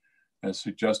commentary, as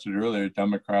suggested earlier,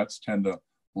 Democrats tend to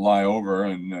lie over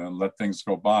and let things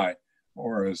go by.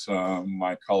 Or as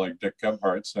my colleague Dick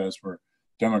Gebhardt says, where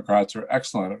Democrats are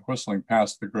excellent at whistling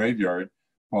past the graveyard,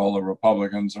 while the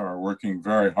Republicans are working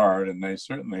very hard, and they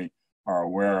certainly are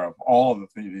aware of all of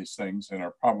these things and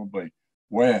are probably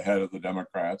way ahead of the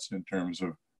Democrats in terms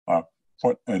of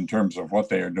what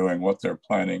they are doing, what they're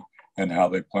planning, and how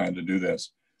they plan to do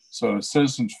this. So the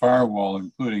citizens firewall,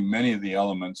 including many of the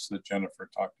elements that Jennifer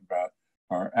talked about,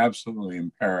 are absolutely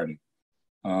imperative.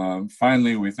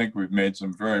 Finally, we think we've made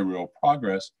some very real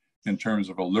progress in terms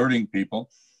of alerting people.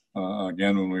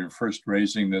 Again, when we were first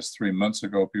raising this 3 months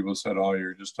ago, people said, oh,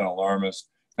 you're just an alarmist.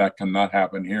 That cannot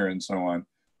happen here, and so on.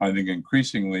 I think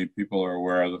increasingly people are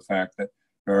aware of the fact that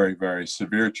very, very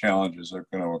severe challenges are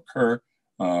going to occur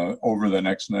over the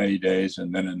next 90 days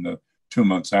and then in the 2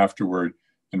 months afterward.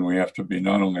 And we have to be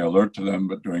not only alert to them,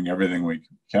 but doing everything we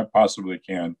possibly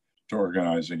can to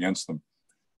organize against them.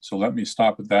 So let me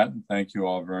stop at that and thank you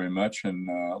all very much, and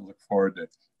look forward to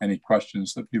any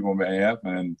questions that people may have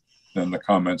and then the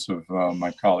comments of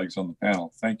my colleagues on the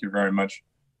panel. Thank you very much.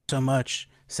 So much,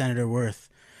 Senator Wirth,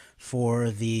 for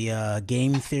the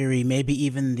game theory, maybe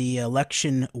even the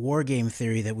election war game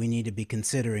theory that we need to be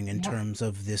considering in terms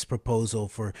of this proposal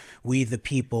for we the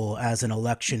people as an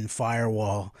election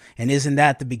firewall. And isn't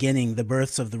that the beginning? The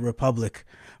births of the Republic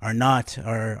are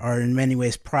in many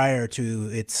ways prior to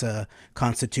its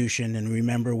Constitution. And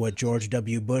remember what George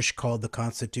W. Bush called the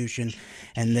Constitution,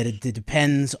 and that it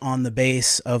depends on the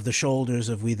base of the shoulders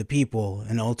of we the people.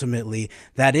 And ultimately,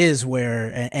 that is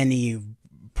where any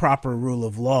proper rule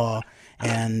of law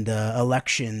and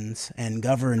elections and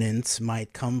governance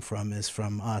might come from is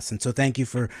from us. And so thank you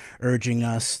for urging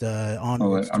us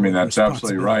onwards. Well, I mean, toward that's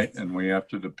absolutely right. responsibility. And we have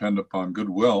to depend upon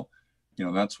goodwill. You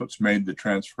know, that's what's made the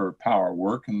transfer of power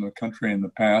work in the country in the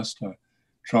past.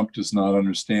 Trump does not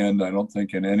understand, I don't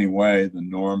think, in any way, the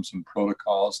norms and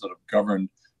protocols that have governed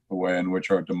the way in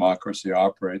which our democracy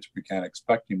operates. We can't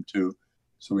expect him to.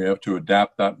 So we have to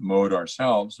adapt that mode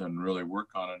ourselves and really work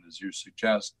on it, as you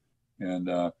suggest, and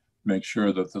make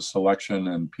sure that the selection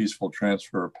and peaceful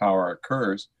transfer of power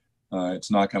occurs.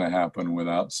 It's not going to happen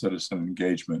without citizen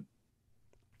engagement.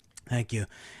 Thank you.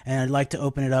 And I'd like to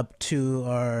open it up to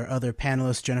our other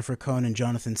panelists, Jennifer Cohn and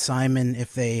Jonathan Simon,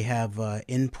 if they have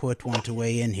input, want to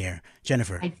weigh in here.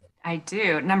 Jennifer. I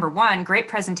do. Number one, great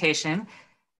presentation.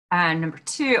 Number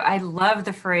two, I love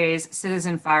the phrase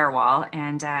citizen firewall,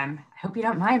 and I hope you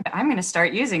don't mind, but I'm going to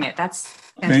start using it.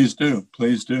 Please do.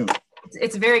 Please do.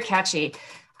 It's very catchy.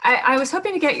 I was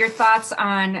hoping to get your thoughts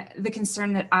on the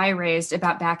concern that I raised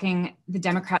about backing the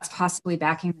Democrats, possibly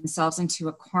backing themselves into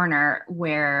a corner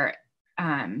where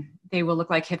they will look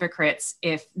like hypocrites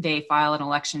if they file an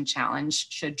election challenge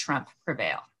should Trump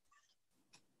prevail.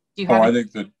 Do you have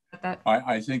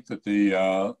I think that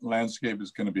the landscape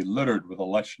is going to be littered with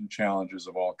election challenges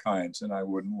of all kinds, and I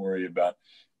wouldn't worry about,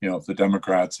 if the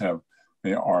Democrats are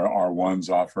ones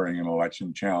offering an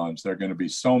election challenge. There are going to be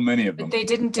so many of them. But they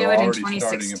didn't do it in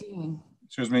 2016.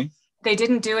 Excuse me? They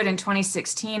didn't do it in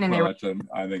 2016, and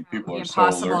I think people are so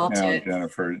alert now,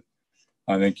 Jennifer.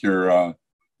 I think you're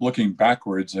looking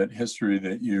backwards at history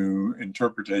that your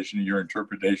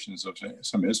interpretations of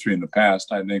some history in the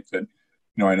past. I think that,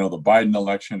 I know the Biden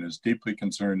election is deeply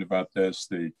concerned about this.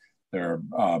 There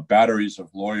are batteries of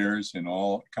lawyers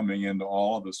coming into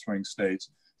all of the swing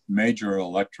states, major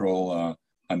electoral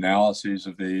analyses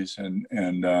of these. And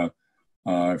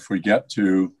if we get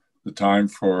to the time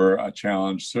for a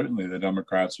challenge, certainly the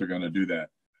Democrats are going to do that.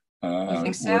 You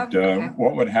think so? Okay.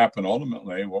 What would happen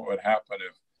ultimately,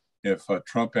 if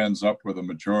Trump ends up with a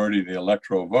majority of the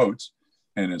electoral votes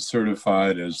and is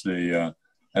certified as the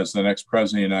next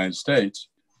president of the United States,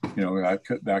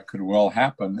 that could well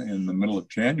happen in the middle of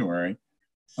January.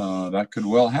 That could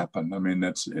well happen. I mean,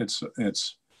 it's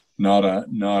not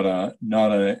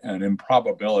an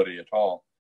improbability at all.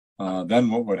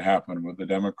 Then what would happen? Would the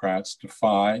Democrats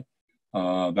defy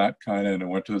that kind of? And it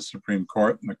went to the Supreme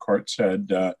Court, and the court said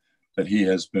that he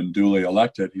has been duly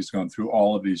elected. He's gone through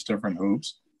all of these different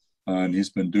hoops, and he's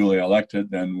been duly elected.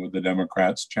 Then would the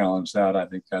Democrats challenge that? I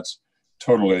think that's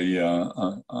totally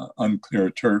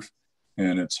unclear turf,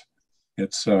 and it's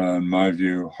in my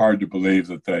view hard to believe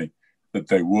that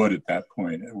they would at that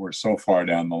point. We're so far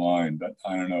down the line, but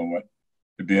I don't know what.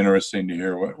 It'd be interesting to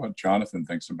hear what Jonathan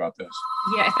thinks about this.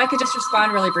 Yeah, if I could just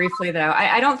respond really briefly, though.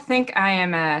 I don't think I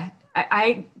am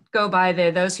I go by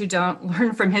those who don't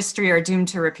learn from history are doomed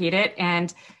to repeat it.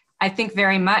 And I think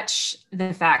very much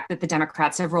the fact that the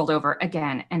Democrats have rolled over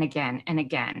again and again and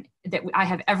again, that I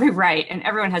have every right and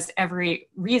everyone has every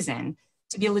reason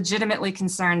to be legitimately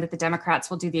concerned that the Democrats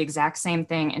will do the exact same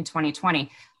thing in 2020.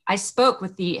 I spoke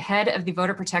with the head of the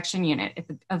voter protection unit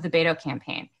of the Beto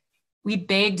campaign. We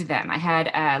begged them. I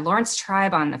had Lawrence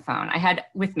Tribe on the phone. I had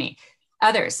with me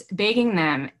others begging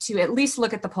them to at least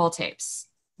look at the poll tapes.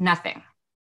 Nothing.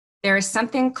 There is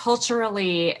something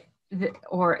culturally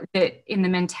in the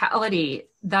mentality,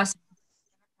 thus the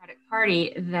Democratic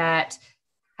Party, that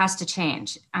has to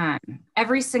change.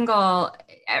 Every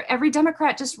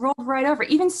Democrat just rolled right over.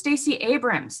 Even Stacey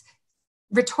Abrams,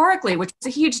 rhetorically, which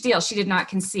was a huge deal, she did not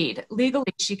concede. Legally,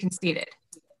 she conceded.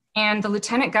 And the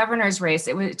lieutenant governor's race,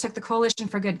 it took the Coalition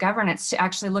for Good Governance to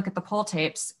actually look at the poll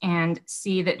tapes and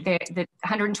see that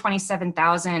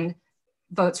 127,000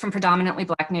 votes from predominantly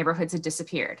Black neighborhoods had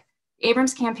disappeared.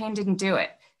 Abrams' campaign didn't do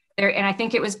it. And I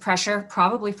think it was pressure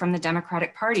probably from the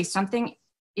Democratic Party. Something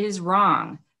is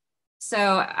wrong.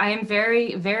 So I am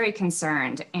very, very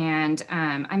concerned. And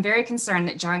I'm very concerned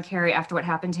that John Kerry, after what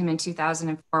happened to him in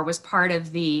 2004, was part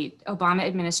of the Obama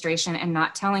administration and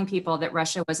not telling people that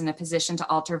Russia was in a position to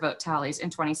alter vote tallies in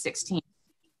 2016.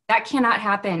 That cannot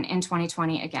happen in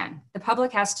 2020 again. The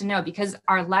public has to know, because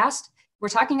we're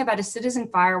talking about a citizen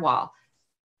firewall,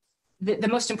 the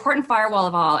most important firewall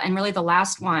of all, and really the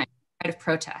last one, right of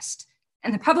protest.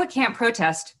 And the public can't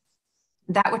protest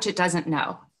that which it doesn't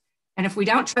know. And if we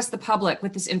don't trust the public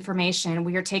with this information,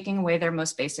 we are taking away their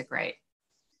most basic right.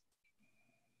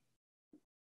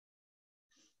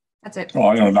 That's it. Well,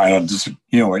 I don't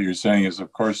what you're saying is,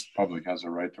 of course, the public has a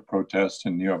right to protest,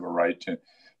 and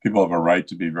people have a right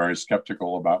to be very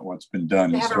skeptical about what's been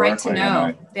done. They have a right to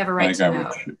know. They have a right to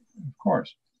know. Of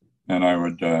course. And I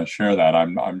would share that.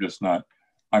 I'm just not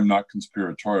I'm not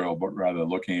conspiratorial, but rather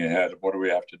looking ahead. What do we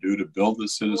have to do to build the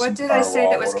citizen What did I say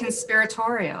that was firewall?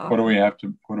 conspiratorial? What do we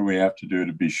have to do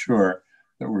to be sure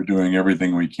that we're doing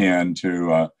everything we can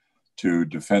to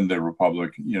defend the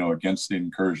republic, you know, against the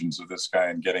incursions of this guy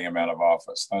and getting him out of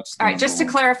office? That's the All right, just to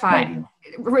clarify,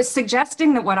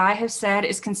 suggesting that what I have said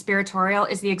is conspiratorial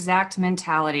is the exact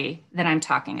mentality that I'm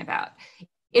talking about.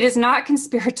 It is not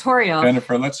conspiratorial.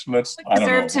 Jennifer, let's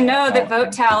deserve to know that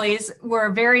vote tallies were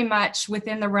very much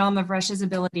within the realm of Russia's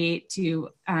ability to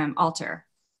alter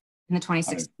in the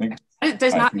 2016. It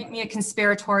does not make me a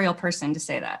conspiratorial person to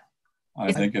say that.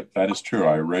 I think that is true.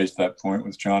 I raised that point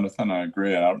with Jonathan. I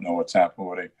agree. I don't know what's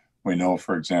happened. We know,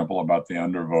 for example, about the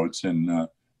undervotes in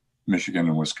Michigan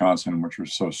and Wisconsin, which were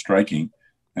so striking,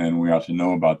 and we ought to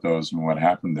know about those and what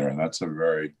happened there. That's a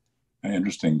very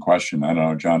interesting question. I don't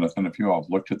know, Jonathan, if you all have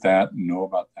looked at that and know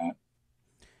about that.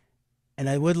 And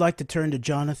I would like to turn to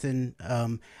Jonathan.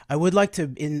 I would like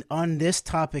to, on this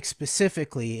topic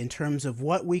specifically, in terms of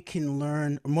what we can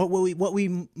learn, what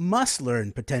we must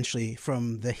learn potentially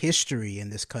from the history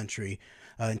in this country,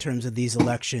 in terms of these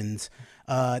elections.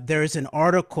 There is an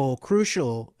article,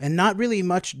 crucial and not really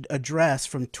much addressed,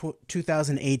 from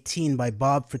 2018 by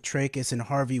Bob Fitrakis and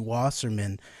Harvey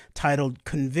Wasserman, titled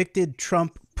 "Convicted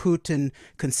Trump-Putin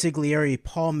Consigliere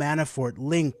Paul Manafort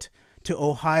Linked to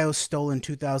Ohio's Stolen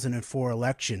 2004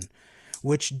 Election,"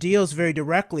 which deals very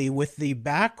directly with the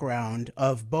background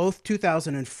of both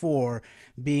 2004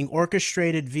 being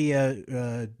orchestrated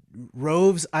via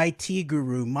Rove's IT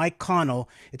guru, Mike Connell.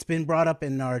 It's been brought up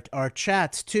in our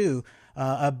chats too,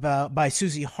 by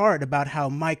Susie Hart, about how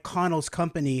Mike Connell's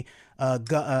company,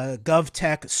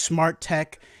 GovTech,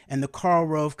 SmartTech, and the Karl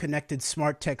Rove connected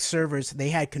SmartTech servers, they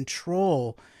had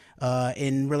control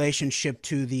in relationship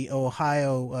to the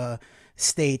Ohio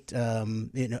state,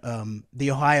 the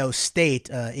Ohio state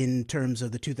in terms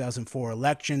of the 2004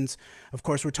 elections. Of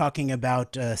course, we're talking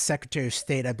about Secretary of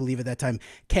State, I believe at that time,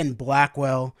 Ken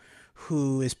Blackwell,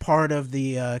 who is part of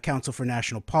the Council for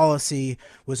National Policy,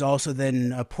 was also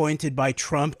then appointed by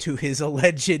Trump to his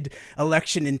alleged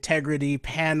election integrity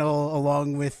panel,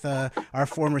 along with our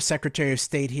former Secretary of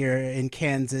State here in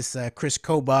Kansas, Chris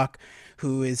Kobach,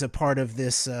 who is a part of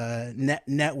this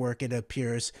network, it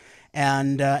appears.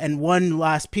 And one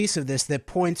last piece of this that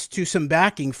points to some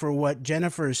backing for what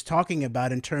Jennifer is talking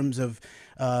about in terms of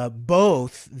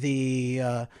both the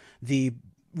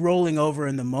rolling over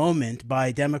in the moment by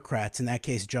Democrats, in that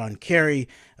case John Kerry,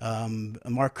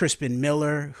 Mark Crispin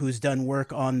Miller, who's done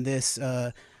work on this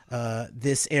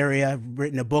this area,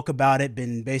 written a book about it,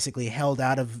 been basically held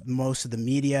out of most of the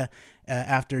media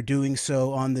after doing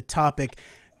so on the topic,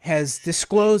 has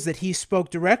disclosed that he spoke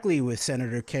directly with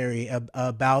Senator Kerry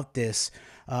about this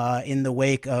in the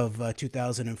wake of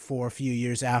 2004, a few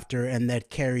years after, and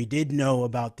that Kerry did know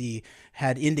about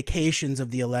had indications of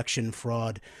the election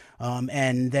fraud,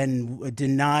 and then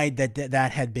denied that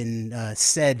that had been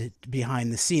said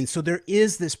behind the scenes. So there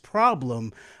is this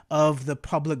problem of the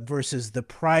public versus the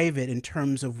private in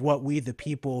terms of what we, the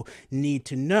people, need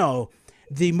to know.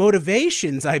 The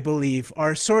motivations, I believe,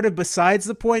 are sort of besides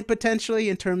the point potentially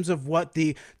in terms of what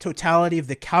the totality of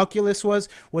the calculus was.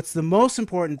 What's the most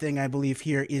important thing, I believe,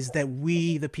 here is that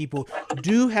we, the people,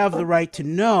 do have the right to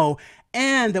know,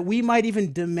 and that we might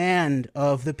even demand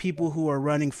of the people who are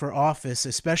running for office,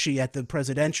 especially at the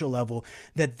presidential level,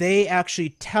 that they actually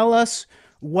tell us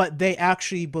what they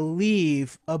actually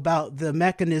believe about the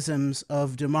mechanisms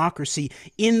of democracy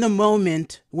in the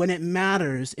moment when it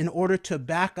matters, in order to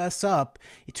back us up,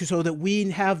 so that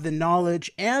we have the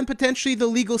knowledge and potentially the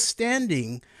legal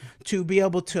standing to be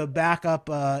able to back up,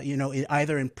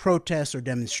 either in protests or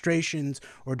demonstrations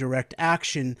or direct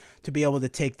action, to be able to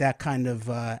take that kind of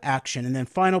action. And then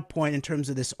final point in terms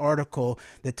of this article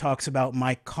that talks about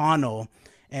Mike Connell,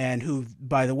 and who,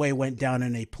 by the way, went down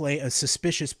in a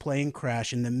suspicious plane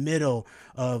crash in the middle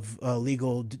of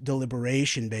legal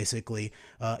deliberation, basically,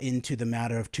 into the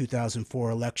matter of 2004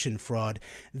 election fraud,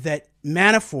 that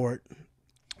Manafort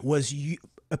was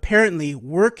apparently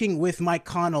working with Mike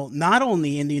Connell, not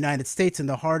only in the United States, in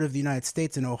the heart of the United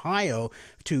States in Ohio,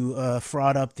 to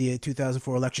fraud up the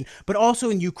 2004 election, but also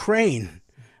in Ukraine,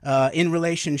 in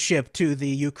relationship to the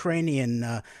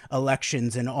Ukrainian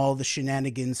elections and all the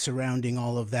shenanigans surrounding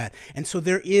all of that. And so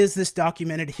there is this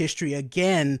documented history,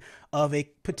 again, of a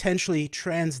potentially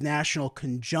transnational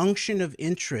conjunction of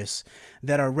interests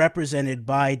that are represented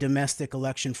by domestic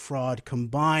election fraud,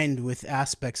 combined with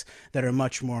aspects that are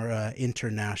much more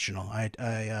international.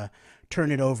 I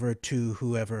turn it over to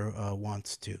whoever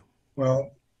wants to.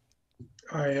 Well,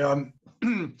 I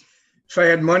if I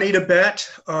had money to bet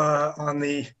on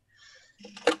the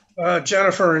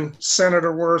Jennifer and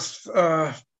Senator Wirth,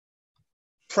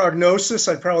 prognosis,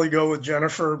 I'd probably go with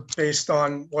Jennifer based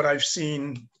on what I've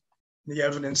seen, the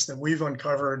evidence that we've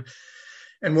uncovered,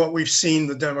 and what we've seen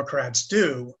the Democrats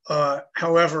do.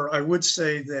 However, I would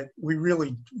say that we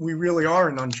really are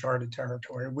in uncharted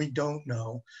territory. We don't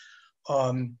know.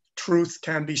 Truth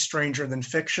can be stranger than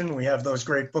fiction. We have those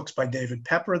great books by David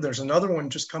Pepper. There's another one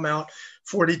just come out,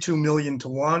 42 Million to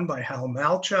One by Hal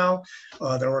Malchow.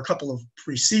 There were a couple of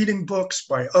preceding books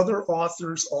by other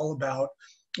authors all about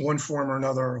one form or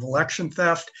another of election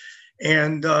theft.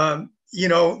 And,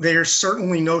 they're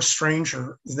certainly no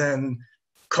stranger than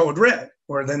Code Red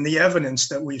or than the evidence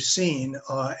that we've seen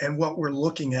and what we're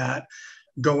looking at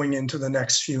going into the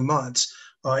next few months.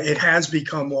 It has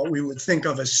become what we would think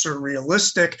of as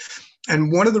surrealistic.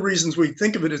 And one of the reasons we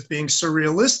think of it as being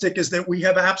surrealistic is that we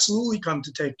have absolutely come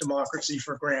to take democracy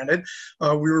for granted.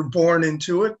 We were born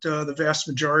into it. The vast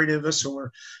majority of us who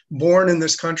were born in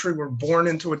this country were born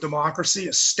into a democracy,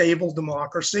 a stable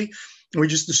democracy. We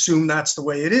just assume that's the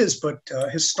way it is. But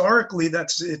historically,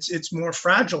 it's more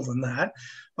fragile than that.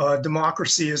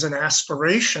 Democracy is an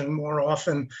aspiration more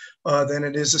often than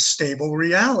it is a stable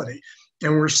reality.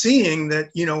 And we're seeing that,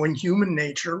 in human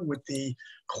nature with the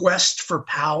quest for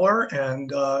power,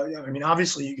 and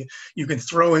obviously you can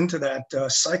throw into that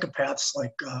psychopaths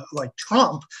like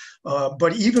Trump,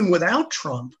 but even without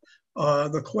Trump,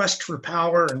 the quest for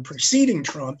power and preceding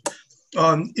Trump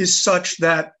is such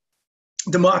that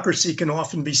democracy can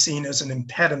often be seen as an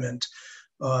impediment,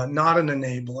 not an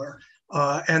enabler.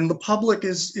 And the public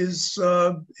is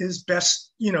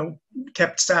best,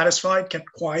 kept satisfied,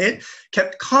 kept quiet,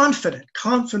 kept confident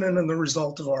in the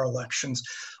result of our elections.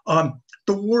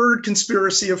 The word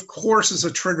conspiracy, of course, is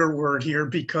a trigger word here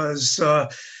because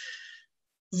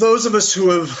those of us who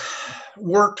have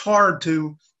worked hard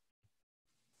to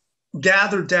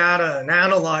gather data and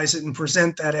analyze it and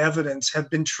present that evidence have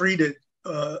been treated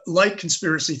like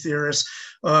conspiracy theorists,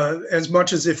 as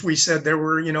much as if we said there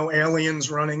were,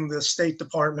 aliens running the State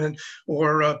Department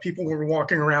or people were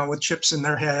walking around with chips in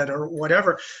their head or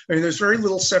whatever. I mean, there's very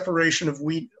little separation of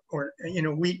wheat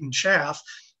and chaff,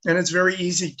 and it's very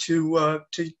easy to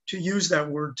use that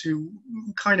word to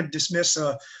kind of dismiss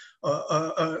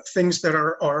things that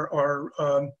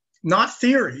are not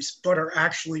theories, but are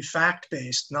actually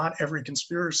fact-based. Not every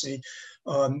conspiracy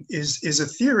is a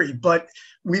theory, but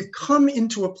we've come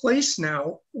into a place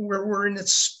now where we're in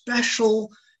there's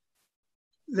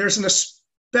a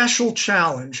special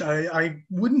challenge. I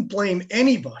wouldn't blame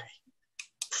anybody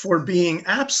for being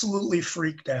absolutely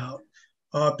freaked out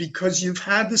because you've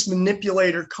had this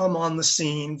manipulator come on the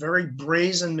scene, very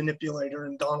brazen manipulator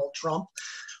in Donald Trump,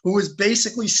 who is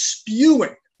basically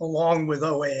spewing, along with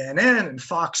OANN and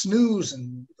Fox News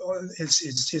and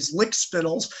his lick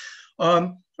spittles,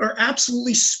 are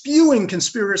absolutely spewing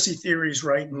conspiracy theories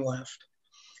right and left.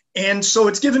 And so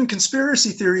it's given conspiracy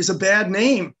theories a bad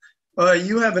name.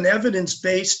 You have an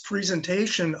evidence-based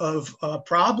presentation of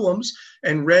problems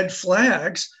and red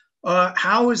flags.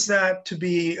 How is that to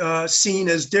be seen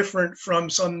as different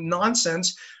from some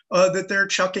nonsense that they're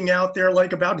chucking out there,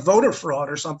 like about voter fraud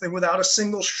or something, without a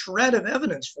single shred of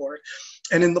evidence for it?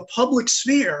 And in the public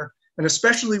sphere, and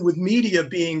especially with media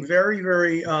being very,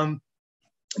 very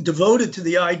devoted to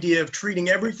the idea of treating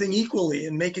everything equally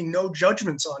and making no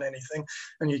judgments on anything,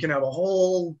 and you can have a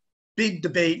whole big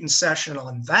debate and session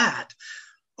on that,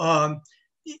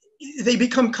 they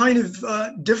become kind of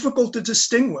difficult to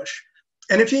distinguish.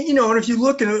 And if you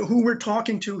look at who we're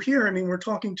talking to here, I mean, we're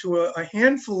talking to a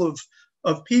handful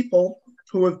of people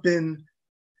who have been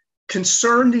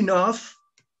concerned enough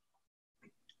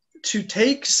to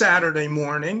take Saturday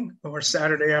morning or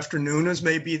Saturday afternoon, as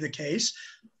may be the case,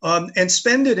 and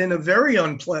spend it in a very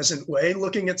unpleasant way,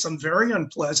 looking at some very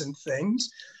unpleasant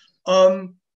things.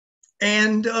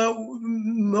 And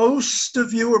most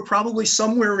of you are probably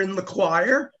somewhere in the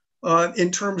choir in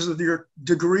terms of your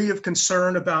degree of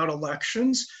concern about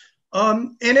elections.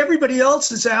 And everybody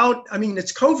else is out. I mean,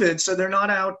 it's COVID, so they're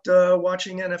not out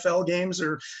watching NFL games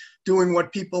or doing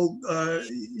what people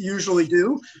usually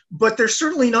do, but they're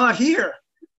certainly not here.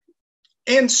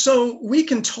 And so we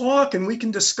can talk and we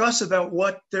can discuss about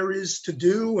what there is to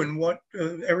do and what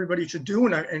everybody should do.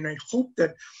 And I hope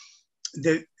that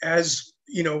as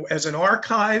an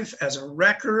archive, as a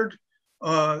record,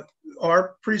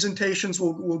 our presentations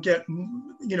will get,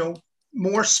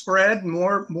 more spread,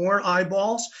 more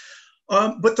eyeballs.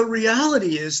 But the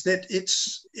reality is that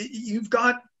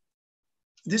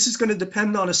this is going to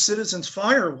depend on a citizen's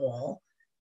firewall,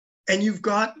 and you've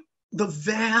got the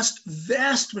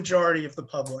vast majority of the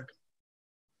public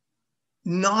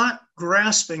not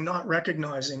grasping, not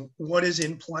recognizing what is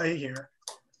in play here.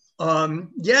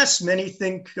 Yes, many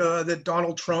think that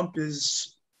Donald Trump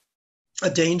is a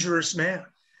dangerous man.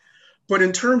 But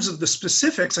in terms of the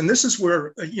specifics, and this is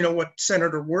where, what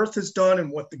Senator Wirth has done and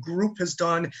what the group has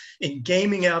done in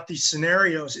gaming out these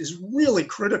scenarios is really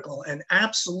critical and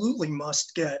absolutely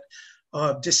must get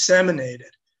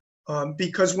disseminated.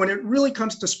 Because when it really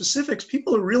comes to specifics,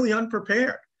 people are really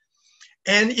unprepared.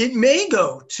 And it may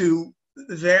go to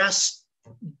vast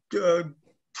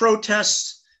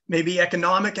protests, maybe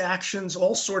economic actions,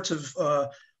 all sorts of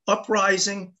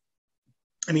uprising.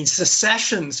 I mean,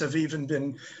 secessions have even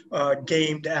been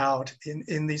gamed out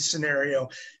in these scenarios.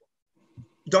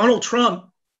 Donald Trump,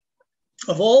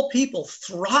 of all people,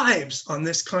 thrives on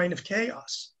this kind of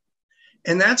chaos.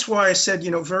 And that's why I said,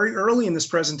 very early in this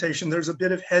presentation, there's a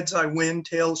bit of heads I win,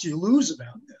 tails you lose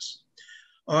about this.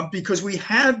 Because we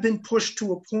have been pushed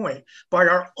to a point by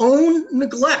our own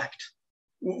neglect,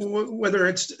 whether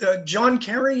it's John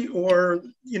Kerry or,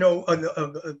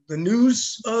 the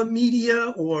news media,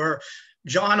 or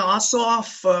John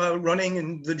Ossoff running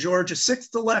in the Georgia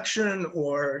 6th election,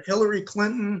 or Hillary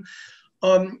Clinton,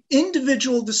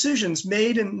 individual decisions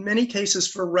made in many cases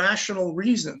for rational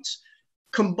reasons,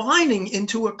 combining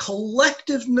into a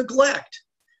collective neglect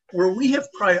where we have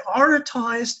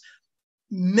prioritized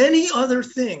many other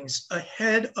things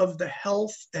ahead of the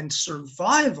health and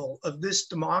survival of this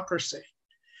democracy.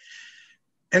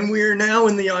 And we are now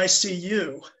in the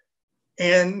ICU,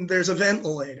 and there's a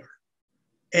ventilator,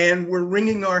 and we're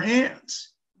wringing our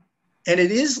hands, and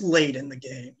it is late in the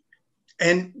game.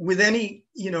 And with any,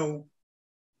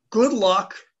 good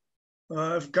luck,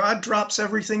 if God drops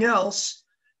everything else,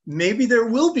 maybe there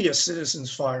will be a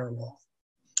citizens' firewall,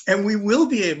 and we will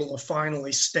be able to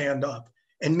finally stand up.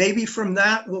 And maybe from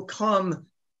that will come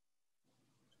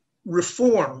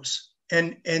reforms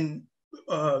and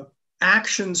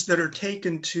actions that are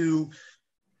taken to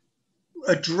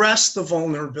address the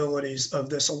vulnerabilities of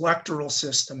this electoral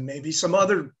system, maybe some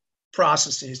other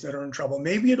processes that are in trouble.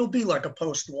 Maybe it'll be like a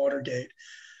post-Watergate.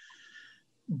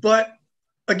 But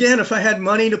again, if I had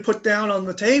money to put down on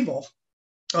the table,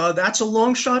 that's a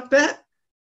long shot bet.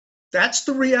 That's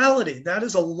the reality. That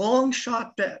is a long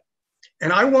shot bet.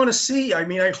 And I want to see,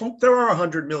 I hope there are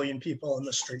 100 million people in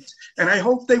the streets, and I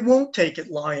hope they won't take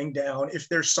it lying down if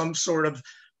there's some sort of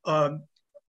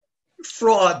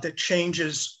fraud that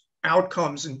changes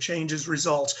outcomes and changes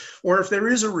results, or if there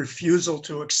is a refusal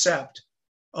to accept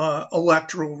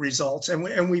electoral results.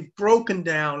 And we've broken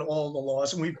down all the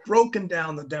laws, and we've broken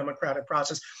down the democratic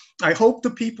process. I hope the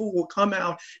people will come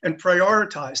out and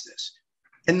prioritize this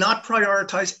and not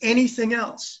prioritize anything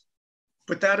else.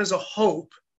 But that is a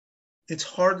hope. It's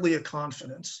hardly a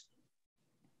confidence.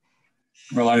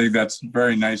 Well, I think that's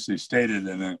very nicely stated.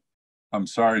 And I'm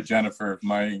sorry, Jennifer, if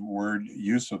my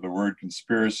use of the word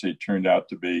conspiracy turned out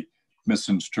to be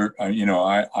misconstrued.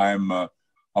 I'm a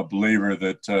believer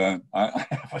that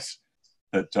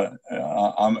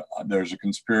there's a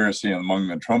conspiracy among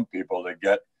the Trump people to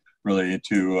get really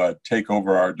to take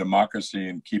over our democracy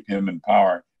and keep him in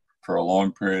power for a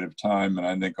long period of time. And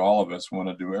I think all of us want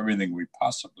to do everything we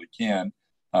possibly can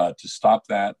to stop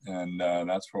that. And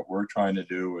that's what we're trying to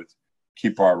do with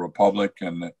keep our republic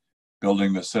and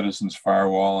building the citizens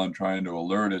firewall and trying to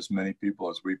alert as many people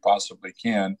as we possibly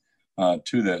can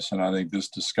to this. And I think this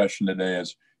discussion today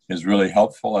is really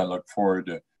helpful. I look forward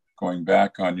to going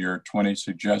back on your 20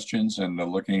 suggestions and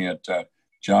looking at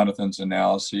Jonathan's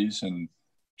analyses. And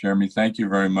Jeremy, thank you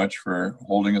very much for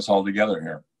holding us all together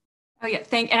here. Oh yeah,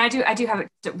 and I do have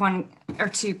one or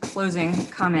two closing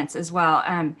comments as well.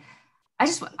 I'm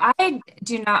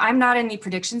not in the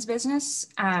predictions business.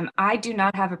 I do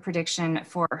not have a prediction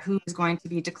for who is going to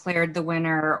be declared the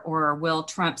winner, or will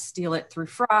Trump steal it through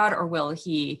fraud, or will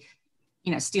he,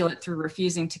 steal it through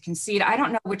refusing to concede. I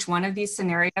don't know which one of these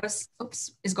scenarios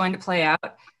is going to play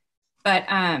out, but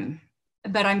I'm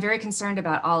very concerned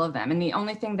about all of them. And the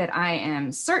only thing that I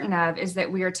am certain of is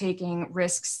that we are taking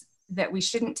risks that we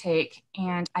shouldn't take.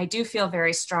 And I do feel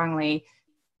very strongly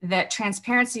that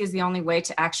transparency is the only way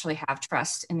to actually have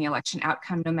trust in the election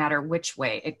outcome, no matter which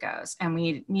way it goes. And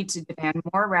we need to demand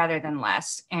more rather than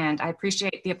less. And I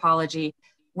appreciate the apology.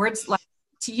 Words like,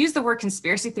 to use the word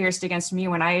conspiracy theorist against me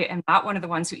when I am not one of the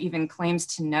ones who even claims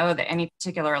to know that any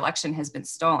particular election has been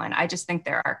stolen. I just think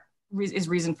there is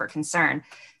reason for concern.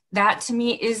 That to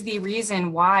me is the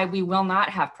reason why we will not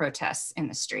have protests in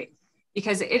the street,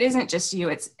 because it isn't just you,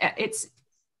 it's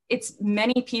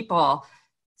many people,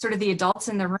 sort of the adults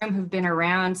in the room who've been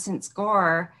around since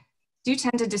Gore, do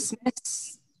tend to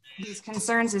dismiss these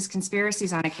concerns as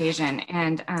conspiracies on occasion.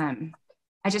 And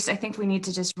I think we need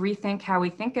to just rethink how we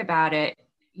think about it.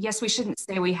 Yes, we shouldn't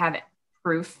say we have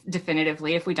proof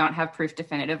definitively if we don't have proof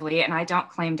definitively, and I don't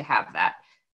claim to have that.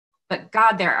 But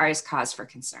God, there is cause for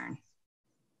concern.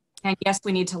 And yes,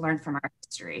 we need to learn from our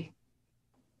history.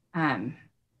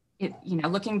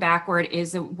 Looking backward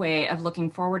is a way of looking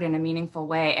forward in a meaningful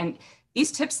way. And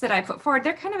these tips that I put forward,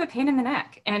 they're kind of a pain in the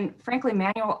neck. And frankly,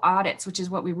 manual audits, which is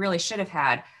what we really should have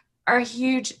had, are a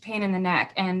huge pain in the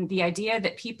neck. And the idea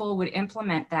that people would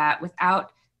implement that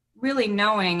without really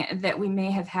knowing that we may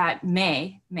have had,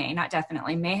 not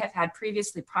definitely, may have had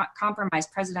previously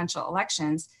compromised presidential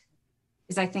elections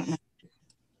is, I think,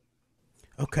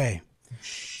 okay.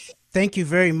 Thank you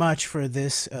very much for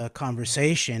this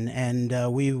conversation,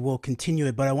 and we will continue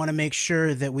it. But I want to make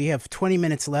sure that we have 20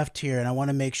 minutes left here, and I want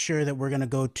to make sure that we're going to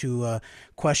go to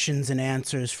questions and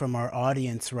answers from our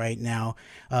audience right now.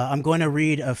 I'm going to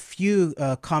read a few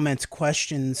comments,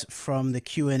 questions from the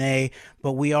Q&A,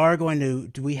 but we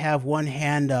have one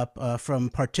hand up from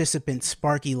participant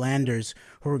Sparky Landers,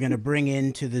 who we're going to bring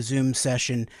into the Zoom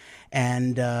session.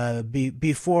 And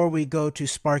before we go to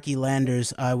Sparky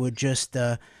Landers, I would just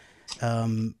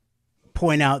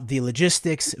point out the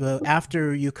logistics.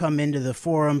 After you come into the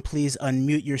forum, please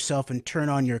unmute yourself and turn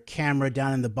on your camera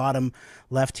down in the bottom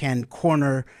left-hand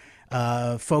corner.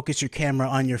 Focus your camera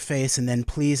on your face, and then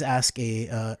please ask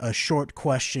a short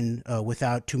question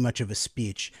without too much of a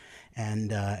speech,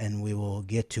 and we will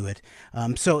get to it.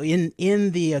 So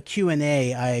in the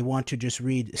Q&A, I want to just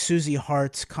read Susie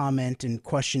Hart's comment and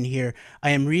question here.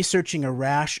 I am researching a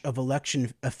rash of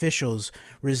election officials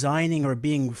resigning or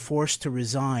being forced to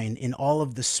resign in all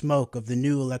of the smoke of the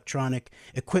new electronic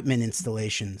equipment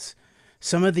installations.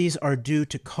 Some of these are due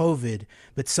to COVID,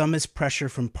 but some is pressure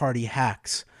from party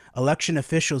hacks. Election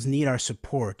officials need our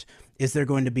support. Is there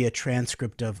going to be a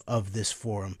transcript of this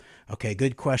forum? Okay,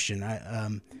 good question.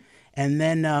 And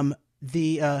then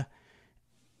the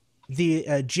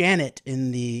Janet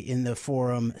in the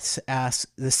forum asks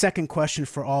the second question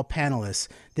for all panelists.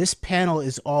 This panel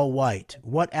is all white.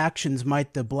 What actions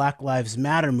might the Black Lives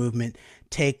Matter movement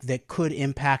take that could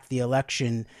impact the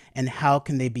election, and how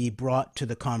can they be brought to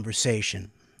the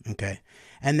conversation? Okay.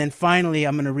 And then finally,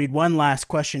 I'm going to read one last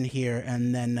question here,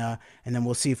 and then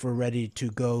we'll see if we're ready to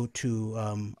go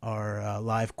to our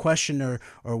live question,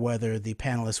 or whether the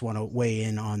panelists want to weigh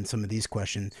in on some of these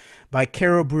questions. By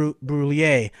Carol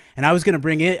Brullier, and I was going to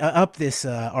bring up this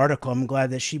article. I'm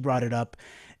glad that she brought it up.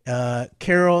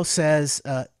 Carol says,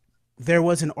 there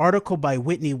was an article by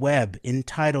Whitney Webb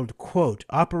entitled, quote,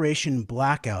 Operation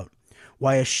Blackout,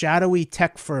 why a shadowy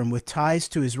tech firm with ties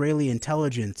to Israeli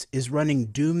intelligence is running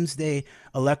doomsday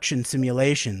election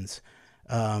simulations.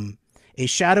 A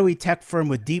shadowy tech firm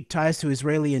with deep ties to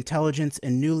Israeli intelligence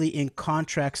and newly inked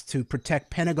contracts to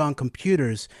protect Pentagon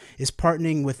computers is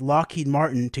partnering with Lockheed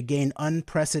Martin to gain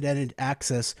unprecedented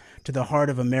access to the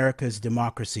heart of America's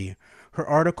democracy. Her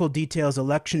article details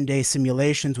election day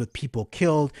simulations with people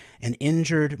killed and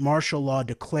injured, martial law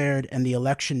declared, and the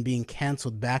election being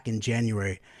canceled back in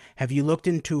January. Have you looked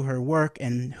into her work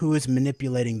and who is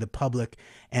manipulating the public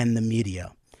and the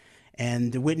media?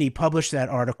 And Whitney published that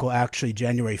article actually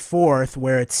January 4th,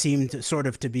 where it seemed sort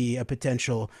of to be a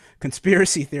potential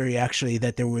conspiracy theory, actually,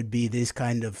 that there would be these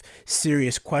kind of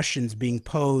serious questions being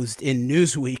posed in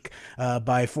Newsweek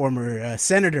by former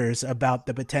senators about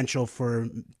the potential for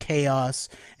chaos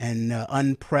and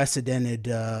unprecedented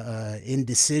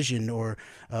indecision or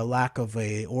lack of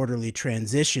a orderly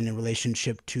transition in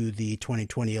relationship to the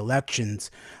 2020 elections.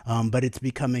 But it's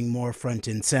becoming more front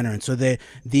and center. And so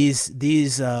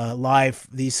these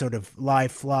sort of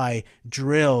live fly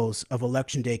drills of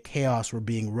election day chaos were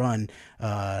being run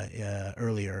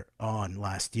earlier on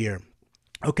last year.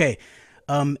 Okay,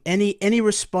 any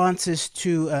responses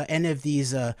to any of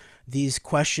these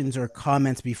questions or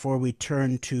comments before we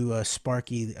turn to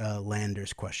Sparky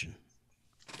Lander's question?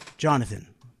 Jonathan,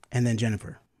 and then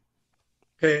Jennifer.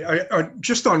 Okay,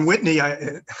 just on Whitney,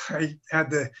 I had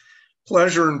the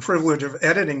pleasure and privilege of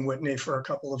editing Whitney for a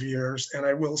couple of years, and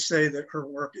I will say that her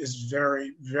work is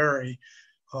very, very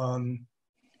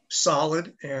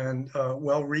solid and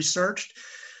well researched,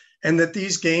 and that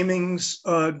these gamings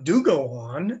do go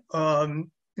on.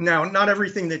 Now, not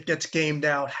everything that gets gamed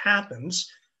out happens,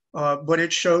 but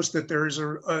it shows that there's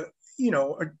that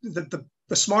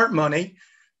the smart money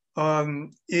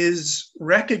is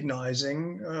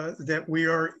recognizing that we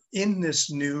are in this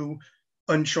new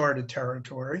uncharted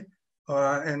territory.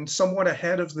 And somewhat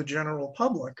ahead of the general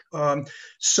public.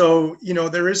 So,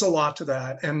 there is a lot to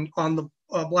that. And on the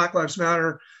Black Lives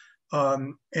Matter,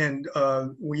 and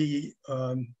we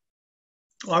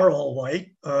are all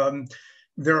white,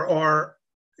 there are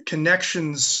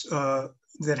connections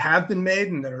that have been made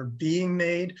and that are being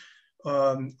made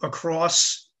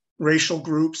across racial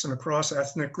groups and across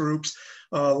ethnic groups.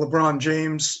 LeBron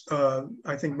James,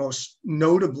 I think most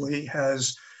notably,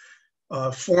 has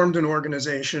formed an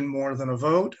organization, More Than a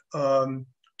Vote,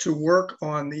 to work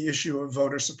on the issue of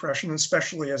voter suppression,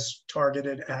 especially as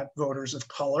targeted at voters of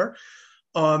color.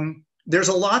 There's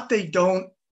a lot they don't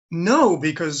know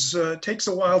because it takes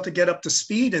a while to get up to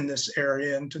speed in this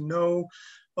area and to know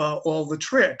all the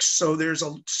tricks. So there's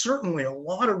certainly a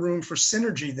lot of room for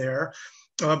synergy there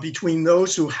between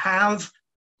those who have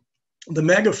the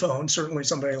megaphone. Certainly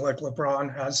somebody like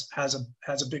LeBron has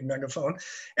a big megaphone,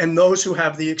 and those who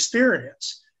have the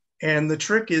experience. And the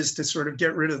trick is to sort of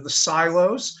get rid of the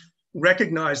silos,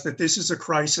 recognize that this is a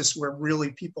crisis where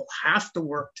really people have to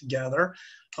work together,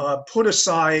 put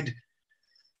aside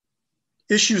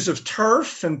issues of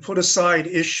turf and put aside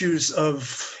issues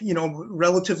of,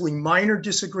 relatively minor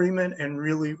disagreement and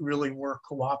really, really work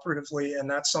cooperatively. And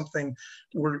that's something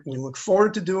we look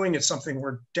forward to doing. It's something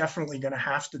we're definitely going to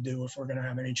have to do if we're going to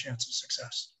have any chance of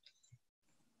success.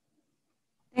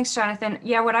 Thanks, Jonathan.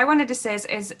 Yeah, what I wanted to say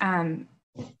is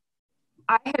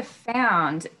I have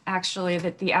found actually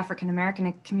that the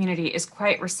African-American community is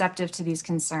quite receptive to these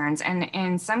concerns. And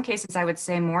in some cases, I would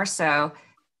say more so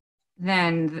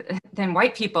than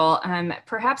white people,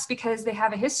 perhaps because they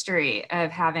have a history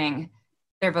of having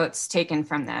their votes taken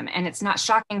from them. And it's not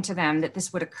shocking to them that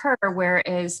this would occur.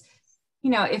 Whereas,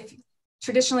 if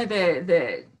traditionally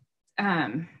the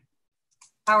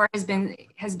power has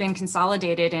been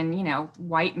consolidated in,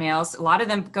 white males, a lot of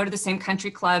them go to the same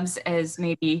country clubs as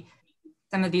maybe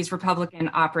some of these Republican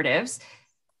operatives.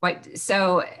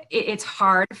 So it's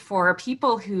hard for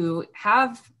people who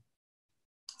have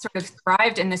sort of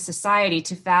thrived in this society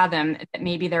to fathom that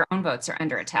maybe their own votes are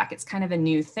under attack. It's kind of a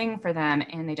new thing for them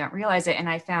and they don't realize it. And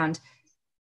I found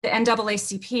the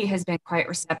NAACP has been quite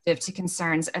receptive to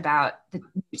concerns about the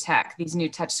new tech, these new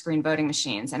touchscreen voting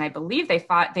machines. And I believe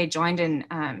they joined in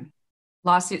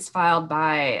lawsuits filed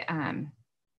by,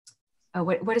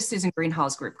 what is Susan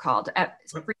Greenhall's group called?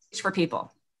 Reach for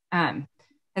People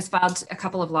has filed a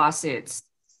couple of lawsuits.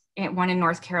 One in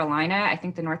North Carolina. I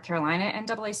think the North Carolina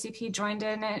NAACP joined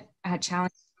in it,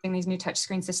 challenging these new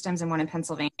touchscreen systems, and one in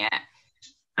Pennsylvania.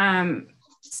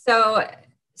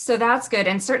 So that's good.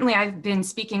 And certainly I've been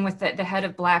speaking with the head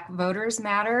of Black Voters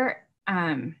Matter.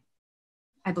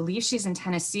 I believe she's in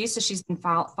Tennessee. So she's been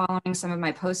following some of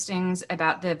my postings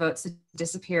about the votes that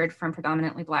disappeared from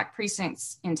predominantly Black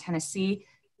precincts in Tennessee.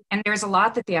 And there's a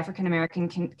lot that the African-American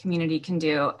community can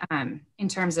do in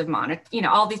terms of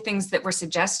all the things that we're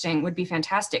suggesting would be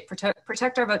fantastic.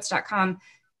 Protectourvotes.com,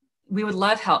 we would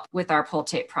love help with our poll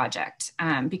tape project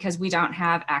because we don't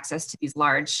have access to these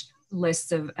large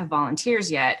lists of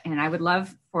volunteers yet. And I would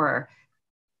love for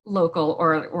local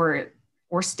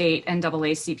or state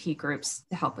NAACP groups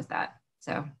to help with that.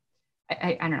 So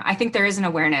I don't know. I think there is an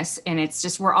awareness, and it's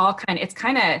just,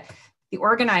 the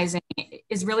organizing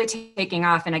is really taking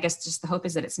off. And I guess just the hope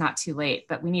is that it's not too late,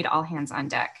 but we need all hands on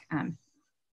deck and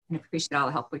appreciate all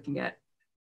the help we can get.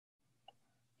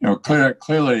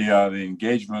 Clearly the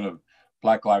engagement of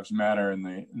Black Lives Matter in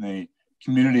the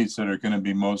communities that are going to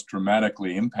be most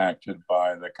dramatically impacted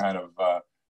by the kind of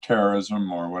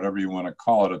terrorism or whatever you want to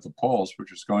call it at the polls,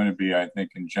 which is going to be, I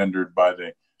think, engendered by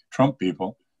the Trump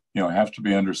people, have to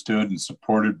be understood and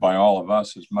supported by all of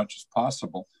us as much as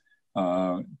possible.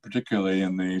 Particularly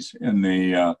in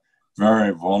the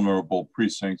very vulnerable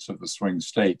precincts of the swing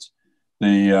states.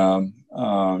 The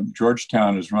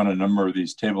Georgetown has run a number of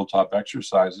these tabletop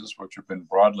exercises, which have been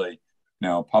broadly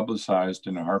now publicized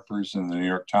in Harper's and the New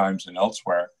York Times and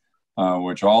elsewhere,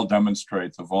 which all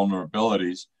demonstrate the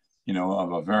vulnerabilities,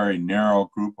 of a very narrow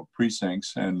group of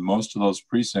precincts, and most of those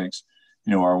precincts,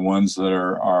 are ones that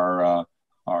are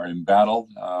embattled.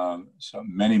 So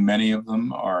many of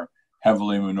them are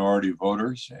heavily minority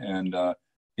voters, and the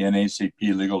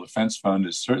NAACP Legal Defense Fund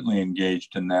is certainly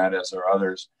engaged in that, as are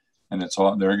others. And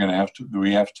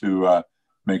we have to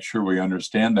make sure we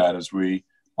understand that as we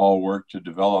all work to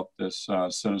develop this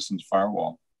citizens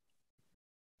firewall.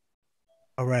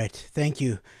 All right, thank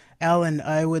you. Alan,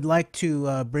 I would like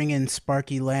to bring in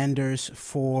Sparky Landers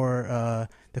for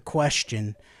the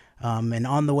question. And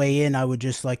on the way in, I would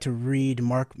just like to read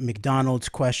Mark McDonald's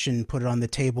question, put it on the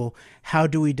table. How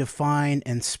do we define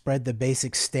and spread the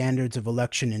basic standards of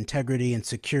election integrity and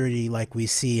security like we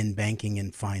see in banking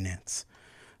and finance?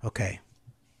 Okay.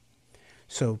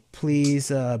 So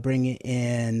please bring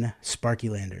in Sparky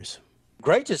Landers.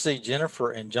 Great to see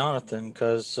Jennifer and Jonathan,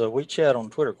 because we chat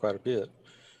on Twitter quite a bit.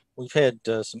 We've had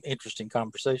some interesting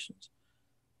conversations.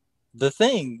 The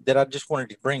thing that I just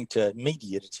wanted to bring to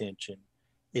immediate attention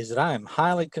is that I am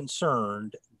highly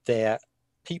concerned that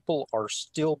people are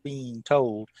still being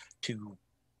told to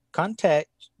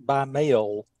contact by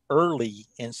mail early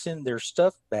and send their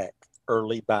stuff back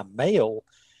early by mail.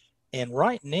 And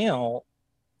right now,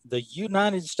 the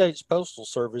United States Postal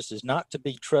Service is not to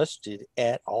be trusted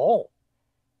at all.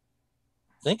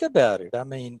 Think about it. I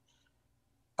mean,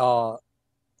 for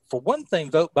one thing,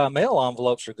 vote by mail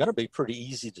envelopes are going to be pretty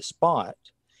easy to spot.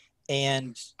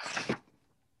 And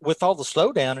with all the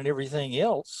slowdown and everything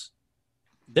else,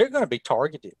 they're going to be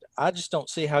targeted. I just don't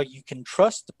see how you can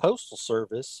trust the Postal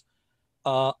Service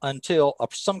until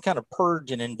some kind of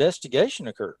purge and investigation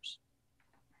occurs.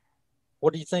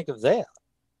 What do you think of that?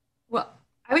 Well,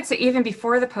 I would say even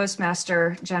before the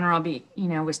Postmaster General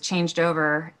was changed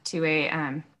over to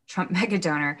a Trump mega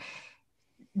donor,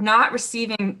 not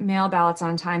receiving mail ballots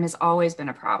on time has always been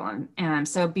a problem.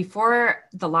 So before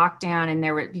the lockdown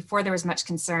and before there was much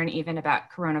concern even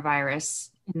about coronavirus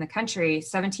in the country,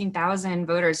 17,000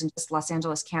 voters in just Los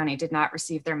Angeles County did not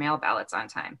receive their mail ballots on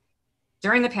time.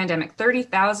 During the pandemic,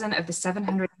 30,000 of the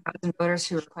 700,000 voters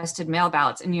who requested mail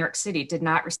ballots in New York City did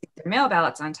not receive their mail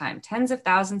ballots on time. Tens of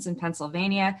thousands in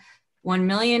Pennsylvania, 1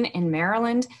 million in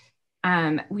Maryland.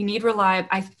 We need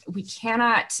we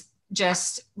cannot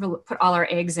just put all our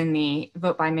eggs in the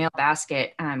vote by mail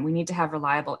basket. We need to have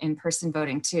reliable in-person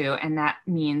voting too. And that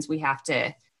means we have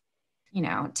to,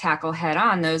 tackle head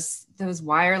on those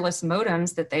wireless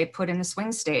modems that they put in the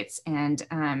swing states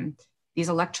and these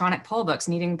electronic poll books,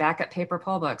 needing backup paper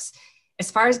poll books.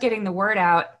 As far as getting the word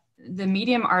out, the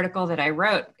Medium article that I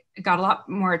wrote got a lot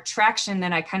more traction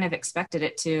than I kind of expected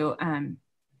it to.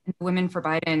 Women for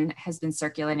Biden has been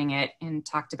circulating it and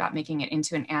talked about making it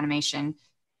into an animation.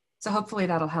 So hopefully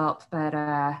that'll help. But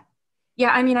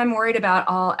yeah, I mean, I'm worried about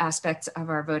all aspects of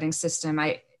our voting system.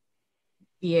 I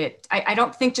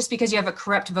don't think just because you have a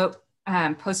corrupt vote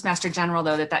Postmaster General,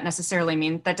 though,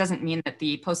 that doesn't mean that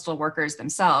the postal workers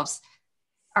themselves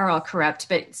are all corrupt,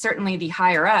 but certainly the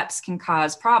higher ups can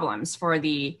cause problems for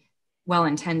the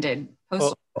well-intended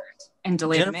postal workers and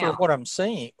delay the Jennifer, mail.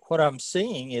 what I'm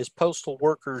seeing is postal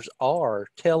workers are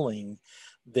telling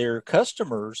their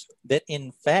customers that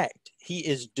in fact he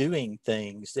is doing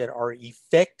things that are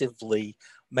effectively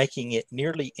making it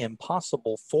nearly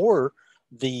impossible for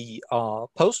the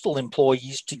postal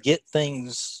employees to get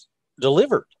things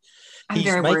delivered.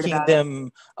 He's making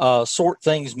them sort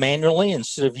things manually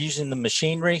instead of using the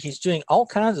machinery. He's doing all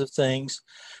kinds of things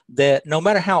that no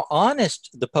matter how honest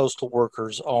the postal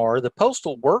workers are, the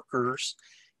postal workers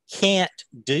can't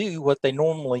do what they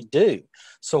normally do.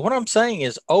 So what I'm saying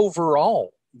is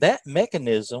overall, that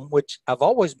mechanism, which I've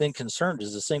always been concerned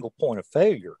is a single point of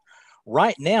failure,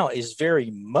 right now is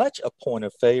very much a point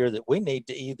of failure that we need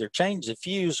to either change the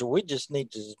fuse or we just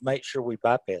need to make sure we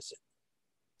bypass it.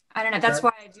 I don't know. That's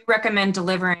why I do recommend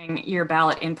delivering your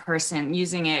ballot in person,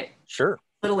 using it sure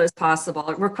little as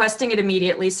possible, requesting it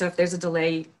immediately. So if there's a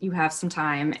delay, you have some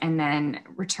time, and then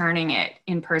returning it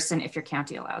in person if your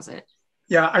county allows it.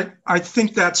 Yeah, I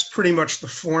think that's pretty much the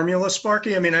formula,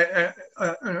 Sparky. I mean,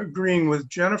 I'm agreeing with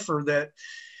Jennifer that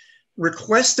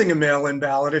requesting a mail-in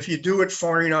ballot, if you do it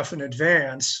far enough in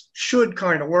advance, should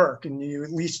kind of work. And you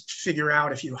at least figure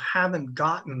out if you haven't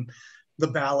gotten the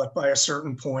ballot by a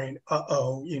certain point,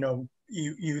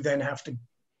 you then have to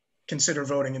consider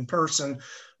voting in person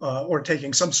or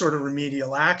taking some sort of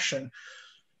remedial action.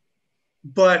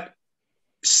 But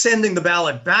sending the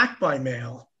ballot back by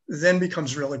mail then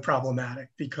becomes really problematic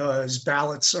because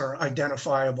ballots are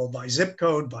identifiable by zip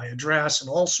code, by address, in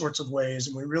all sorts of ways.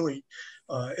 And we really,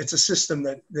 it's a system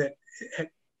that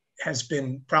has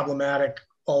been problematic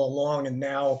all along and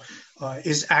now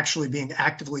is actually being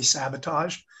actively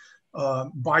sabotaged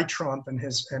by Trump and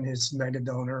his mega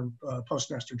donor,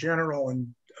 Postmaster General,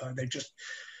 and they've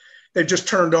just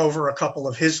turned over a couple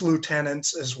of his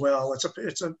lieutenants as well.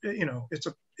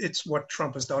 It's what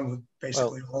Trump has done with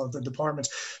basically all of the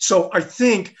departments. So I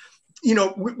think,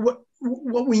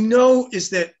 what we know is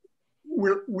that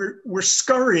we're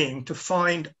scurrying to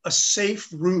find a safe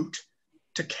route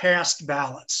to cast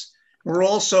ballots. We're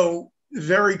also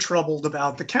very troubled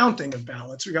about the counting of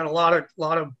ballots. We got a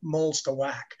lot of moles to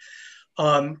whack.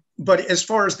 But as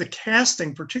far as the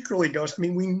casting particularly goes, I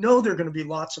mean, we know there are going to be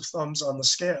lots of thumbs on the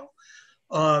scale.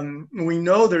 We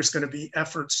know there's going to be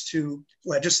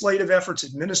legislative efforts,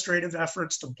 administrative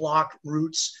efforts to block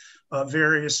routes,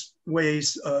 various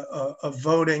ways of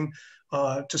voting,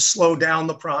 to slow down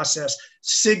the process.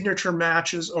 Signature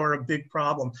matches are a big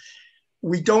problem.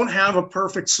 We don't have a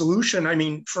perfect solution. I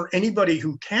mean, for anybody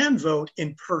who can vote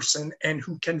in person and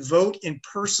who can vote in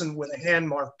person with a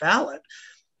hand-marked ballot,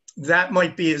 that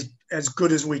might be as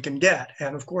good as we can get.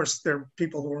 And of course, there are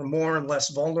people who are more and less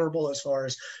vulnerable as far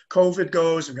as COVID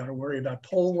goes. We've got to worry about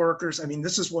poll workers. I mean,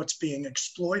 this is what's being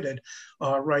exploited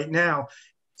right now.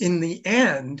 In the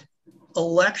end,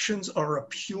 elections are a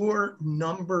pure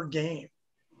number game.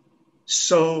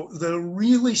 So the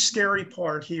really scary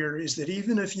part here is that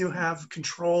even if you have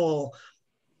control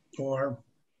or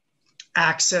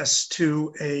access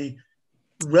to a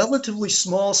relatively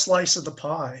small slice of the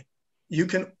pie, you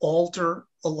can alter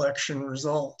election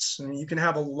results. I mean, you can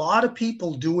have a lot of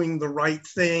people doing the right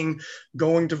thing,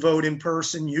 going to vote in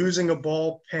person, using a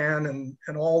ball pen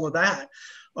and all of that.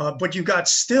 But you've got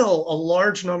still a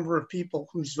large number of people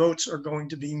whose votes are going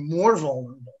to be more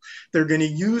vulnerable. They're going to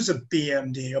use a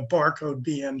BMD, a barcode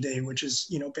BMD, which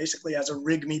is, basically has a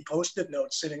rig me Post-it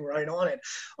note sitting right on it.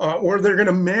 Or they're going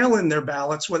to mail in their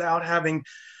ballots without having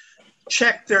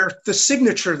checked the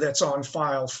signature that's on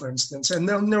file, for instance, and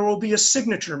then there will be a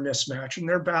signature mismatch and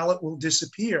their ballot will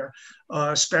disappear,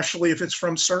 especially if it's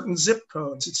from certain zip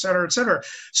codes, et cetera, et cetera.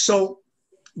 So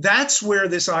that's where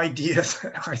this idea,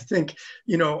 I think,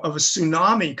 of a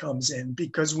tsunami comes in,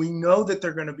 because we know that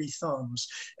there are going to be thumbs,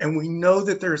 and we know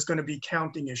that there's going to be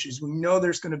counting issues. We know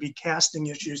there's going to be casting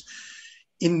issues.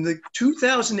 In the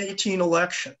 2018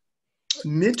 election,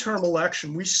 midterm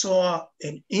election, we saw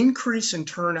an increase in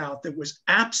turnout that was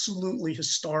absolutely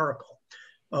historical.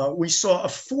 We saw a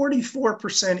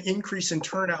 44% increase in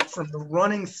turnout from the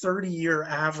running 30-year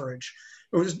average.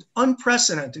 It was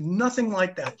unprecedented, nothing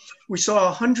like that. We saw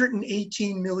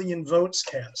 118 million votes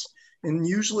cast, and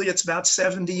usually it's about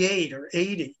 78 or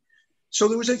 80. So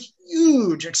there was a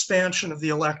huge expansion of the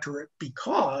electorate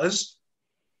because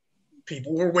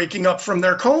people were waking up from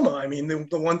their coma. I mean,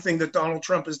 the one thing that Donald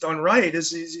Trump has done right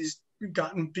is he's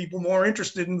gotten people more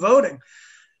interested in voting.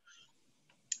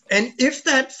 And if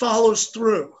that follows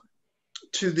through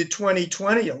to the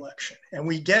 2020 election and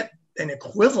we get an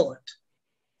equivalent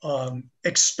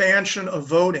expansion of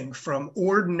voting from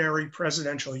ordinary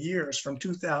presidential years from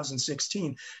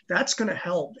 2016, that's going to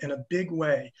help in a big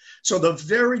way. So the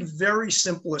very, very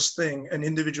simplest thing an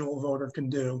individual voter can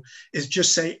do is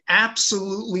just say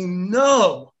absolutely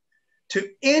no to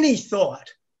any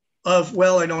thought of,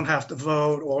 well, I don't have to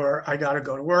vote, or I got to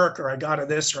go to work, or I got to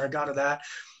this, or I got to that.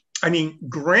 I mean,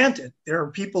 granted, there are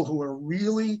people who are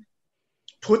really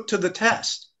put to the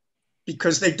test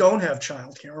because they don't have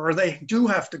childcare, or they do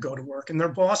have to go to work and their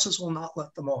bosses will not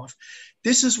let them off.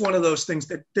 This is one of those things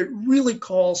that really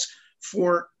calls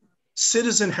for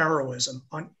citizen heroism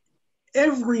on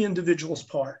every individual's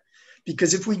part,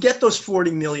 because if we get those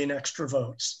 40 million extra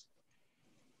votes,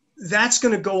 that's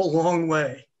going to go a long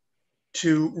way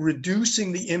to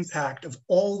reducing the impact of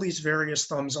all these various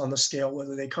thumbs on the scale,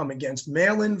 whether they come against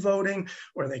mail-in voting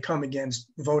or they come against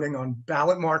voting on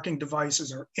ballot marking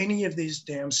devices or any of these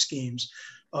damn schemes.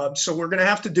 So we're going to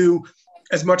have to do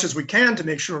as much as we can to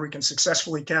make sure we can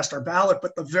successfully cast our ballot.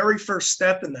 But the very first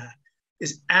step in that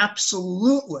is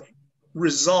absolutely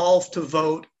resolve to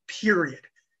vote, period.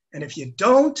 And if you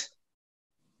don't,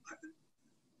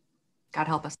 God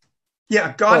help us.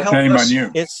 Yeah, God help shame us. on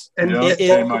you.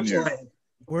 Shame on you.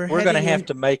 We're going to have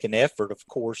to make an effort, of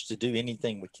course, to do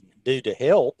anything we can do to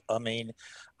help. I mean,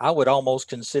 I would almost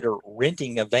consider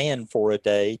renting a van for a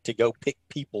day to go pick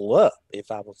people up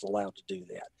if I was allowed to do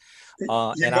that.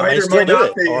 And I may still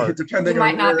do it. Or depending you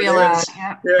might on not where be it allowed. is.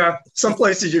 Yeah, some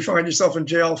places you find yourself in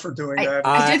jail for doing that.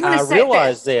 I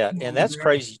realize that, and that's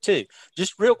crazy too.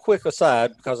 Just real quick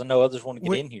aside, because I know others want to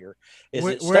get in here, is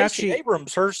that Stacey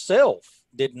Abrams herself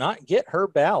did not get her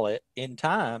ballot in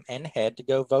time and had to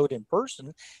go vote in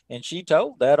person. And she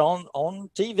told that on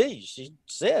TV. She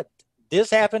said,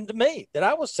 this happened to me, that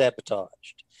I was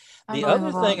sabotaged. The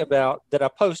other thing about that I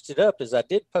posted up is I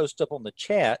did post up on the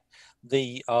chat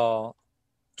the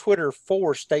Twitter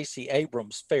for Stacey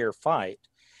Abrams fair fight.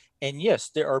 And yes,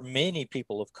 there are many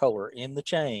people of color in the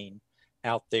chain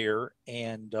out there.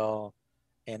 And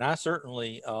I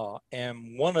certainly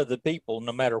am one of the people,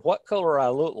 no matter what color I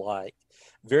look like,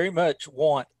 very much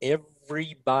want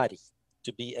everybody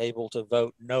to be able to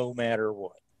vote no matter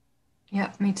what.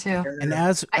 Yeah, me too. And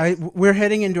as we're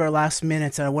heading into our last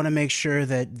minutes, I want to make sure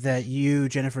that you,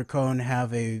 Jennifer Cohn,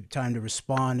 have a time to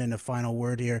respond and a final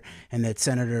word here, and that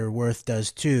Senator Wirth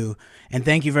does too. And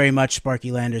thank you very much,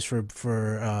 Sparky Landers, for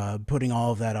putting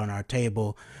all of that on our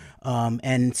table.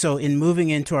 And so in moving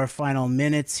into our final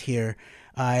minutes here,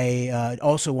 I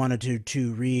also wanted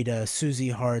to read Susie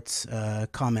Hart's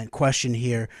question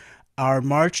here. Our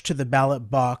March to the Ballot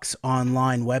Box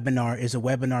online webinar is a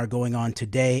webinar going on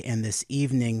today and this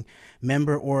evening.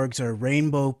 Member orgs are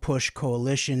Rainbow Push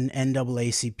Coalition,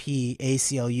 NAACP,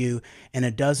 ACLU, and a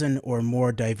dozen or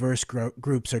more diverse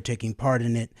groups are taking part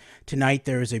in it. Tonight,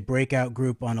 there is a breakout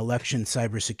group on election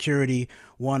cybersecurity,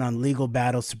 one on legal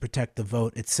battles to protect the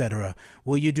vote, etc.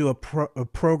 Will you do a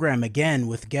program again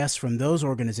with guests from those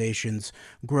organizations,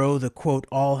 grow the, quote,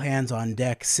 all hands on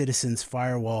deck Citizens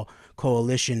Firewall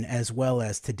Coalition, as well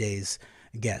as today's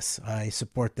guests? I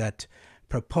support that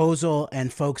proposal,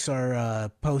 and folks are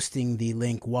posting the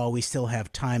link while we still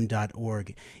have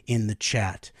time.org in the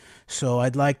chat. So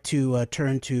I'd like to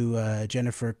turn to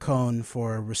Jennifer Cohn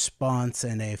for a response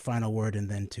and a final word, and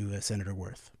then to Senator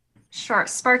Wirth. Sure.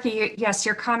 Sparky, yes,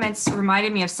 your comments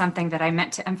reminded me of something that I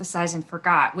meant to emphasize and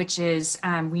forgot, which is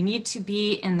we need to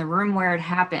be in the room where it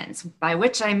happens, by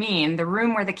which I mean the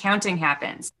room where the counting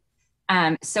happens.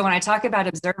 So when I talk about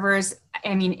observers,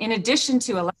 I mean, in addition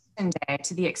to election day,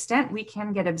 to the extent we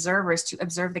can get observers to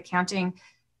observe the counting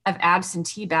of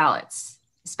absentee ballots,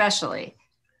 especially,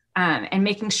 and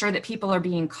making sure that people are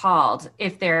being called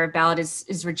if their ballot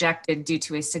is rejected due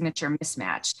to a signature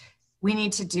mismatch. We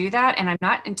need to do that. And I'm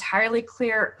not entirely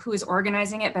clear who is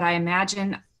organizing it, but I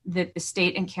imagine that the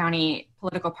state and county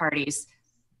political parties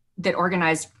that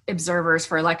organize observers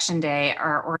for election day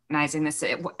are organizing this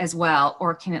as well,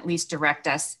 or can at least direct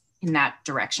us in that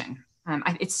direction.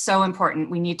 It's so important.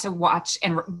 We need to watch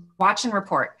and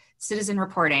report, citizen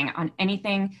reporting on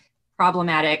anything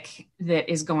problematic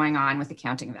that is going on with the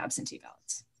counting of absentee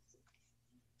ballots.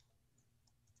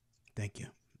 Thank you.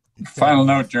 Final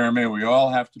note, Jeremy, we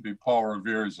all have to be Paul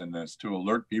Revere's in this to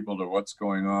alert people to what's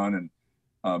going on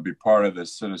and be part of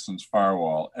this citizens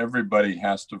firewall. Everybody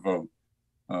has to vote.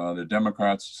 The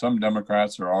Democrats, some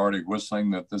Democrats are already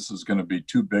whistling that this is going to be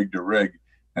too big to rig,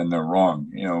 and they're wrong.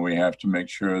 You know, we have to make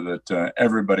sure that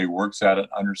everybody works at it,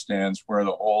 understands where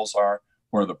the holes are,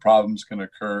 where the problems can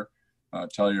occur.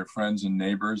 Tell your friends and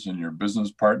neighbors and your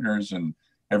business partners and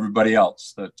everybody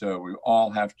else that we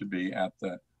all have to be at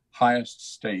the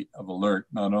highest state of alert,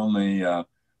 not only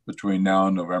between now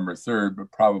and November 3rd,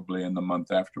 but probably in the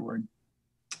month afterward.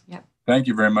 Yep. Thank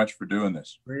you very much for doing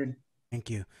this. Agreed. Thank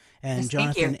you. And Yes,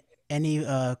 Jonathan, thank any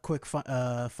quick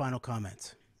final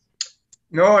comments?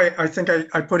 No, I think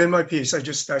I put in my piece. I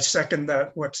second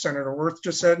that what Senator Wirth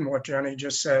just said and what Jenny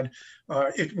just said.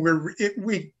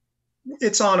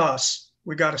 It's on us.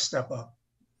 We got to step up.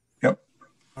 Yep.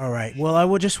 All right. Well, I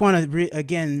would just want to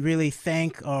again really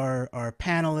thank our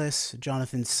panelists,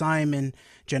 Jonathan Simon,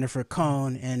 Jennifer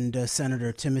Cohn, and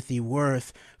Senator Timothy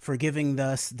Wirth, for giving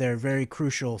us their very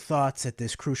crucial thoughts at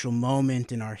this crucial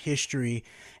moment in our history,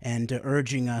 and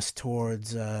urging us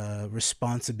towards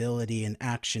responsibility and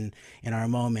action in our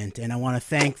moment. And I want to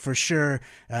thank for sure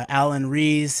Alan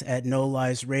Rees at No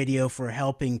Lies Radio for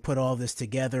helping put all this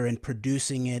together and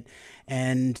producing it,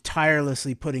 and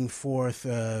tirelessly putting forth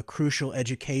crucial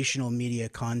educational media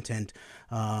content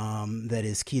that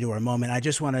is key to our moment. I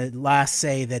just want to last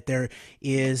say that there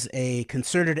is a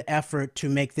concerted effort to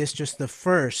make this just the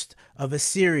first of a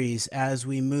series as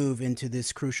we move into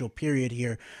this crucial period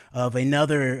here of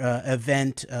another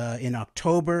event in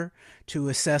October to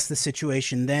assess the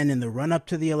situation then in the run-up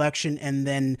to the election, and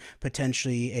then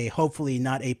potentially a, hopefully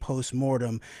not a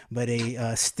post-mortem, but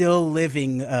a still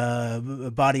living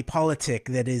body politic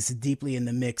that is deeply in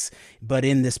the mix, but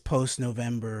in this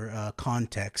post-November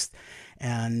context.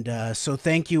 And so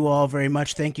thank you all very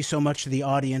much. Thank you so much to the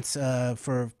audience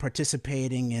for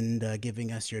participating and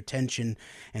giving us your attention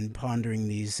and pondering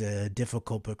these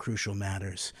difficult but crucial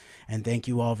matters. And thank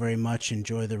you all very much.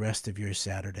 Enjoy the rest of your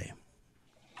Saturday.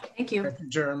 Thank you. Thank you,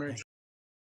 Jeremy.